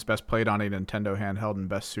many games best played on a Nintendo handheld and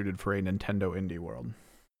best suited for a Nintendo indie world?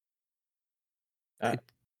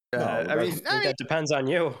 That depends on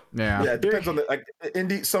you. Yeah, it depends on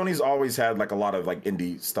indie. Sony's always had a lot of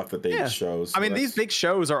indie stuff that they show. So these big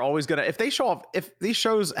shows are always gonna, if these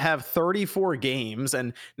shows have 34 games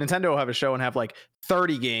and Nintendo will have a show and have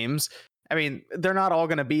 30 games. They're not all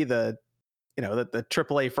gonna be the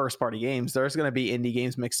AAA first party games. There's gonna be indie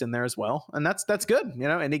games mixed in there as well, and that's good.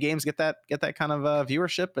 Indie games get that kind of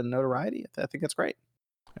viewership and notoriety. I think that's great.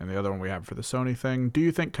 And the other one we have for the Sony thing. Do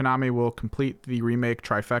you think Konami will complete the remake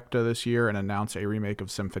trifecta this year and announce a remake of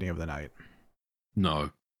Symphony of the Night?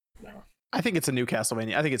 No. I think it's a new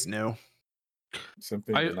Castlevania. I think it's new.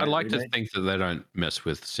 I like to think that they don't mess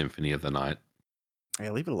with Symphony of the Night.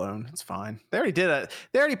 Yeah, leave it alone. It's fine. They already did it.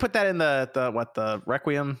 They already put that in the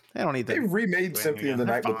Requiem. They don't need They remade Symphony of the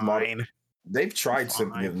Night with modern. They've tried Fine.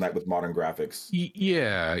 Symphony of the Night with modern graphics.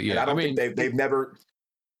 Yeah. And I don't think they've never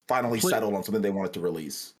finally settled on something they wanted to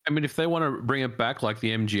release. I mean, if they want to bring it back like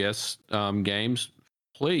the MGS games,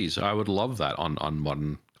 please, I would love that on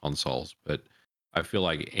modern consoles. But I feel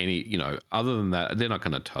like other than that, they're not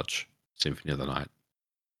going to touch Symphony of the Night.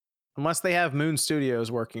 Unless they have Moon Studios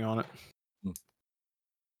working on it.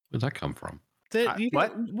 Where'd that come from?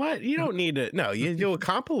 What? You don't need it. No, you do a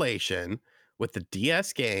compilation with the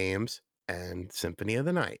DS games and Symphony of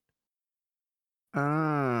the Night.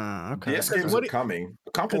 Okay. DS games are coming.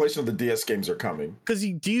 A compilation of the DS games are coming. Because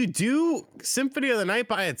do you do Symphony of the Night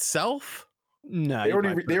by itself? No, they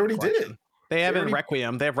already did it. They have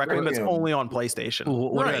Requiem. They have Requiem that's only on PlayStation.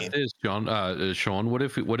 What about this, Sean? What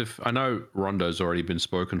if I know Rondo's already been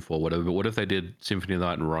spoken for, whatever, but what if they did Symphony of the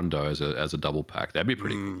Night and Rondo as a double pack? That'd be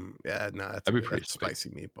pretty cool. Yeah, no, that'd be pretty spicy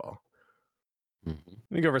meatball. Let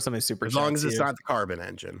me go over something super. As long as it's not the Carbon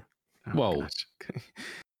engine. Whoa.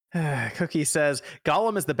 Cookie says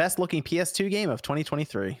Gollum is the best looking PS2 game of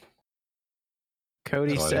 2023.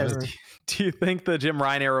 Cody says, do you think the Jim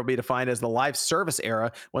Ryan era will be defined as the live service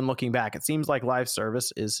era when looking back? It seems like live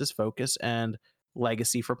service is his focus and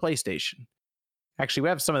legacy for PlayStation. Actually, we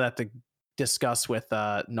have some of that to discuss with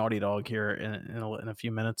Naughty Dog here in a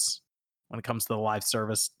few minutes when it comes to the live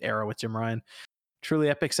service era with Jim Ryan. Truly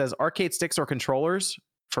Epic says arcade sticks or controllers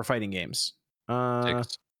for fighting games.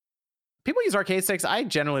 People use arcade sticks. I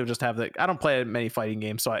generally just have I don't play many fighting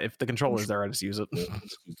games, so if the controller's there, I just use it. Yeah,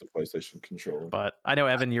 just use the PlayStation controller. But I know,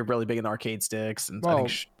 Evan, you're really big in arcade sticks. And well,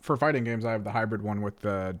 for fighting games, I have the hybrid one with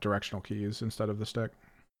the directional keys instead of the stick.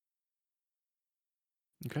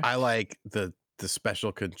 Okay. I like the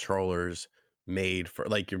special controllers made for,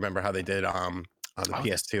 like, you remember how they did on the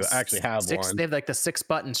PS2? I actually have one. They have like the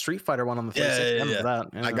 6-button Street Fighter one on the PlayStation.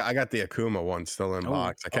 Yeah. I got the Akuma one still in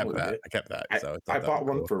box. I kept that. So I bought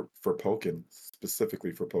one for Pokken,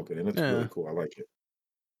 specifically for Pokken, and it's really cool. I like it.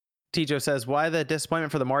 Tijo says, why the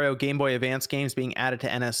disappointment for the Mario Game Boy Advance games being added to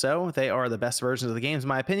NSO? They are the best versions of the games, in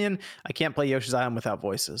my opinion. I can't play Yoshi's Island without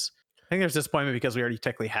voices. I think there's disappointment because we already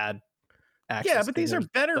technically had access. Yeah, but these are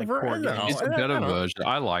better versions. These are better versions.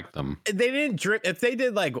 I like them. They didn't drip. If they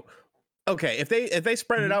did like, okay, if they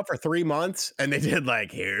spread it out for 3 months and they did like,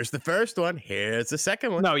 here's the first one, here's the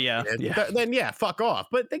second one. No, yeah. Then fuck off.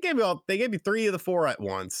 But they gave you 3 of the 4 at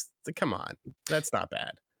once. So come on, that's not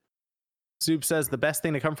bad. Zoop says the best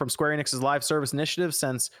thing to come from Square Enix's live service initiative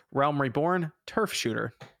since Realm Reborn, Turf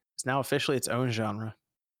Shooter, is now officially its own genre.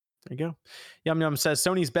 There you go. Yum Yum says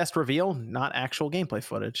Sony's best reveal, not actual gameplay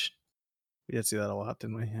footage. We did see that a lot,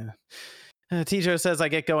 didn't we? Yeah. Tijo says I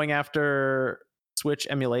get going after Switch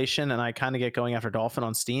emulation, and I kind of get going after Dolphin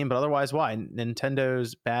on Steam, but otherwise, why?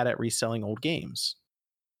 Nintendo's bad at reselling old games.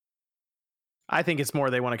 I think it's more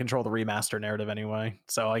they want to control the remaster narrative anyway.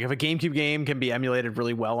 So, like, if a GameCube game can be emulated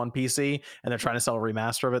really well on PC, and they're trying to sell a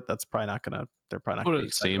remaster of it, that's probably not gonna. They're probably not. What gonna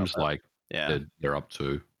it seems like, they're up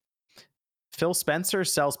to. Phil Spencer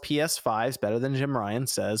sells PS5s better than Jim Ryan.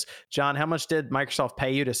 Says, John, how much did Microsoft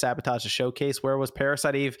pay you to sabotage the showcase? Where was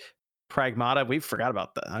Parasite Eve? Pragmata, we forgot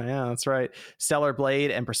about that. Oh, yeah, that's right. Stellar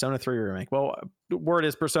Blade and Persona 3 remake. Well, the word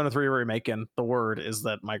is Persona 3 remake, and the word is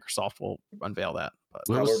that Microsoft will unveil that. But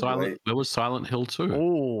where was Silent Hill 2?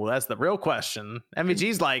 Oh, that's the real question.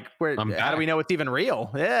 MVG's like, how do we know it's even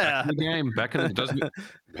real? Yeah, back in the game.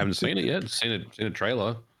 Haven't seen it yet. Seen a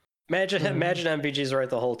trailer. Imagine MVG's right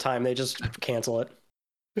the whole time. They just cancel it.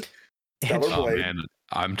 Oh man,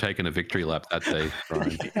 I'm taking a victory lap that day.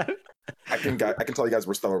 I can tell you guys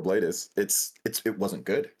where Stellar Blade is. It wasn't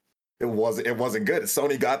good. It wasn't good.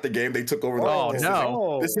 Sony got the game. They took over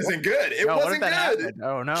the this isn't good. It wasn't good. Happened?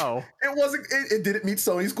 Oh no. It wasn't it didn't meet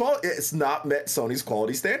Sony's quality. It's not met Sony's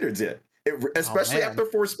quality standards yet. Especially after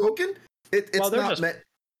Forspoken. It's not met.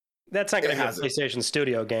 That's not going to be a PlayStation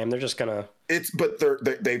Studio game. They're just going to.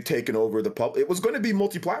 They've taken over the pub. It was going to be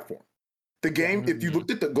multi-platform. The game, if you looked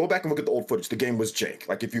at go back and look at the old footage, the game was jank.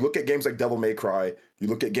 Like if you look at games like Devil May Cry, you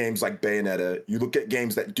look at games like Bayonetta, you look at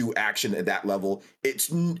games that do action at that level, it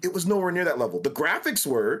was nowhere near that level. The graphics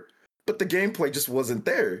were, but the gameplay just wasn't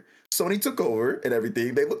there. Sony took over and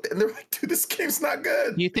everything. They looked and they're like, dude, this game's not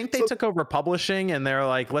good. You think they took over publishing and they're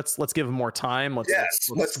like, let's give them more time.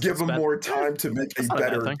 Let's give them more time to make a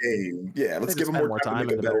better game. Yeah, let's give them more time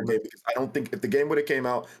to make a better game. Because I don't think if the game would have came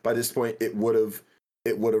out by this point, it would have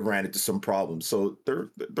it would have ran into some problems. So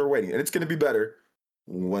they're waiting, and it's going to be better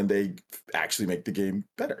when they actually make the game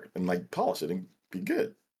better and like polish it and be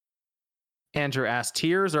good. Andrew asked,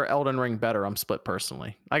 Tears or Elden Ring better? I'm split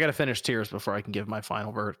personally. I got to finish Tears before I can give my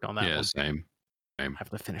final verdict on that one. Same. I have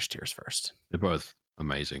to finish Tears first. They're both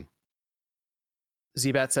amazing.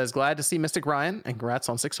 Zbat says, glad to see Mystic Ryan, and congrats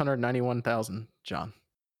on 691,000, John.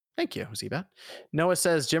 Thank you, Zbat. Noah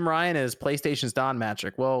says, Jim Ryan is PlayStation's Don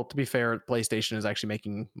Matrick. Well, to be fair, PlayStation is actually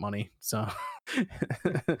making money, so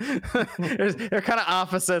they're kind of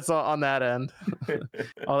opposites on that end.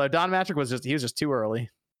 Although Don Matrick was just too early.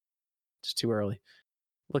 Just too early.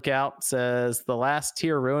 Lookout says, the last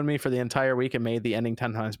tier ruined me for the entire week and made the ending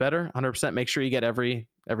 10 times better. 100% make sure you get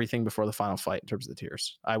everything before the final fight in terms of the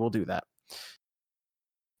tiers. I will do that.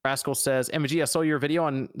 Rascal says, MG, I saw your video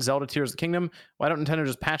on Zelda Tears of the Kingdom. Why don't Nintendo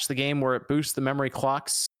just patch the game where it boosts the memory clock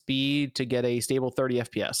speed to get a stable 30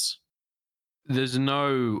 FPS? There's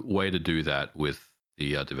no way to do that with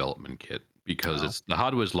the development kit because the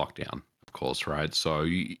hardware's locked down, of course, right? So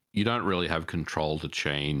you don't really have control to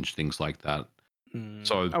change things like that.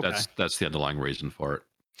 So that's the underlying reason for it.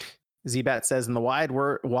 Zbat says, in the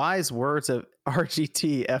wise words of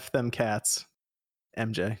RGT, F them cats.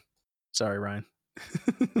 MJ. Sorry, Ryan.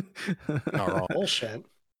 Bullshit.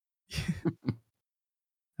 It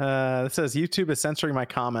says YouTube is censoring my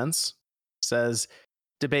comments. Says,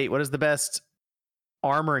 debate, what is the best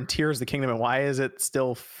armor in Tears of the Kingdom and why is it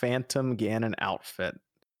still Phantom Ganon outfit?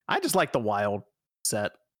 I just like the wild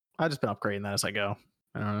set. I've just been upgrading that as I go.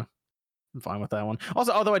 I don't know. I'm fine with that one.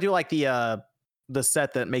 Also, although I do like the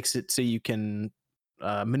set that makes it so you can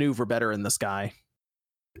maneuver better in the sky.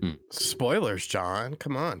 Spoilers, John.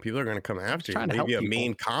 Come on. People are going to come after you. Leave you a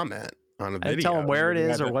mean comment on a video. Tell them where it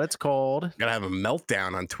is or what it's called. Gotta have a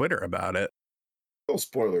meltdown on Twitter about it. No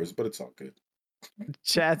spoilers, but it's all good.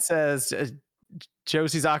 Chad says,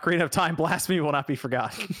 Josie's Ocarina of Time blasphemy will not be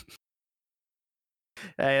forgotten.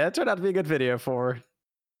 Hey, that turned out to be a good video for her.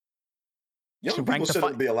 Young people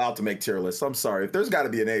shouldn't be allowed to make tier lists. I'm sorry. There's got to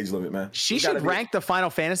be an age limit, man. She should rank the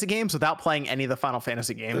Final Fantasy games without playing any of the Final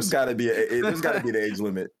Fantasy games. There's got to be an age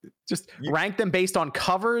limit. Just rank them based on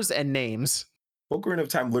covers and names. Ocarina of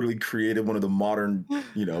Time literally created one of the modern,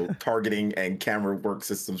 targeting and camera work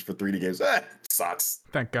systems for 3D games. Sucks.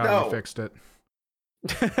 Thank God we fixed it.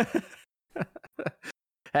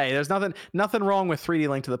 Hey, there's nothing wrong with 3D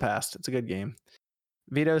Link to the Past. It's a good game.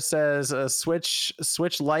 Vito says Switch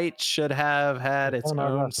Lite should have had its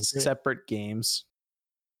own separate games.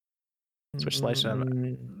 Switch Lite should have.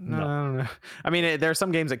 No. I mean, there are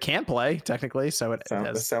some games that can't play technically, so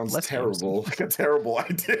that sounds terrible. Like a terrible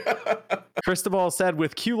idea. Cristobal said,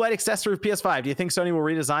 with Q-Lite accessory of PS5, do you think Sony will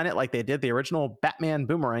redesign it like they did the original Batman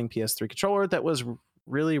Boomerang PS3 controller that was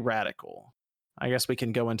really radical? I guess we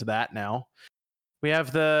can go into that now. We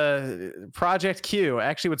have the Project Q.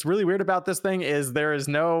 Actually, what's really weird about this thing is there is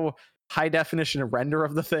no high definition render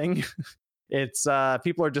of the thing. It's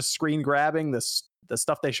people are just screen grabbing the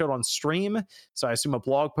stuff they showed on stream. So I assume a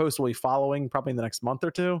blog post will be following probably in the next month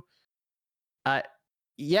or two.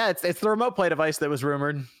 Yeah, it's the remote play device that was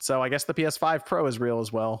rumored. So I guess the PS5 Pro is real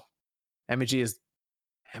as well. MEG is.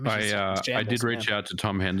 I did reach out to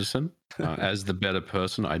Tom Henderson as the better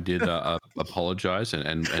person. I did apologize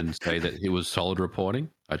and say that it was solid reporting.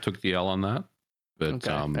 I took the L on that. But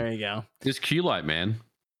there you go. This Q-Lite, man,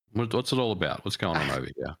 what's it all about? What's going on over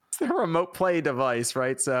here? It's the remote play device,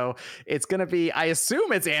 right? So it's going to be, I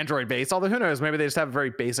assume it's Android based, although who knows? Maybe they just have a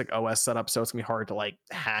very basic OS setup, so it's going to be hard to like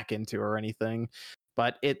hack into or anything.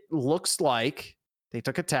 But it looks like they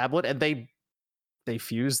took a tablet and they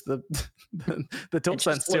fused the tilt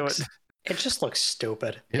sense to it. It just looks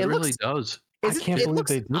stupid. It really does. I can't believe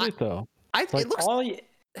they did it though. It looks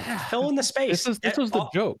fill in the space. This was the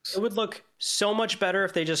jokes. It would look so much better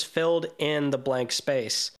if they just filled in the blank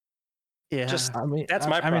space. Yeah, that's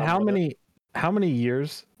my problem. I mean, how many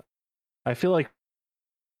years? I feel like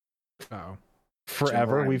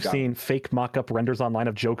forever we've seen fake mock-up renders online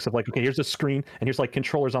of jokes of like, okay, here's a screen and here's like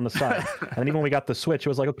controllers on the side. And even when we got the Switch, it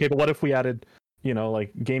was like, okay, but what if we added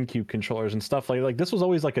like GameCube controllers and stuff like this was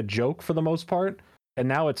always like a joke for the most part, and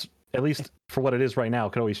now it's, at least for what it is right now,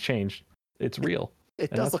 it could always change. It's real. It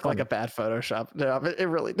does look like a bad Photoshop job. It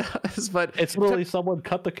really does. But it's literally someone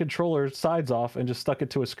cut the controller sides off and just stuck it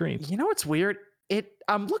to a screen. You know what's weird?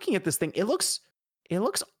 I'm looking at this thing. It looks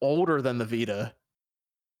older than the Vita.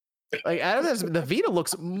 Like out of this, the Vita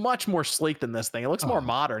looks much more sleek than this thing. It looks more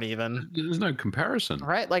modern even. There's no comparison.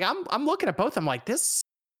 Right? Like I'm looking at both. I'm like, this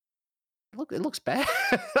it looks bad.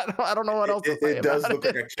 I don't know what else to say. It does look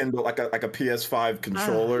like a Kindle, like a PS5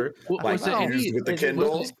 controller, with the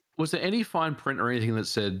Kindle. Was there any fine print or anything that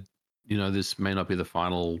said this may not be the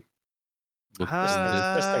final look.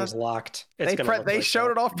 This thing's locked. It's They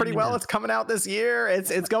showed it off pretty well. It's coming out this year.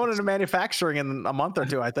 It's going into manufacturing in a month or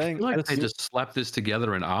two, I think. I feel like they just slapped this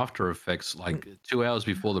together in After Effects like 2 hours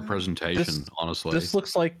before the presentation. Honestly, this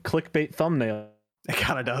looks like clickbait thumbnail. It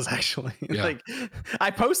kind of does, actually. Yeah. Like,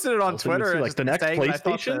 I posted it on Twitter, like the next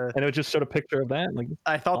PlayStation, and it just showed a picture of that. Like,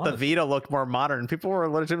 I thought the Vita looked more modern. People were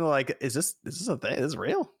legitimately like, "Is this a thing? Is this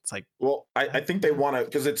real?" It's like, well, I think they want to,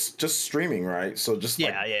 because it's just streaming, right? So just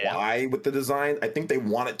why with the design? I think they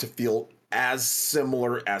want it to feel as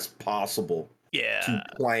similar as possible. To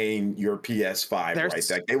playing your PS5, right?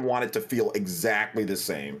 Like they want it to feel exactly the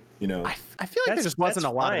same. I feel like there just wasn't a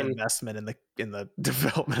lot of investment in the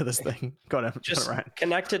development of this thing. Go ahead, just Ryan.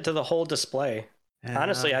 Connect it to the whole display.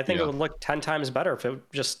 Honestly, I think it would look 10 times better if it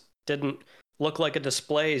just didn't look like a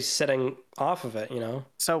display sitting off of it.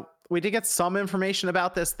 So we did get some information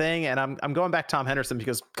about this thing, and I'm going back to Tom Henderson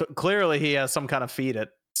because clearly he has some kind of feed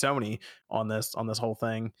at Sony on this whole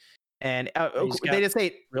thing. And they just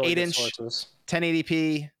say 8-inch,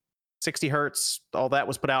 1080p, 60 hertz. All that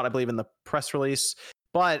was put out, I believe, in the press release.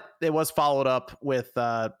 But it was followed up with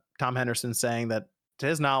Tom Henderson saying that, to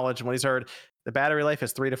his knowledge and what he's heard, the battery life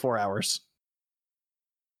is 3 to 4 hours.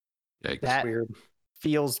 Yikes. That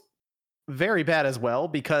feels very bad as well,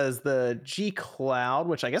 because the G Cloud,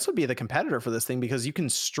 which I guess would be the competitor for this thing, because you can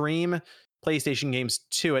stream PlayStation games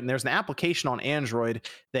to it, and there's an application on Android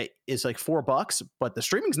that is like $4, but the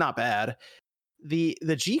streaming's not bad. The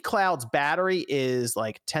G Cloud's battery is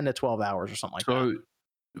like 10 to 12 hours or something like that.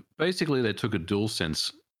 So basically they took a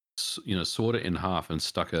DualSense, sort it in half and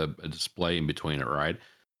stuck a display in between it, right?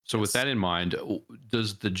 So with that in mind,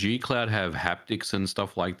 does the G Cloud have haptics and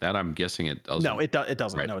stuff like that? I'm guessing it doesn't. No, it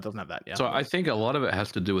doesn't. Right. No, it doesn't have that. Yeah. So I think a lot of it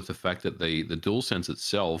has to do with the fact that the DualSense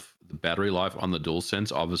itself, the battery life on the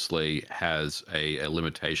DualSense obviously has a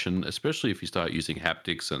limitation, especially if you start using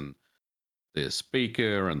haptics and the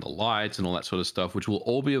speaker and the lights and all that sort of stuff, which will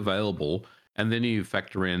all be available. And then you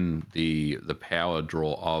factor in the power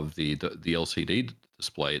draw of the LCD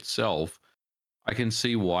display itself. I can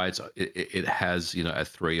see why it has a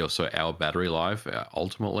 3 or so hour battery life.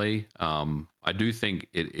 Ultimately, I do think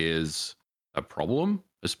it is a problem,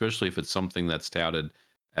 especially if it's something that's touted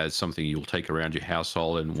as something you'll take around your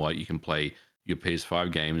household and what you can play your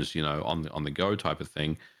PS5 games, on the go type of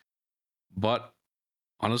thing. But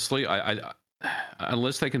honestly, I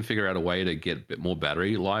unless they can figure out a way to get a bit more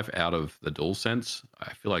battery life out of the DualSense,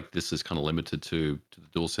 I feel like this is kind of limited to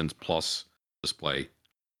the DualSense Plus display.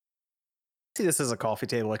 See this as a coffee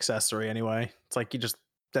table accessory anyway. It's like it just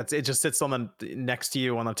sits on the next to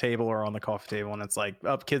you on the table or on the coffee table, and it's like,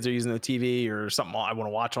 kids are using the TV or something I want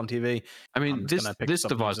to watch on TV. I mean, this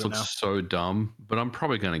device looks so dumb, but I'm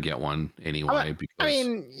probably going to get one anyway.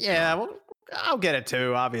 I'll get it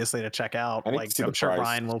too, obviously, to check out. Like, I'm sure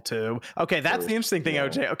Ryan will too. Okay, that's the interesting thing,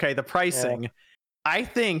 OJ. Okay, the pricing. Yeah. I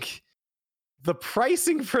think the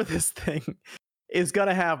pricing for this thing is going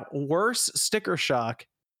to have worse sticker shock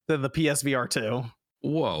than the PSVR 2.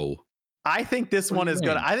 Whoa. I think this one is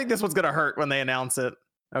I think this one's gonna hurt when they announce it.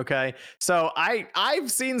 Okay. So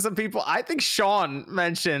I've seen some people, I think Sean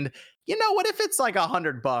mentioned, what if it's like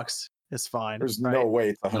 $100? It's fine. There's no way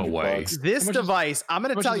it's $100. This device, I'm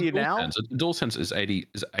gonna tell you now. DualSense is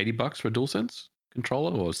 $80 for a DualSense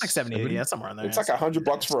controller, or like 70, yeah, somewhere in there. It's like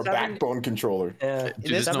 $100 for a backbone controller. Yeah,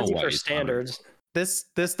 there's no way for standards. This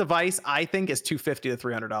device, I think, is $250 to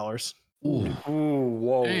 $300. Ooh,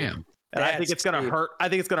 whoa. Damn. And I think it's gonna hurt. I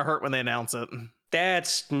think it's gonna hurt when they announce it.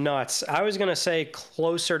 That's nuts. I was gonna say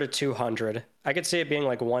closer to 200. I could see it being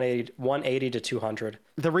like 180 to 200.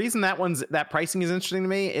 The reason that pricing is interesting to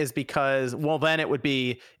me is because, well, then it would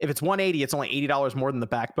be, if it's 180, it's only $80 more than the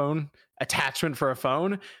backbone attachment for a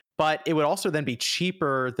phone. But it would also then be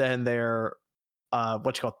cheaper than their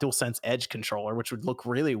DualSense Edge controller, which would look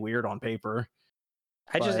really weird on paper.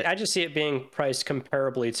 I just see it being priced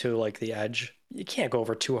comparably to like the Edge. You can't go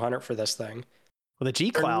over 200 for this thing. Well, the G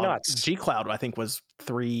Cloud, I think was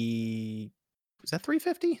 $350?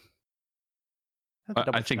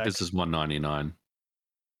 I think this is $199.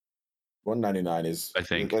 $199 is. I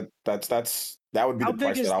think that would be the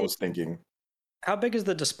price that I was thinking. How big is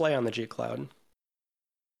the display on the G Cloud?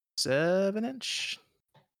 7-inch.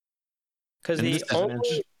 Because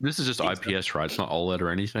this is just IPS, right? It's not OLED or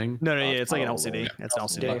anything. No, it's like an LCD. It's an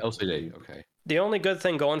LCD. LCD. Okay. The only good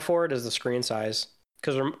thing going for it is the screen size,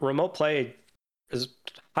 because remote play is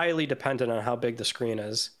highly dependent on how big the screen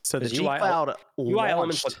is. So the G Cloud UI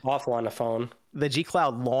elements look awful on the phone. The G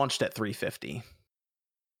Cloud launched at $350,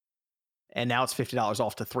 and now it's $50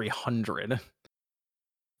 off to $300.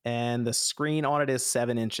 and the screen on it is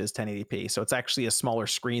 7 inches 1080p. So it's actually a smaller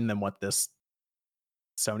screen than what this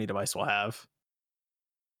Sony device will have.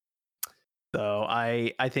 So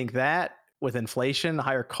I think that with inflation,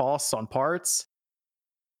 higher costs on parts,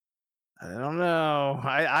 I don't know.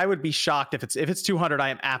 I would be shocked if it's 200. I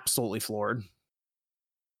am absolutely floored.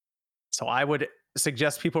 So I would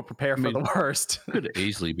suggest people prepare for the worst. Could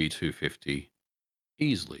easily be 250.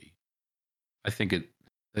 Easily. I think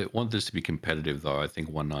they want this to be competitive though. I think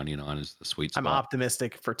 199 is the sweet spot. I'm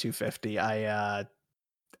optimistic for 250.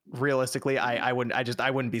 Realistically, I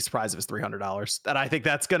wouldn't be surprised if it's $300. And I think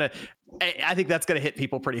that's gonna hit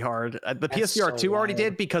people pretty hard. The PSVR 2 already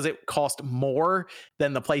did because it cost more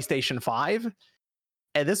than the PlayStation 5.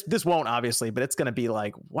 And this won't obviously, but it's gonna be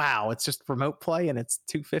like, wow, it's just remote play and it's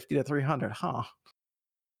 250 to 300, huh?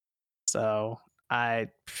 So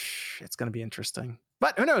it's gonna be interesting.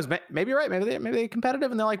 But who knows? Maybe you're right. Maybe they're competitive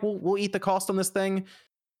and they're like, we'll eat the cost on this thing.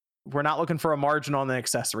 We're not looking for a margin on the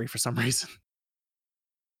accessory for some reason.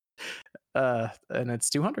 And it's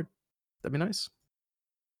 200. That'd be nice.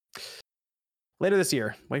 Later this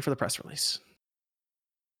year. Wait for the press release.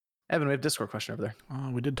 Evan, we have a Discord question over there.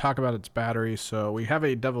 We did talk about its battery, so we have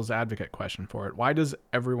a devil's advocate question for it. Why does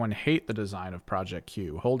everyone hate the design of Project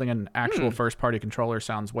Q? Holding an actual first-party controller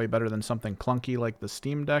sounds way better than something clunky like the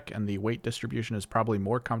Steam Deck, and the weight distribution is probably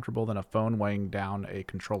more comfortable than a phone weighing down a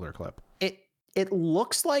controller clip. It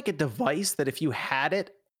looks like a device that if you had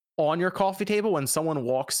it on your coffee table when someone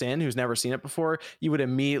walks in who's never seen it before, you would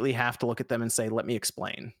immediately have to look at them and say, let me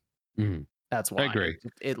explain. That's why. I agree.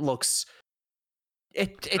 It looks...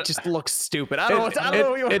 It just looks stupid. I don't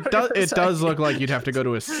know it does look like you'd have to go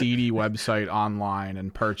to a seedy website online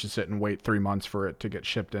and purchase it and wait 3 months for it to get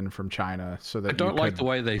shipped in from China. So that I don't like the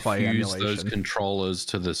way they fuse emulation. those controllers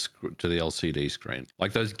to the LCD screen,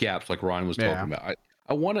 like those gaps, like Ryan was talking about.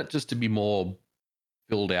 I want it just to be more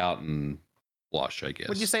filled out and flush, I guess.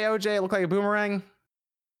 Would you say, OJ, it look like a boomerang?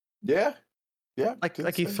 Yeah.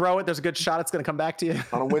 Like you throw it, there's a good shot it's going to come back to you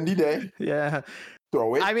on a windy day. Yeah.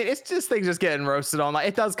 Throw it. I mean, it's just things just getting roasted on. Like,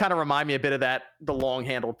 it does kind of remind me a bit of the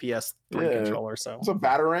long-handled PS3 controller. So it's a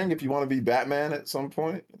batarang if you want to be Batman at some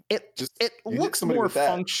point. It looks more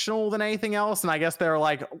functional than anything else. And I guess they're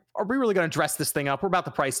like, are we really going to dress this thing up? We're about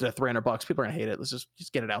to price it at $300. People are going to hate it. Let's just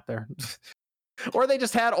get it out there. Or they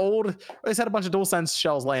just had a bunch of DualSense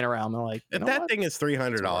shells laying around. They're like, if that thing is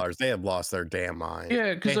 $300, they have lost their damn mind.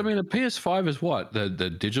 Yeah, because I mean, the PS5 is what? The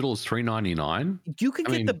digital is $399. You could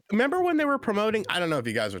remember when they were promoting? I don't know if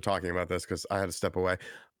you guys were talking about this because I had to step away.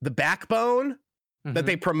 The backbone that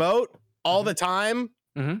they promote all the time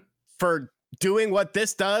for doing what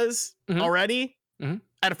this does already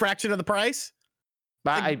at a fraction of the price.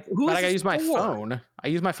 But I use my phone. I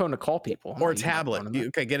use my phone to call people. Or a tablet.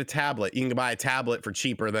 Get a tablet. You can buy a tablet for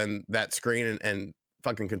cheaper than that screen, and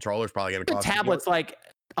fucking controller's probably going to cost. The tablet's like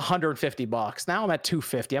 $150. Now I'm at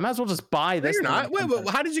 $250. I might as well just buy this. No, you're not. Wait,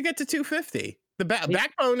 how did you get to $250? The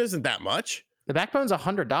backbone isn't that much. The backbone's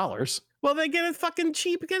 $100. Well, they get a fucking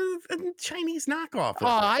cheap, get a Chinese knockoff. Oh,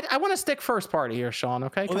 I want to stick first party here, Sean.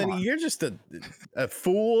 Okay, well, then you're just a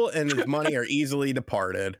fool, and his money are easily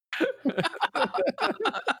departed. You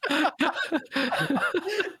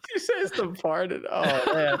say it's departed.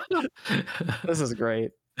 Oh man, this is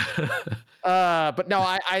great. But no,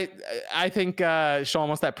 I think Sean,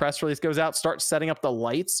 once that press release goes out, start setting up the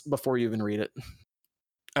lights before you even read it.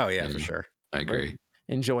 Oh yeah, for sure. I agree.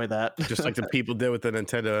 Enjoy that. Just like the people did with the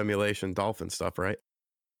Nintendo emulation Dolphin stuff, right?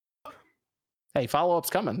 Hey, follow-up's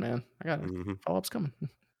coming, man. I got it. Follow-up's coming.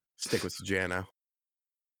 Stick with Sajano.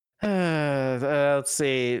 Let's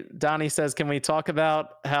see. Donnie says, can we talk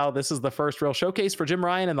about how this is the first real showcase for Jim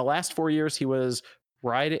Ryan? In the last 4 years, he was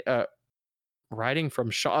writing from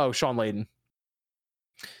Sean Layden.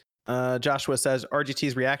 Joshua says,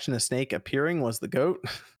 RGT's reaction to Snake appearing was the GOAT.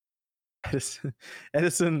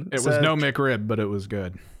 Edison it was no McRib, but it was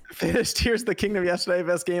good. Finished Tears of the Kingdom yesterday.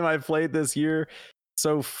 Best game I've played this year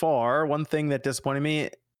so far. One thing that disappointed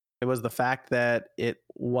me, it was the fact that it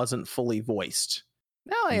wasn't fully voiced.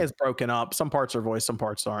 Now it has broken up. Some parts are voiced, some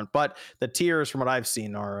parts aren't. But the tears, from what I've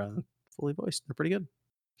seen, are fully voiced. They're pretty good.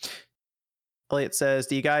 Elliot says,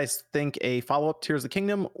 do you guys think a follow-up Tears of the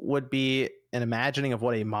Kingdom would be an imagining of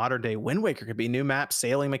what a modern-day Wind Waker could be? New maps,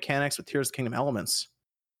 sailing mechanics with Tears of the Kingdom elements.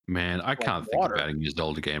 Man, I can't think about a new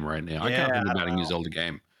Zelda game right now. I can't think about a new Zelda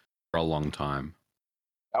game for a long time.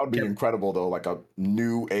 That would be incredible, though. Like a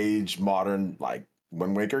new age, modern, like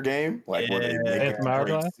Wind Waker game. Like where they make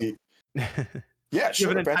it. Yeah,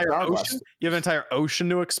 sure. You have an entire ocean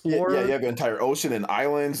to explore. Yeah, you have an entire ocean and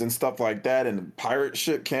islands and stuff like that, and pirate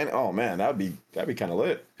ship can. Oh man, that'd be kind of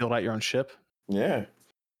lit. Build out your own ship. Yeah.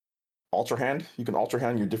 Ultra Hand. You can Ultra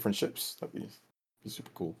Hand your different ships. That'd be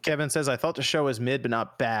super cool. Kevin says, I thought the show was mid, but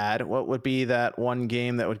not bad. What would be that one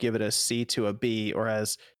game that would give it a C to a B, or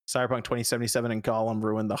has Cyberpunk 2077 and Gollum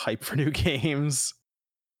ruined the hype for new games?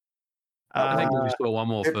 I think if we saw one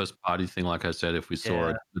more first party thing, like I said, if we saw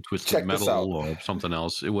a Twisted Metal or something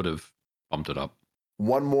else, it would have bumped it up.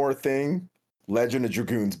 One more thing, Legend of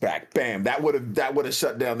Dragoon's back. Bam! That would have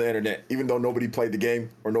shut down the internet, even though nobody played the game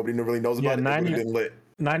or nobody really knows about it. It would have been lit.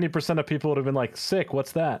 90% of people would have been like, sick,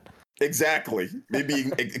 what's that? Exactly. They'd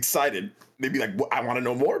be excited. They'd be like, I want to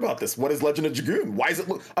know more about this. What is Legend of Dragoon? Why is it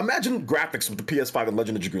look? Imagine graphics with the PS5 and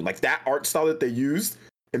Legend of Dragoon. Like that art style that they used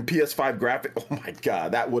in PS5 graphic. Oh my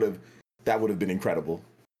god, that would have been incredible.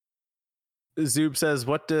 Zoob says,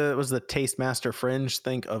 what was the Taste Master Fringe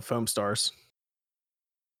think of Foam Stars?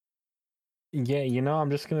 Yeah,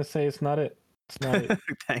 I'm just gonna say it's not it. It's not it.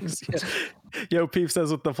 Thanks. Yo, Peep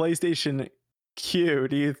says, with the PlayStation Q,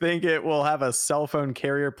 do you think it will have a cell phone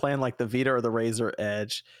carrier plan like the Vita or the Razer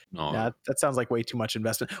Edge? No. Yeah, that sounds like way too much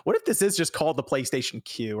investment. What if this is just called the PlayStation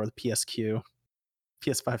Q or the PSQ,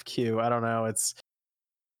 PS5 Q? I don't know. It's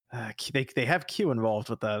they have Q involved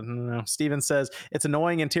with that. I don't know. Steven says it's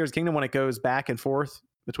annoying in Tears of the Kingdom when it goes back and forth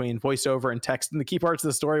between voiceover and text in the key parts of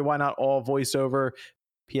the story. Why not all voiceover?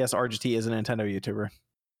 PS RGT is a Nintendo YouTuber.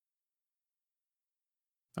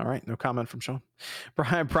 All right, no comment from Sean.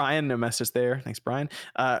 Brian, no message there. Thanks, Brian.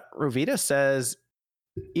 Rovita says,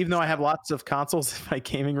 even though I have lots of consoles in my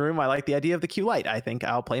gaming room, I like the idea of the Q Lite. I think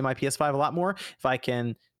I'll play my PS5 a lot more if I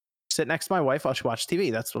can sit next to my wife while she watches TV.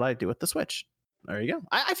 That's what I do with the Switch. There you go.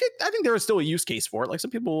 I think there is still a use case for it. Like some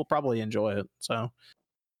people will probably enjoy it. So,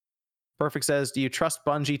 Perfect says, do you trust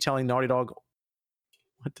Bungie telling Naughty Dog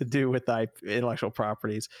what to do with the intellectual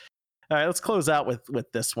properties? All right, let's close out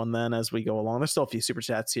with this one then as we go along. There's still a few super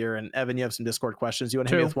chats here, and Evan, you have some Discord questions. You want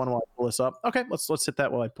to hit me with one while I pull this up? Okay, let's hit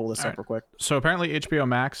that while I pull this up real quick. So apparently HBO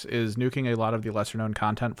Max is nuking a lot of the lesser known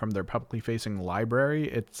content from their publicly facing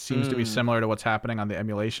library. It seems to be similar to what's happening on the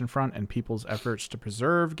emulation front, and people's efforts to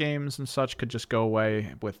preserve games and such could just go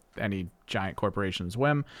away with any giant corporation's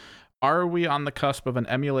whim. Are we on the cusp of an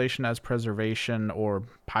emulation as preservation or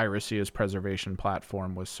piracy as preservation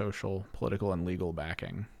platform with social, political, and legal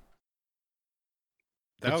backing?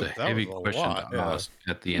 That's a heavy question to ask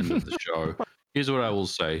at the end of the show. Here's what I will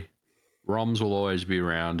say. ROMs will always be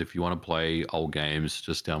around. If you want to play old games,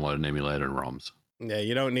 just download an emulator and ROMs. Yeah,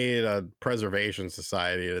 you don't need a preservation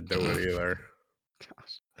society to do it either.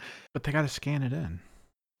 Gosh. But they got to scan it in.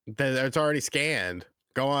 It's already scanned.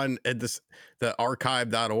 Go on the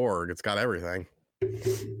archive.org. It's got everything.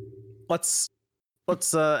 Let's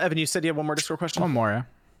Evan, you said you have one more Discord question? One more, yeah.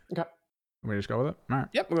 Okay. Can we just go with it? All right.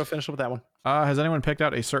 Yep, we're going to finish up with that one. Has anyone picked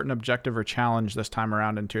out a certain objective or challenge this time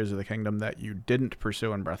around in Tears of the Kingdom that you didn't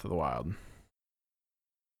pursue in Breath of the Wild?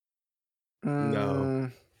 No.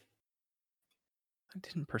 I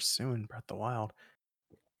didn't pursue in Breath of the Wild.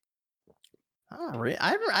 I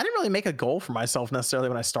didn't really make a goal for myself necessarily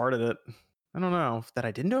when I started it. I don't know that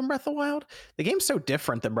I didn't do in Breath of the Wild. The game's so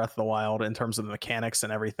different than Breath of the Wild in terms of the mechanics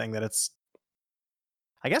and everything that it's.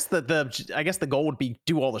 I guess the goal would be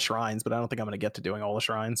do all the shrines, but I don't think I'm going to get to doing all the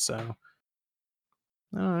shrines. So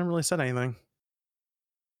I haven't really said anything.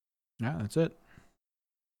 Yeah, that's it.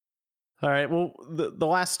 All right. Well, the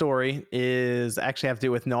last story is actually have to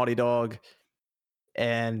do with Naughty Dog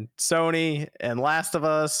and Sony and Last of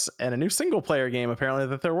Us and a new single player game apparently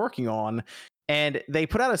that they're working on. And they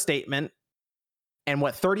put out a statement. And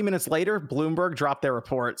 30 minutes later, Bloomberg dropped their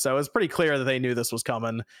report. So it was pretty clear that they knew this was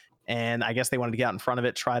coming. And I guess they wanted to get out in front of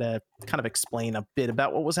it, try to kind of explain a bit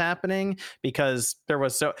about what was happening, because there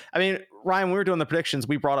was Ryan, when we were doing the predictions,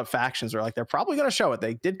 we brought up factions. We're like, they're probably going to show it.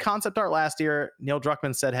 They did concept art last year. Neil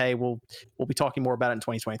Druckmann said, hey, we'll be talking more about it in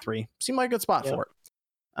 2023. Seemed like a good spot for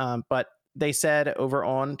it. But they said over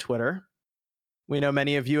on Twitter, we know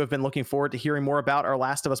many of you have been looking forward to hearing more about our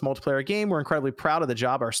Last of Us multiplayer game. We're incredibly proud of the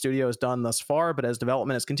job our studio has done thus far, but as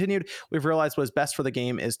development has continued, we've realized what is best for the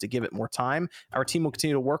game is to give it more time. Our team will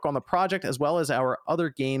continue to work on the project as well as our other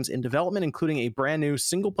games in development, including a brand new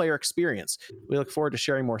single player experience. We look forward to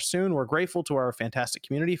sharing more soon. We're grateful to our fantastic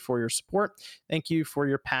community for your support. Thank you for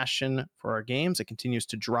your passion for our games. It continues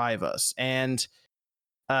to drive us. And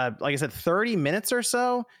like I said, 30 minutes or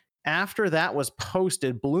so after that was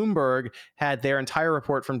posted, Bloomberg had their entire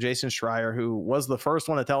report from Jason Schreier, who was the first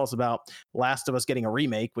one to tell us about Last of Us getting a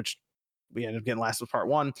remake, which we ended up getting Last of Us Part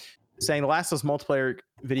 1, saying the Last of Us multiplayer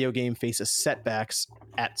video game faces setbacks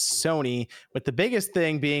at Sony, with the biggest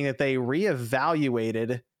thing being that they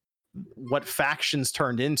reevaluated what factions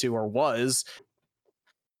turned into or was,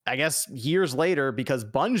 I guess, years later, because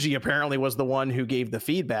Bungie apparently was the one who gave the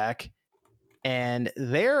feedback. And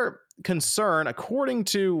their concern, according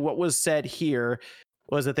to what was said here,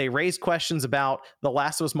 was that they raised questions about The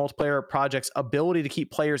Last of Us multiplayer project's ability to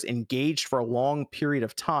keep players engaged for a long period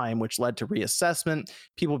of time, which led to reassessment,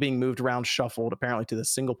 people being moved around, shuffled apparently to the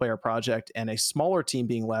single player project, and a smaller team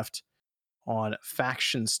being left on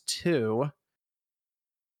Factions 2.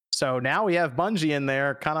 So now we have Bungie in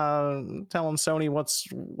there kind of telling Sony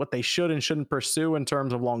what they should and shouldn't pursue in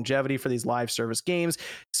terms of longevity for these live service games.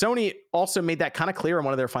 Sony also made that kind of clear in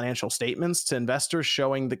one of their financial statements to investors,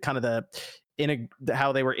 showing the kind of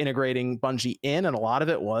how they were integrating Bungie in, and a lot of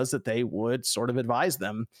it was that they would sort of advise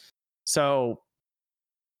them. So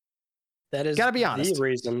that is gotta be honest. The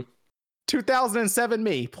reason. 2007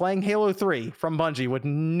 me playing Halo 3 from Bungie would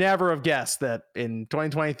never have guessed that in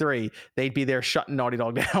 2023 they'd be there shutting Naughty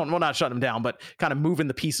Dog down. Well, not shutting them down, but kind of moving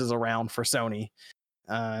the pieces around for Sony.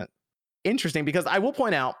 Interesting, because I will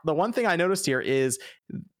point out the one thing I noticed here is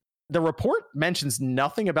the report mentions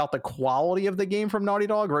nothing about the quality of the game from Naughty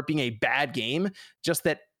Dog or it being a bad game, just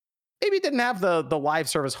that maybe it didn't have the live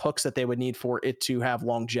service hooks that they would need for it to have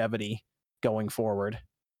longevity going forward.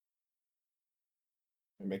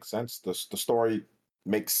 It makes sense. The story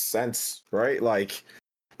makes sense, right? Like,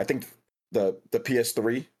 I think the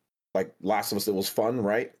PS3, like Last of Us, it was fun,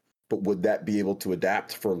 right? But would that be able to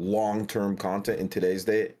adapt for long-term content in today's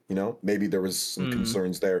day? You know, maybe there was some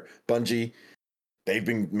concerns there. Bungie, they've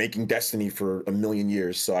been making Destiny for a million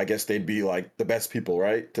years, so I guess they'd be like the best people,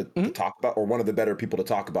 right, to talk about, or one of the better people to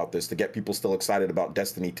talk about this, to get people still excited about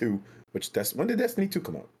Destiny 2. When did Destiny 2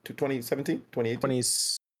 come out? 2017,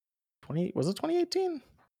 2018, was it 2018?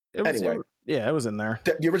 Anyway, it was in there.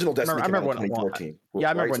 The original Destiny came out in 2014. Yeah,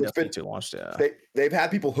 I remember right? when So Destiny 2 launched. Yeah, they've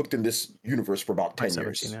had people hooked in this universe for about 10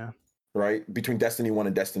 years. Yeah. Right, between Destiny 1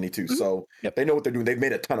 and Destiny 2. So they know what they're doing. They've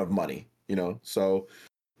made a ton of money, you know. So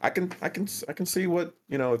I can see what,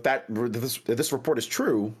 you know, if this report is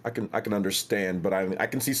true, I can understand. But I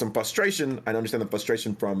can see some frustration. I understand the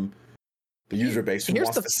frustration from the user base who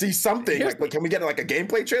wants to see something. Like, can we get like a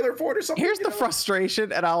gameplay trailer for it or something? Here's the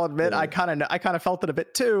frustration, and I'll admit I kind of felt it a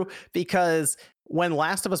bit too, because when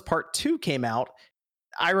Last of Us Part 2 came out,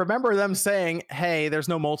 I remember them saying, "Hey, there's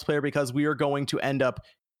no multiplayer because we are going to end up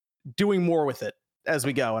doing more with it as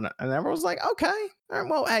we go," and everyone was like, "Okay, all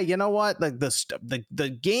right, well, hey, you know what? Like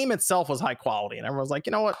the game itself was high quality," and everyone was like,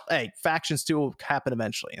 "You know what? Hey, Factions 2 will happen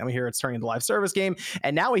eventually." And we hear it's turning into a live service game,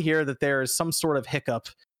 and now we hear that there is some sort of hiccup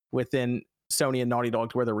within Sony and Naughty Dog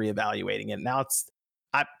to where they're reevaluating it. Now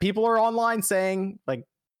people are online saying, like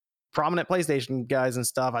prominent PlayStation guys and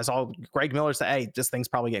stuff. I saw Greg Miller say, "Hey, this thing's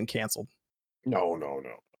probably getting canceled." No.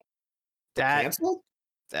 Canceled?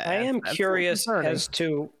 I am curious as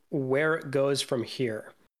to where it goes from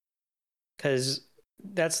here, because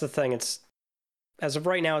that's the thing. It's, as of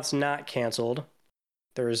right now, it's not canceled.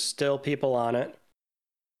 There's still people on it,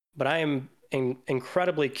 but I am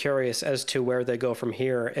incredibly curious as to where they go from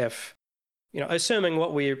here. If, you know, assuming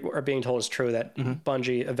what we are being told is true, that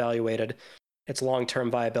Bungie evaluated its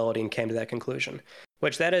long-term viability and came to that conclusion,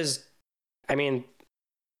 which that is, I mean,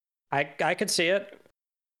 I could see it.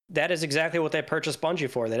 That is exactly what they purchased Bungie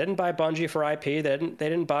for. They didn't buy Bungie for IP. They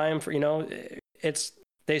didn't buy them for, you know,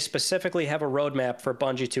 they specifically have a roadmap for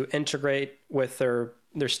Bungie to integrate with their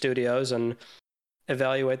studios and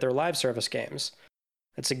evaluate their live service games.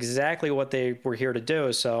 That's exactly what they were here to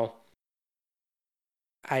do. So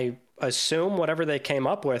I assume whatever they came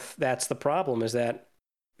up with, that's the problem, is that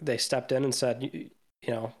they stepped in and said, you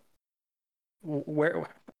know,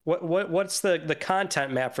 what's the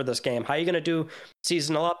content map for this game? How are you going to do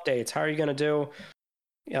seasonal updates? How are you going to do,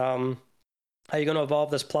 how are you going to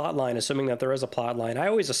evolve this plot line, assuming that there is a plot line? I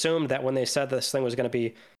always assumed that when they said this thing was going to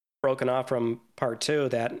be broken off from part 2,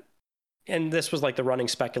 that, and this was like the running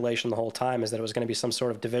speculation the whole time, is that it was going to be some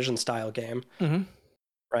sort of Division style game.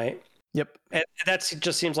 Right? Yep. And that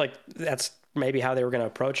just seems like that's maybe how they were going to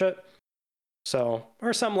approach it. So,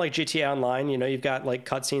 or something like GTA Online, you know, you've got like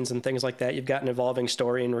cutscenes and things like that. You've got an evolving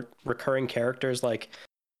story and recurring characters. Like,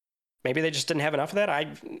 maybe they just didn't have enough of that.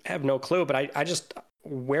 I have no clue, but I just,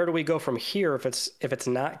 where do we go from here if it's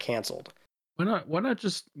not canceled? Why not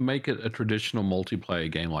just make it a traditional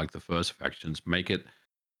multiplayer game like the first Factions? Make it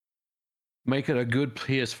a good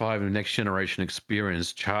PS5 and next generation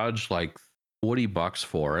experience. Charge like $40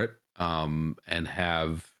 for it, and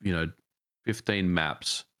have, you know, 15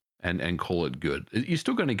 maps and call it good. You're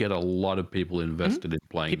still going to get a lot of people invested in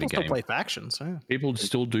playing People the game. still play factions. Yeah. People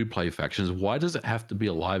still do play factions. Why does it have to be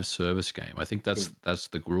a live service game? I think that's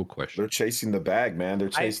the real question. They're chasing the bag, man. They're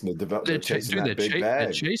chasing they're chasing that big bag.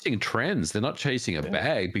 They're chasing trends. They're not chasing a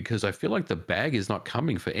bag, because I feel like the bag is not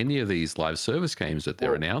coming for any of these live service games that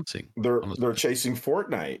they're announcing. They're chasing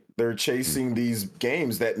Fortnite. They're chasing these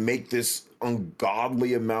games that make this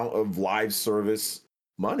ungodly amount of live service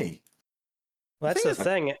money. Well, that's the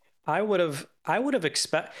thing. I would have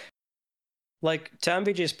expect, like, to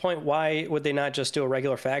MVG's point, why would they not just do a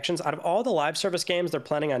regular factions? Out of all the live service games they're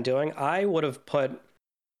planning on doing, I would have put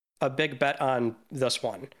a big bet on this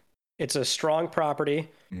one. It's a strong property.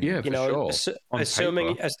 Yeah, sure.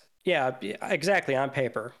 Assuming, yeah, exactly, on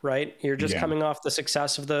paper, right? You're just coming off the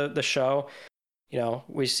success of the show. You know,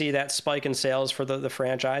 we see that spike in sales for the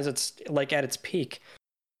franchise. It's like at its peak.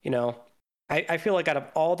 You know, I feel like out of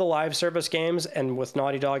all the live service games, and with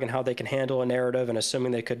Naughty Dog and how they can handle a narrative, and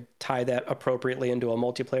assuming they could tie that appropriately into a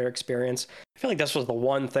multiplayer experience, I feel like this was the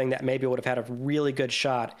one thing that maybe would have had a really good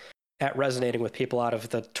shot at resonating with people out of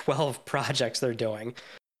the 12 projects they're doing.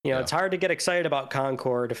 You know, it's hard to get excited about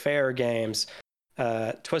Concord, Fair Games,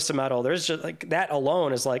 Twisted Metal. There's just like that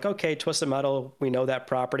alone is like, okay, Twisted Metal, we know that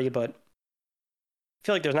property, but I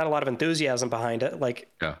feel like there's not a lot of enthusiasm behind it. Like,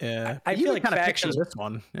 I feel like factions. This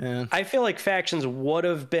one. Yeah. I feel like factions would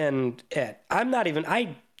have been it. I'm not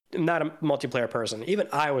a multiplayer person. Even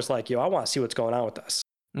I was like, I want to see what's going on with this.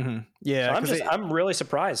 Mm-hmm. Yeah, so I'm really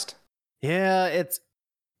surprised. Yeah, it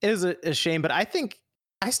is a shame, but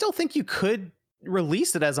I still think you could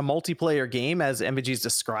release it as a multiplayer game, as MVG's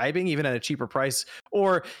describing, even at a cheaper price,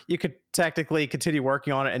 or you could technically continue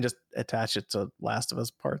working on it and just attach it to Last of Us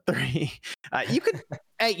Part 3. You could,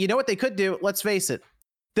 hey, you know what they could do? Let's face it,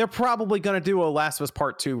 they're probably going to do a Last of Us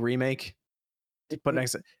Part 2 remake. But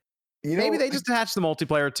next, maybe they just attach the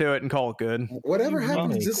multiplayer to it and call it good. Whatever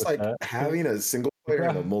happens, just like having a single player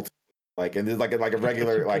and a multi. Like, and like a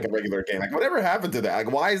regular game. Like, whatever happened to that?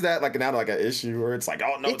 Like, why is that like now like an issue where it's like,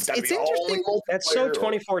 oh no, it's gotta be only multiplayer? That's so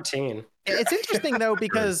 2014. It's interesting though,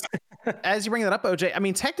 because as you bring that up, OJ, I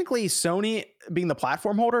mean, technically Sony, being the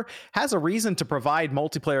platform holder, has a reason to provide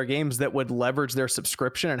multiplayer games that would leverage their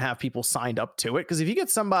subscription and have people signed up to it. Because if you get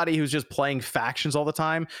somebody who's just playing factions all the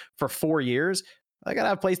time for 4 years, they gotta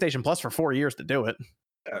have PlayStation Plus for 4 years to do it.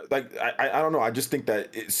 Like, I don't know. I just think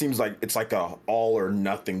that it seems like it's like a all or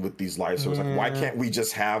nothing with these live services. Like, why can't we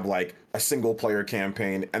just have like a single player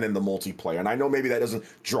campaign and then the multiplayer? And I know maybe that doesn't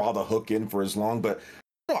draw the hook in for as long, but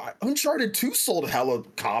Uncharted 2 sold hella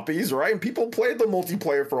copies, right? And people played the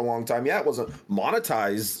multiplayer for a long time. Yeah, it wasn't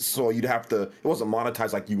monetized, so it wasn't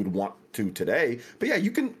monetized like you would want to today. But yeah,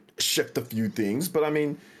 you can shift a few things. But I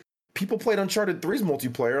mean, people played Uncharted 3's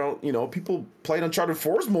multiplayer. You know, people played Uncharted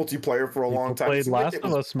 4's multiplayer for a long time. Played Last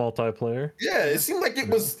of Us multiplayer. Yeah, it seemed like it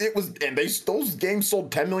was, and those games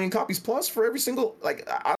sold 10 million copies plus for every single. Like,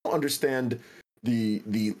 I don't understand the.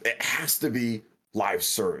 It has to be live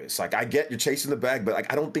service. Like, I get you're chasing the bag, but like,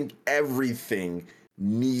 I don't think everything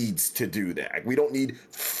needs to do that. Like, we don't need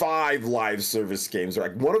 5 live service games.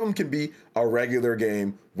 Like, one of them can be a regular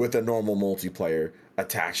game with a normal multiplayer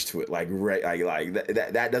attached to it. Like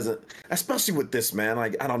that doesn't, especially with this, man.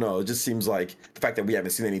 Like, I don't know, it just seems like the fact that we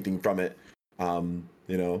haven't seen anything from it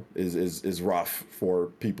you know, is rough for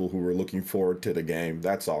people who were looking forward to the game.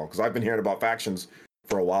 That's all, because I've been hearing about factions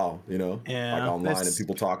for a while, you know, like online, and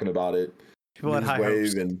people talking about it, people had high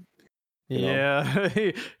hopes. And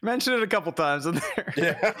he mentioned it a couple times in there.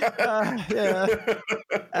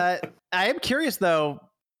 I am curious though,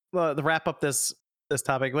 to wrap up this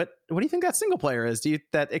topic, what do you think that single player is?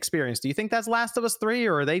 That experience? Do you think that's Last of Us 3,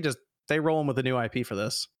 or are they rolling with a new IP for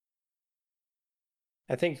this?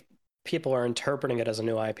 I think people are interpreting it as a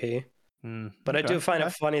new IP, but I do find it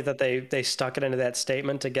funny that they stuck it into that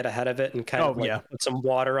statement to get ahead of it and kind of put some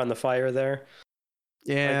water on the fire there.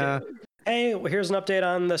 Yeah. Like, hey, here's an update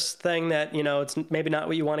on this thing that, you know, it's maybe not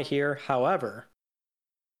what you want to hear. However,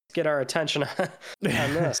 let's get our attention on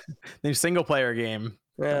this new single player game.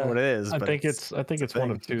 Yeah, what it is. I think it's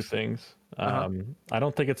one of two things. I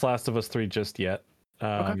don't think it's Last of Us 3 just yet,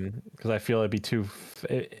 because I feel it'd be too.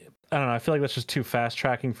 I don't know. I feel like that's just too fast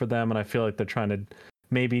tracking for them, and I feel like they're trying to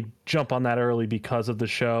maybe jump on that early because of the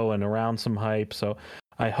show and around some hype. So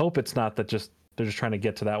I hope it's not that they're just trying to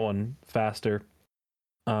get to that one faster.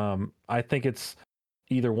 I think it's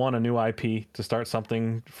either one, a new IP to start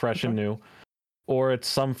something fresh and new, or it's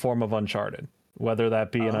some form of Uncharted. Whether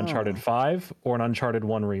that be an Uncharted 5 or an Uncharted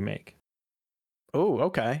 1 remake. Oh,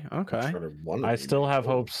 okay. I still have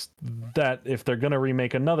hopes that if they're going to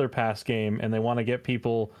remake another past game and they want to get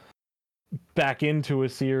people back into a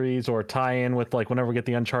series or tie in with like whenever we get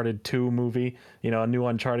the Uncharted 2 movie, a new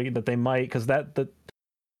Uncharted that they might, because the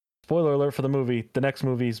spoiler alert for the movie, the next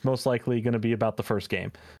movie is most likely going to be about the first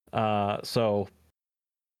game. So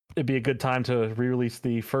it'd be a good time to re-release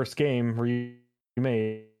the first game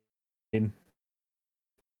remade.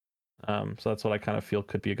 So that's what I kind of feel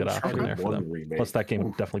could be a good option there for them. Remake. Plus, that game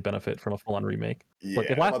would definitely benefit from a full-on remake. Yeah, Look,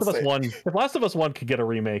 if Last of Us 1 could get a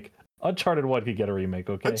remake, Uncharted 1 could get a remake.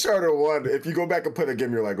 Okay, Uncharted 1. If you go back and play the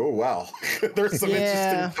game, you're like, oh wow, there's some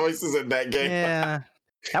interesting choices in that game. Yeah,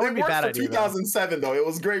 that would be bad for 2007 though. It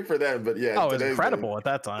was great for them, but yeah, it was incredible at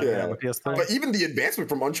that time. Yeah, with PS3. But even the advancement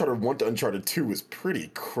from Uncharted 1 to Uncharted 2 was pretty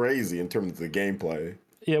crazy in terms of the gameplay.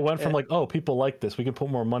 Yeah, it went from like, oh, people like this, we can put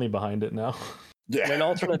more money behind it now. Yeah. In an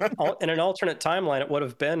alternate timeline, it would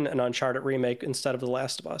have been an Uncharted remake instead of The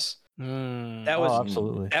Last of Us.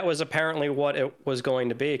 Absolutely. That was apparently what it was going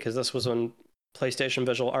to be, because this was when PlayStation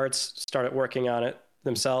Visual Arts started working on it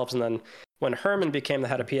themselves, and then when Herman became the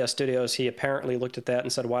head of PS Studios, he apparently looked at that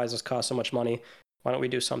and said, "Why does this cost so much money? Why don't we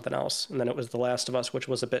do something else?" And then it was The Last of Us, which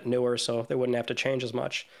was a bit newer, so they wouldn't have to change as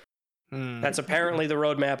much. That's apparently the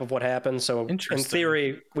roadmap of what happened. So in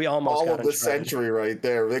theory, we almost all got of the century right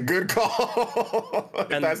there. A good call.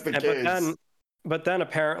 That's the case. But then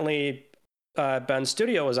apparently Ben's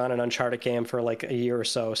studio was on an Uncharted game for like a year or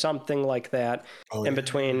so, something like that, in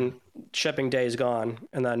between shipping Days Gone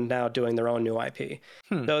and then now doing their own new IP.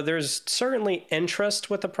 So there's certainly interest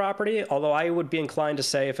with the property, although I would be inclined to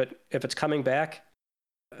say if it's coming back,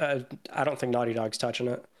 I don't think Naughty Dog's touching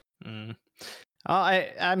it.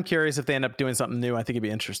 I'm curious if they end up doing something new. I think it'd be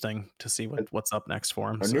interesting to see what's up next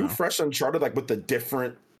for them. New fresh Uncharted, like with a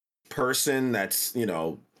different person. That's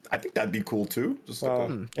I think that'd be cool too. Just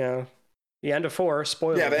yeah, the end of 4.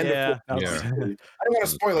 Spoiler. Yeah, the end of 4. I don't want to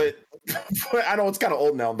spoil it. I know it's kind of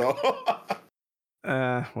old now though.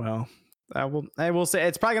 Well, I will say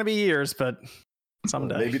it's probably gonna be years, but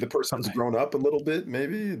someday. Maybe the person's grown up a little bit.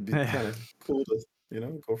 Maybe it'd be kind of cool to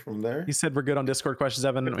go from there. He said we're good on Discord questions,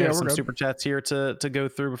 Evan. We have some super chats here to go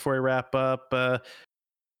through before we wrap up.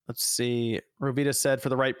 Let's see. Rovita said, for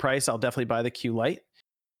the right price, I'll definitely buy the Q Lite.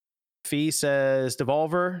 Fee says,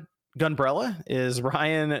 Devolver Gunbrella is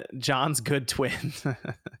Ryan John's good twin.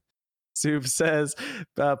 Soup says,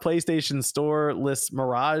 PlayStation Store lists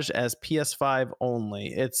Mirage as PS5 only.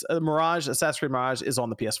 It's Mirage, Assassin's Creed Mirage is on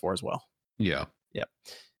the PS4 as well. Yeah. Yep.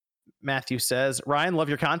 Matthew says, Ryan, love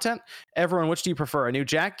your content. Everyone, which do you prefer, a new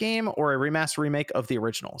Jack game or a remaster remake of the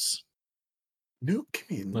originals? Give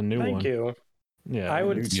me a new one. Thank you. Yeah, I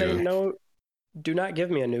would say no. Do not give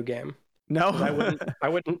me a new game. No, I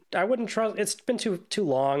wouldn't trust. It's been too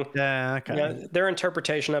long. Yeah, okay. Their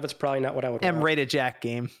interpretation of it's probably not what I would. M-rated Jack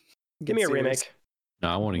game. Give me a remake. No,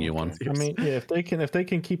 I want a new one. I mean, yeah, if they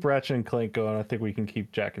can keep Ratchet and Clank going, I think we can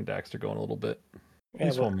keep Jack and Daxter going a little bit. At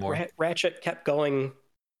least one more. Ratchet kept going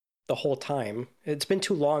the whole time. It's been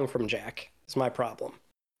too long from Jack. Is my problem.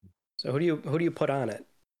 So who do you put on it?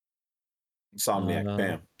 Insomniac,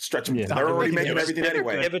 bam. Stretch them. They're already making everything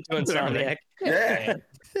anyway. Give it to Insomniac. Yeah.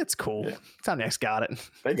 It's cool. Insomniac's got it.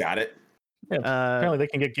 They got it. Yeah, apparently they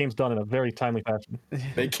can get games done in a very timely fashion.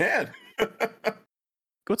 They can.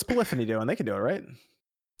 What's Polyphony doing? They can do it, right?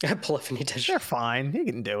 Polyphony did. They're fine. He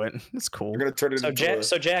can do it. It's cool. They're gonna turn it into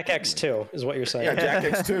so Jack X2 is what you're saying. Yeah, Jack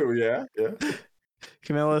X2, yeah.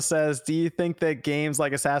 Camilla says, do you think that games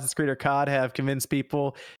like Assassin's Creed or COD have convinced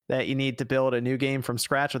people that you need to build a new game from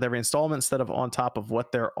scratch with every installment instead of on top of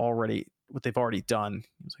what they've already done?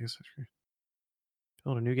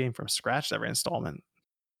 Build a new game from scratch with every installment.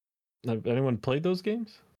 Have anyone played those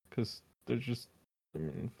games? Because they're just,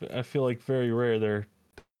 I feel like very rare. They're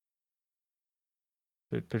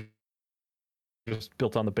just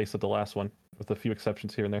built on the base of the last one, with a few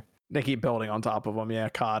exceptions here and there. They keep building on top of them, yeah.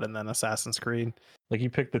 COD and then Assassin's Creed. Like you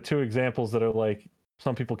pick the two examples that are like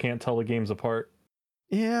some people can't tell the games apart.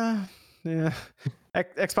 Yeah.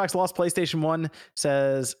 Xbox Lost PlayStation 1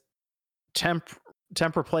 says temp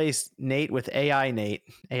replace Nate with AI Nate.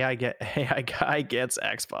 AI guy gets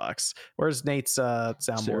Xbox. Where's Nate's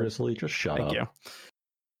soundboard? Seriously, just shut up. Thank you.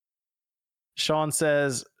 Sean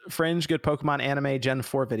says Fringe, good Pokemon anime Gen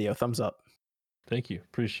 4 video. Thumbs up. Thank you.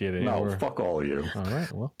 Appreciate it. No, fuck all of you. All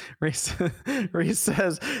right. Well, Reese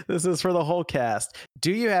says, this is for the whole cast.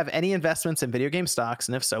 Do you have any investments in video game stocks?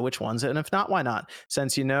 And if so, which ones? And if not, why not?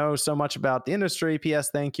 Since you know so much about the industry, P.S.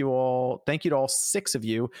 Thank you to all 6 of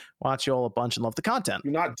you. Watch you all a bunch and love the content.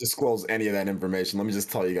 Do not disclose any of that information. Let me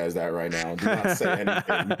just tell you guys that right now. Do not say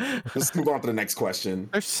anything. Let's move on to the next question.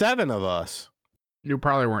 There's 7 of us. You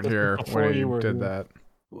probably weren't here when you did that.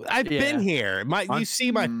 I've been here. You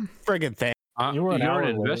see my friggin' thing. You're an hour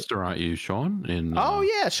late. investor, aren't you, Sean? Oh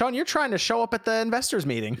yeah, Sean, you're trying to show up at the investors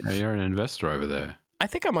meeting. Yeah, you're an investor over there. I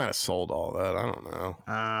think I might have sold all that. I don't know.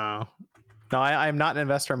 No, I'm not an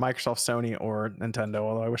investor in Microsoft, Sony, or Nintendo.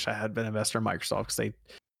 Although I wish I had been an investor in Microsoft because they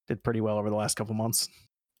did pretty well over the last couple months.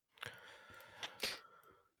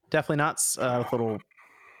 Definitely not with little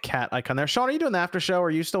cat icon there. Sean, are you doing the after show? Or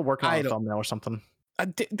are you still working on a thumbnail or something?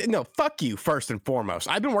 No, fuck you, first and foremost.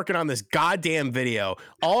 I've been working on this goddamn video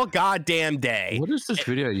all goddamn day. What is this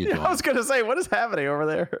video you doing? I was going to say, what is happening over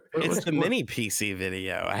there? It's the mini PC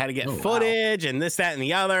video. I had to get footage and this, that, and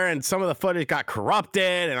the other, and some of the footage got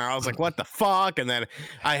corrupted, and I was like, what the fuck? And then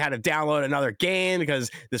I had to download another game because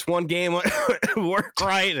this one game wouldn't work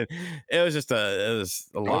right, and it was just a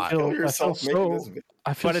lot.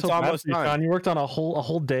 I feel it's so bad almost for you, done. Sean. You worked on a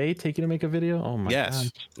whole day taking to make a video. Oh my god!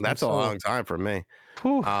 Yes, that's a long time for me.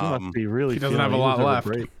 Whew, you must be really. He doesn't have a lot left.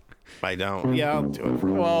 I don't. Yeah, I'll do it.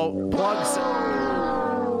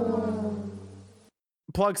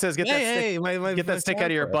 Plug says, get that my stick out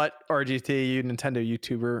of your butt, RGT, you Nintendo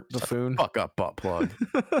YouTuber buffoon. Fuck up, butt plug.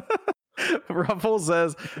 Ruffle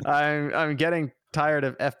says, I'm getting tired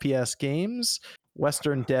of FPS games.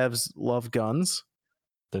 Western devs love guns.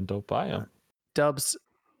 Then don't buy them. Dubs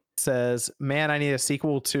says, man, I need a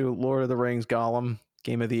sequel to Lord of the Rings Gollum,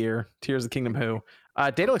 Game of the Year, Tears of the Kingdom Who.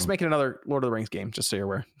 Daedalus making another Lord of the Rings game, just so you're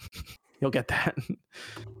aware. You'll get that.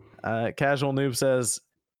 Casual Noob says,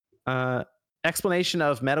 explanation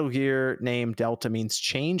of Metal Gear name Delta means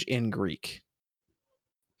change in Greek.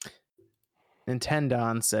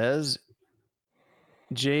 Nintendon says,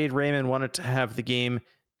 Jade Raymond wanted to have the game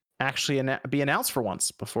actually be announced for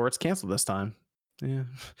once before it's canceled this time. Yeah.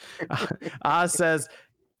 Oz says,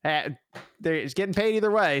 they're getting paid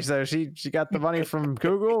either way. So she got the money from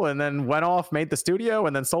Google and then went off, made the studio,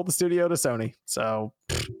 and then sold the studio to Sony. So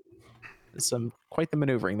quite the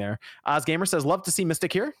maneuvering there. Oz Gamer says, love to see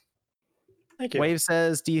Mystic here. Thank you. Wave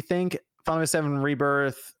says, do you think Final Fantasy VII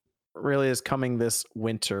Rebirth really is coming this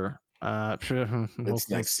winter? It's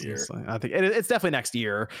next year. I think it's definitely next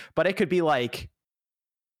year, but it could be like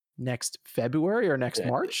next February or next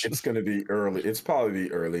March. It's going to be early. It's probably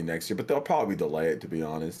be early next year, but they'll probably delay it, to be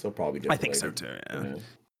honest. They'll probably get I think so too. Yeah.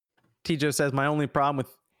 Tijo says, my only problem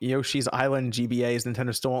with Yoshi's Island GBA is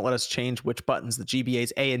Nintendo still won't let us change which buttons the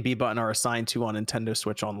GBA's A and B button are assigned to on Nintendo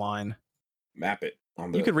Switch Online. Map it.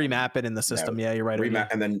 You could remap it in the system. Yeah, you're right.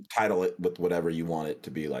 Remap and then title it with whatever you want it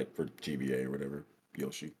to be, like for GBA or whatever.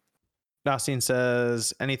 Yoshi. Nastine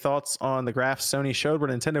says, any thoughts on the graphs Sony showed where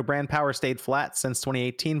Nintendo brand power stayed flat since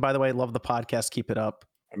 2018? By the way, love the podcast. Keep it up.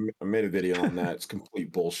 I made a video on that. It's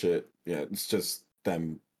complete bullshit. Yeah, it's just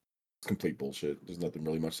them. It's complete bullshit. There's nothing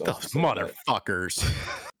really much else. Those motherfuckers.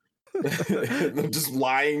 Just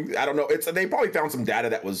lying. I don't know. They probably found some data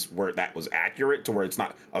that was accurate to where it's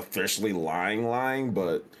not officially lying,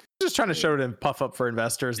 but just trying to show it and puff up for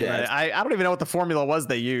investors. Yeah, I don't even know what the formula was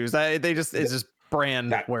they used. It's just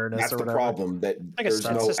brand awareness. That's or the whatever. problem. That there's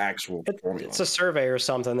no actual formula. It's a survey or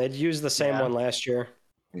something. They'd used the same one last year.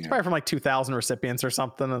 It's probably from like 2,000 recipients or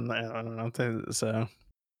something, and I don't know. So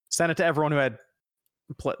send it to everyone who had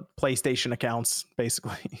PlayStation accounts,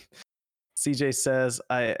 basically. CJ says,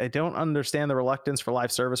 I don't understand the reluctance for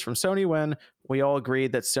live service from Sony when we all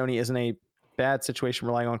agreed that Sony is in a bad situation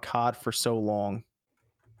relying on COD for so long.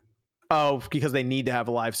 Oh, because they need to have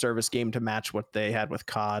a live service game to match what they had with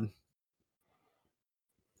COD.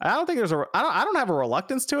 I don't think I don't have a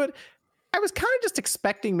reluctance to it. I was kind of just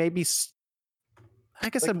expecting maybe,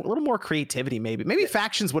 like I said, a little more creativity. Maybe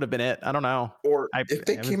factions would have been it. I don't know. Or if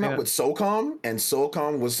they came out with SOCOM and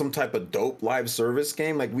SOCOM was some type of dope live service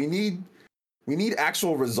game, like we need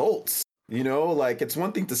actual results. You know, like it's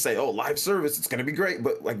one thing to say, oh, live service, it's gonna be great,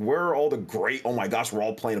 but like where are all the great? Oh my gosh, we're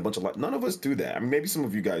all playing a bunch of none of us do that. I mean, maybe some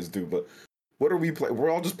of you guys do, but what are we playing?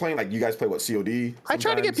 We're all just playing like you guys play what, COD? Sometimes? I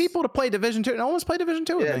tried to get people to play Division 2. No one's played Division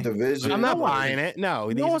 2 with me. Yeah, Division. I'm not buying it. No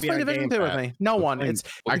one's played Division 2 with me. No one. It's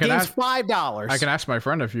the game's $5. I can ask my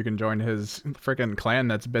friend if you can join his freaking clan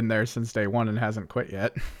that's been there since day one and hasn't quit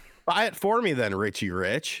yet. Buy it for me then, Richie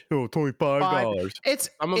Rich. Oh, $25.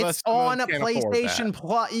 It's on a PlayStation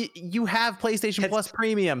Plus. You have PlayStation Plus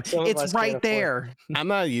Premium. It's right there.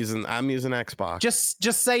 I'm using Xbox.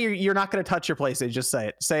 Just say you're not going to touch your PlayStation. Just say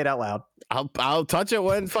it. Say it out loud. I'll touch it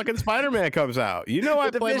when fucking Spider-Man comes out. You know,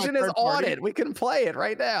 the Division is on it. We can play it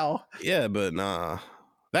right now. Yeah, but nah.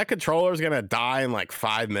 That controller's gonna die in like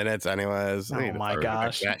 5 minutes, anyways. Oh my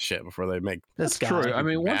gosh, that shit before they make. That's true. I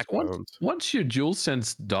mean, once your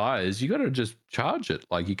DualSense dies, you got to just charge it.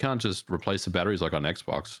 Like you can't just replace the batteries like on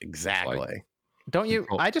Xbox. Exactly. Like, Don't you?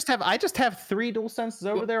 Control. I just have 3 dual senses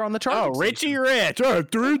over there on the charging. Oh, Richie Rich. Oh,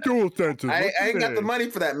 3 dual senses. I ain't got the money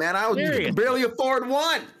for that, man. I Seriously. can barely afford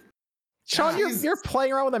one. Sean, you're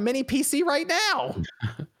playing around with a mini PC right now.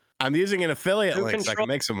 I'm using an affiliate Who link so I control-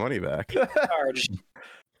 can make some money back. Charge.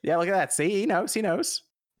 Yeah, look at that. See, he knows.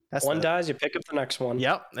 That's One dies, you pick up the next one.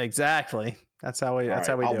 Yep, exactly. That's how we. That's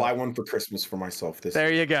All right, how we I'll do buy it. one for Christmas for myself this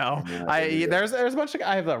There year. you go. Yeah, There's a bunch of.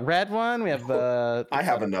 I have the red one. We have the. I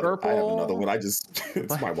have another. purple. I have another one. I just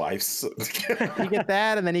it's my wife's. You get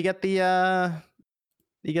that, and then you get the.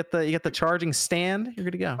 You get the charging stand. You're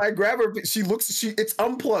good to go. I grab her. It's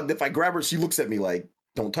unplugged. If I grab her, she looks at me like,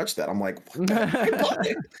 "Don't touch that." I'm like, "What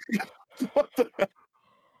the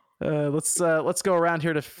Let's go around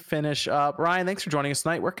here to finish up. Ryan, thanks for joining us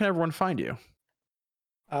tonight. Where can everyone find you?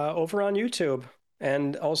 Over on YouTube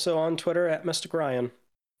and also on Twitter at Mystic Ryan.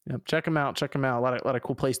 Yep, check them out. A lot of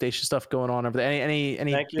cool PlayStation stuff going on over there. Any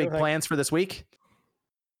big plans for this week?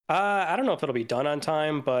 I don't know if it'll be done on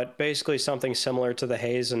time, but basically something similar to the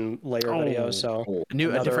Haze and Layer video. So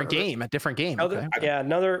a different game. Okay.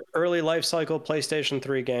 Another early life cycle PlayStation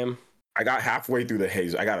 3 game. I got halfway through the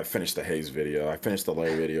Haze. I gotta finish the Haze video. I finished the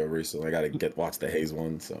Layer video recently. I gotta watch the Haze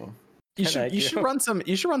one. So you should run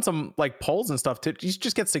some like polls and stuff too. You should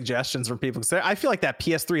just get suggestions from people. Because I feel like that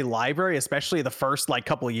PS3 library, especially the first like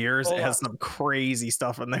couple of years, has some crazy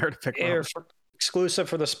stuff in there to pick from. Exclusive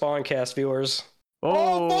for the Spawncast viewers.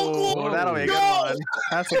 Oh, that'll be a good one.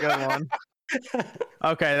 That's a good one.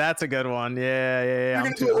 Okay, that's a good one. Yeah. You're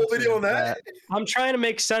gonna do a whole video on that? I'm trying to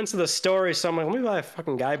make sense of the story, so I'm like, let me buy a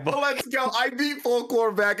fucking guidebook. Well, let's go. I beat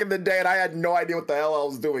Folklore back in the day, and I had no idea what the hell I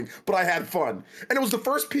was doing, but I had fun. And it was the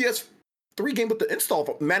first PS3 game with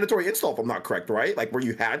the mandatory install, if I'm not correct, right? Like where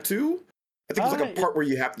you had to. I think it was like a part where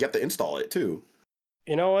you have to install it too.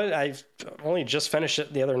 You know what? I've only just finished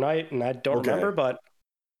it the other night, and I don't remember, but.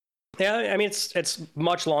 Yeah, I mean, it's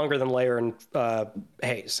much longer than Layer and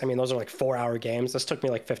Haze. I mean, those are like 4-hour games. This took me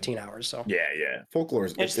like 15 hours. So yeah. Folklore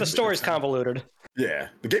is. The story's convoluted. Yeah,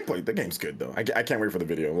 the game's good though. I can't wait for the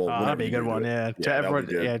video. That'd be a good one. Yeah,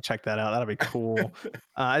 check that out. That'll be cool.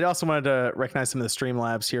 I also wanted to recognize some of the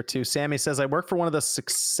Streamlabs here too. Sammy says, I work for one of the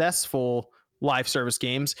successful live service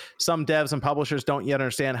games. Some devs and publishers don't yet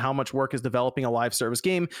understand how much work is developing a live service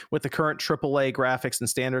game with the current AAA graphics and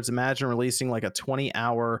standards. Imagine releasing like a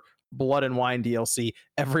 20-hour Blood and Wine DLC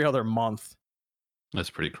every other month. That's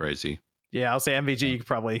pretty crazy. Yeah, I'll say MVG, you could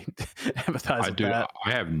probably empathize with that.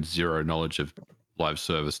 I have zero knowledge of live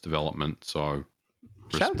service development, so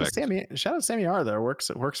shout out to Sammy R though.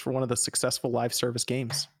 Works for one of the successful live service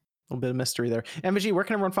games. A little bit of mystery there. MVG, where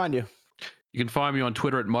can everyone find you? You can find me on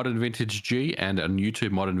Twitter at Modern Vintage G and on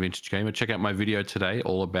YouTube Modern Vintage Gamer. Check out my video today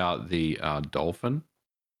all about the Dolphin.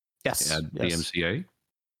 Yes. DMCA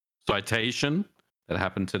citation that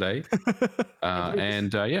happened today.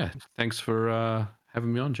 Thanks for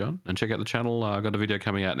having me on, John. And check out the channel. I got a video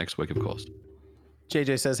coming out next week, of course.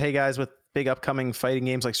 JJ says, hey guys, with big upcoming fighting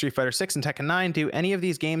games like Street Fighter 6 and Tekken 9, do any of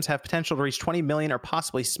these games have potential to reach 20 million or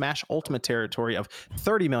possibly smash Ultimate territory of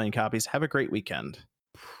 30 million copies? Have a great weekend.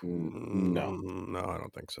 No, I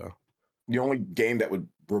don't think so. The only game that would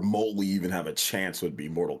remotely even have a chance would be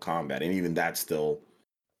Mortal Kombat, and even that's still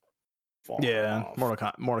off.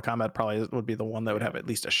 Mortal Kombat probably would be the one that would have at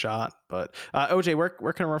least a shot. But OJ, where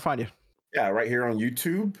can everyone find you? Yeah, right here on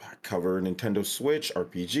YouTube. I cover Nintendo Switch,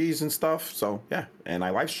 RPGs and stuff. So yeah, and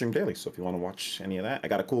I live stream daily. So if you want to watch any of that, I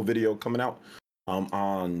got a cool video coming out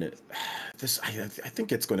on this. I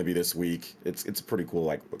think it's going to be this week. It's pretty cool.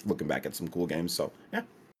 Like looking back at some cool games. So yeah.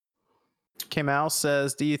 Kemal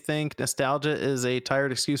says, do you think nostalgia is a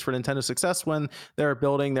tired excuse for Nintendo's success when they're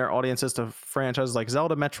building their audiences to franchises like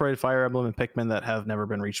Zelda, Metroid, Fire Emblem, and Pikmin that have never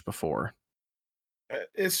been reached before?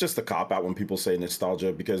 It's just a cop out when people say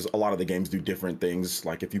nostalgia, because a lot of the games do different things.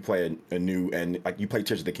 Like if you play a new, and like you play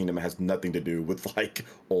Tears of the Kingdom, it has nothing to do with like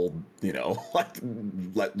old, like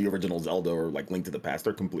the original Zelda or like Link to the Past.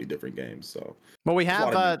 They're completely different games. So, well, we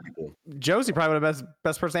have Josie probably the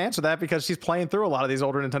best person to answer that, because she's playing through a lot of these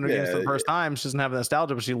older Nintendo games for the first time. She doesn't have the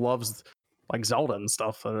nostalgia, but she loves like Zelda and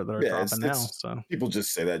stuff that are dropping now. So people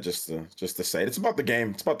just say that just to say it. It's about the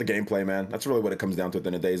game. It's about the gameplay, man. That's really what it comes down to at the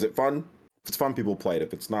end of the day. Is it fun? If it's fun, people play it.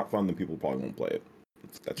 If it's not fun, then people probably won't play it.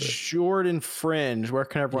 That's it. Jordan Fringe, where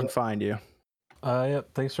can everyone find you?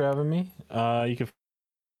 Yep. Thanks for having me. You can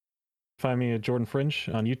find me at Jordan Fringe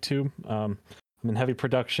on YouTube. I'm in heavy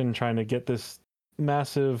production trying to get this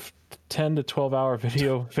massive 10 to 12 hour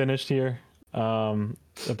video finished here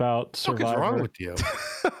about Survivor. What is wrong with you?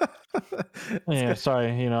 Yeah,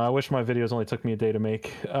 sorry. I wish my videos only took me a day to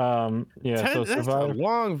make. Yeah, so That's a Survivor.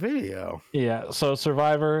 long video. Yeah, so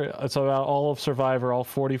Survivor. It's about all of Survivor, all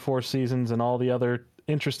 44 seasons, and all the other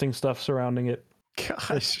interesting stuff surrounding it.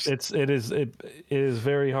 Gosh. It is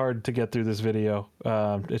very hard to get through this video.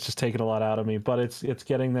 It's just taking a lot out of me, but it's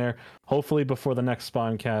getting there. Hopefully before the next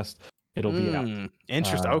Spawncast, it'll be out.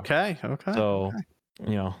 Interesting. Okay. So,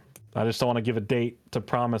 I just don't want to give a date to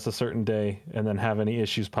promise a certain day and then have any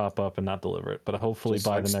issues pop up and not deliver it. But hopefully Just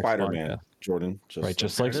by like the next Spider-Man, Spawncast. Jordan.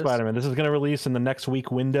 Just like Spider-Man. This is going to release in the next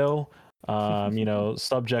week window.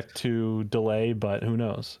 Subject to delay, but who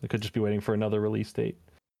knows? It could just be waiting for another release date.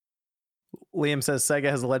 Liam says Sega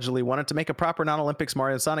has allegedly wanted to make a proper non-Olympics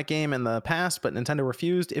Mario and Sonic game in the past, but Nintendo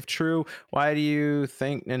refused. If true, why do you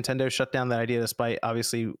think Nintendo shut down that idea despite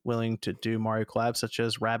obviously willing to do Mario collabs such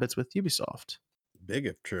as Rabbids with Ubisoft? Big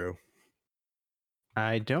if true.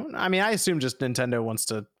 I assume just Nintendo wants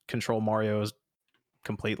to control Mario's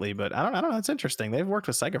completely, but I don't know. It's interesting. They've worked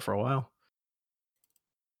with Sega for a while.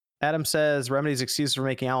 Adam says Remedy's excuses for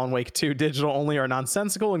making Alan Wake 2 digital only are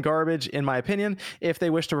nonsensical and garbage, in my opinion. If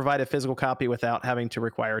they wish to provide a physical copy without having to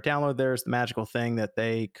require a download, there's the magical thing that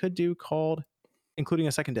they could do called including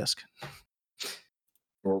a second disc.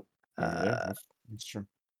 Yeah, that's true.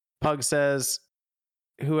 Pug says,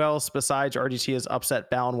 who else besides RGT is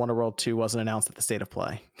upset Balan Wonderworld 2 wasn't announced at the State of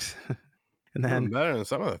Play? And then Better than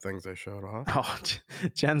some of the things they showed off.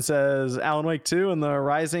 Jen says Alan Wake 2 and the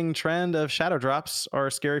rising trend of shadow drops are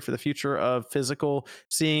scary for the future of physical.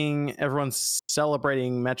 Seeing everyone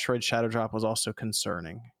celebrating Metroid Shadow Drop was also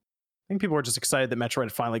concerning. I think people were just excited that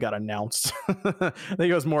Metroid finally got announced. I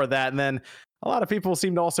think it was more of that. And then a lot of people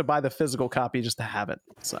seem to also buy the physical copy just to have it.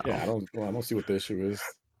 So Yeah, I don't see what the issue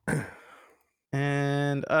is.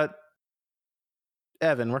 And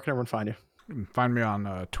Evan, where can everyone find you? You can find me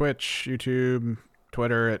on Twitch, YouTube,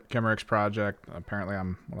 Twitter at Kimmerix Project. Apparently,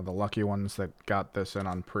 I'm one of the lucky ones that got this in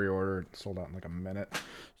on pre-order. It sold out in like a minute.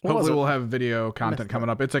 Hopefully, we'll have video content coming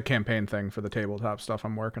up. It's a campaign thing for the tabletop stuff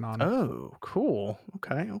I'm working on. Oh, cool.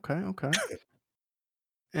 Okay.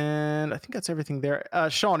 And I think that's everything there.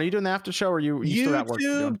 Sean, are you doing the after show or you still at work?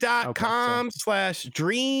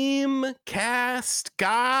 YouTube.com/Dreamcast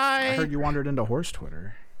guy. I heard you wandered into horse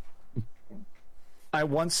Twitter. I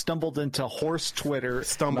once stumbled into horse Twitter.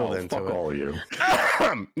 Fuck all of you.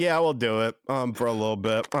 Yeah, we'll do it for a little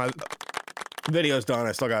bit. Video's done.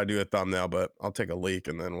 I still got to do a thumbnail, but I'll take a leak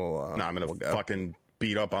and then we'll. I'm gonna fucking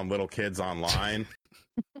beat up on little kids online.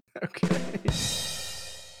 Okay.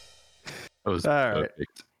 That was All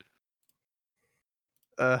perfect.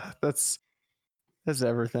 Right. That's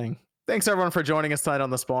everything. Thanks everyone for joining us tonight on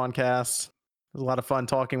the Spawncast. It was a lot of fun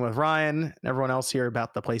talking with Ryan and everyone else here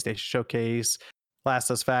about the PlayStation Showcase, Last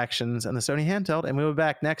of Us Factions, and the Sony Handheld. And we'll be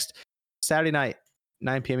back next Saturday night,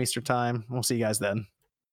 9 p.m. Eastern Time. We'll see you guys then.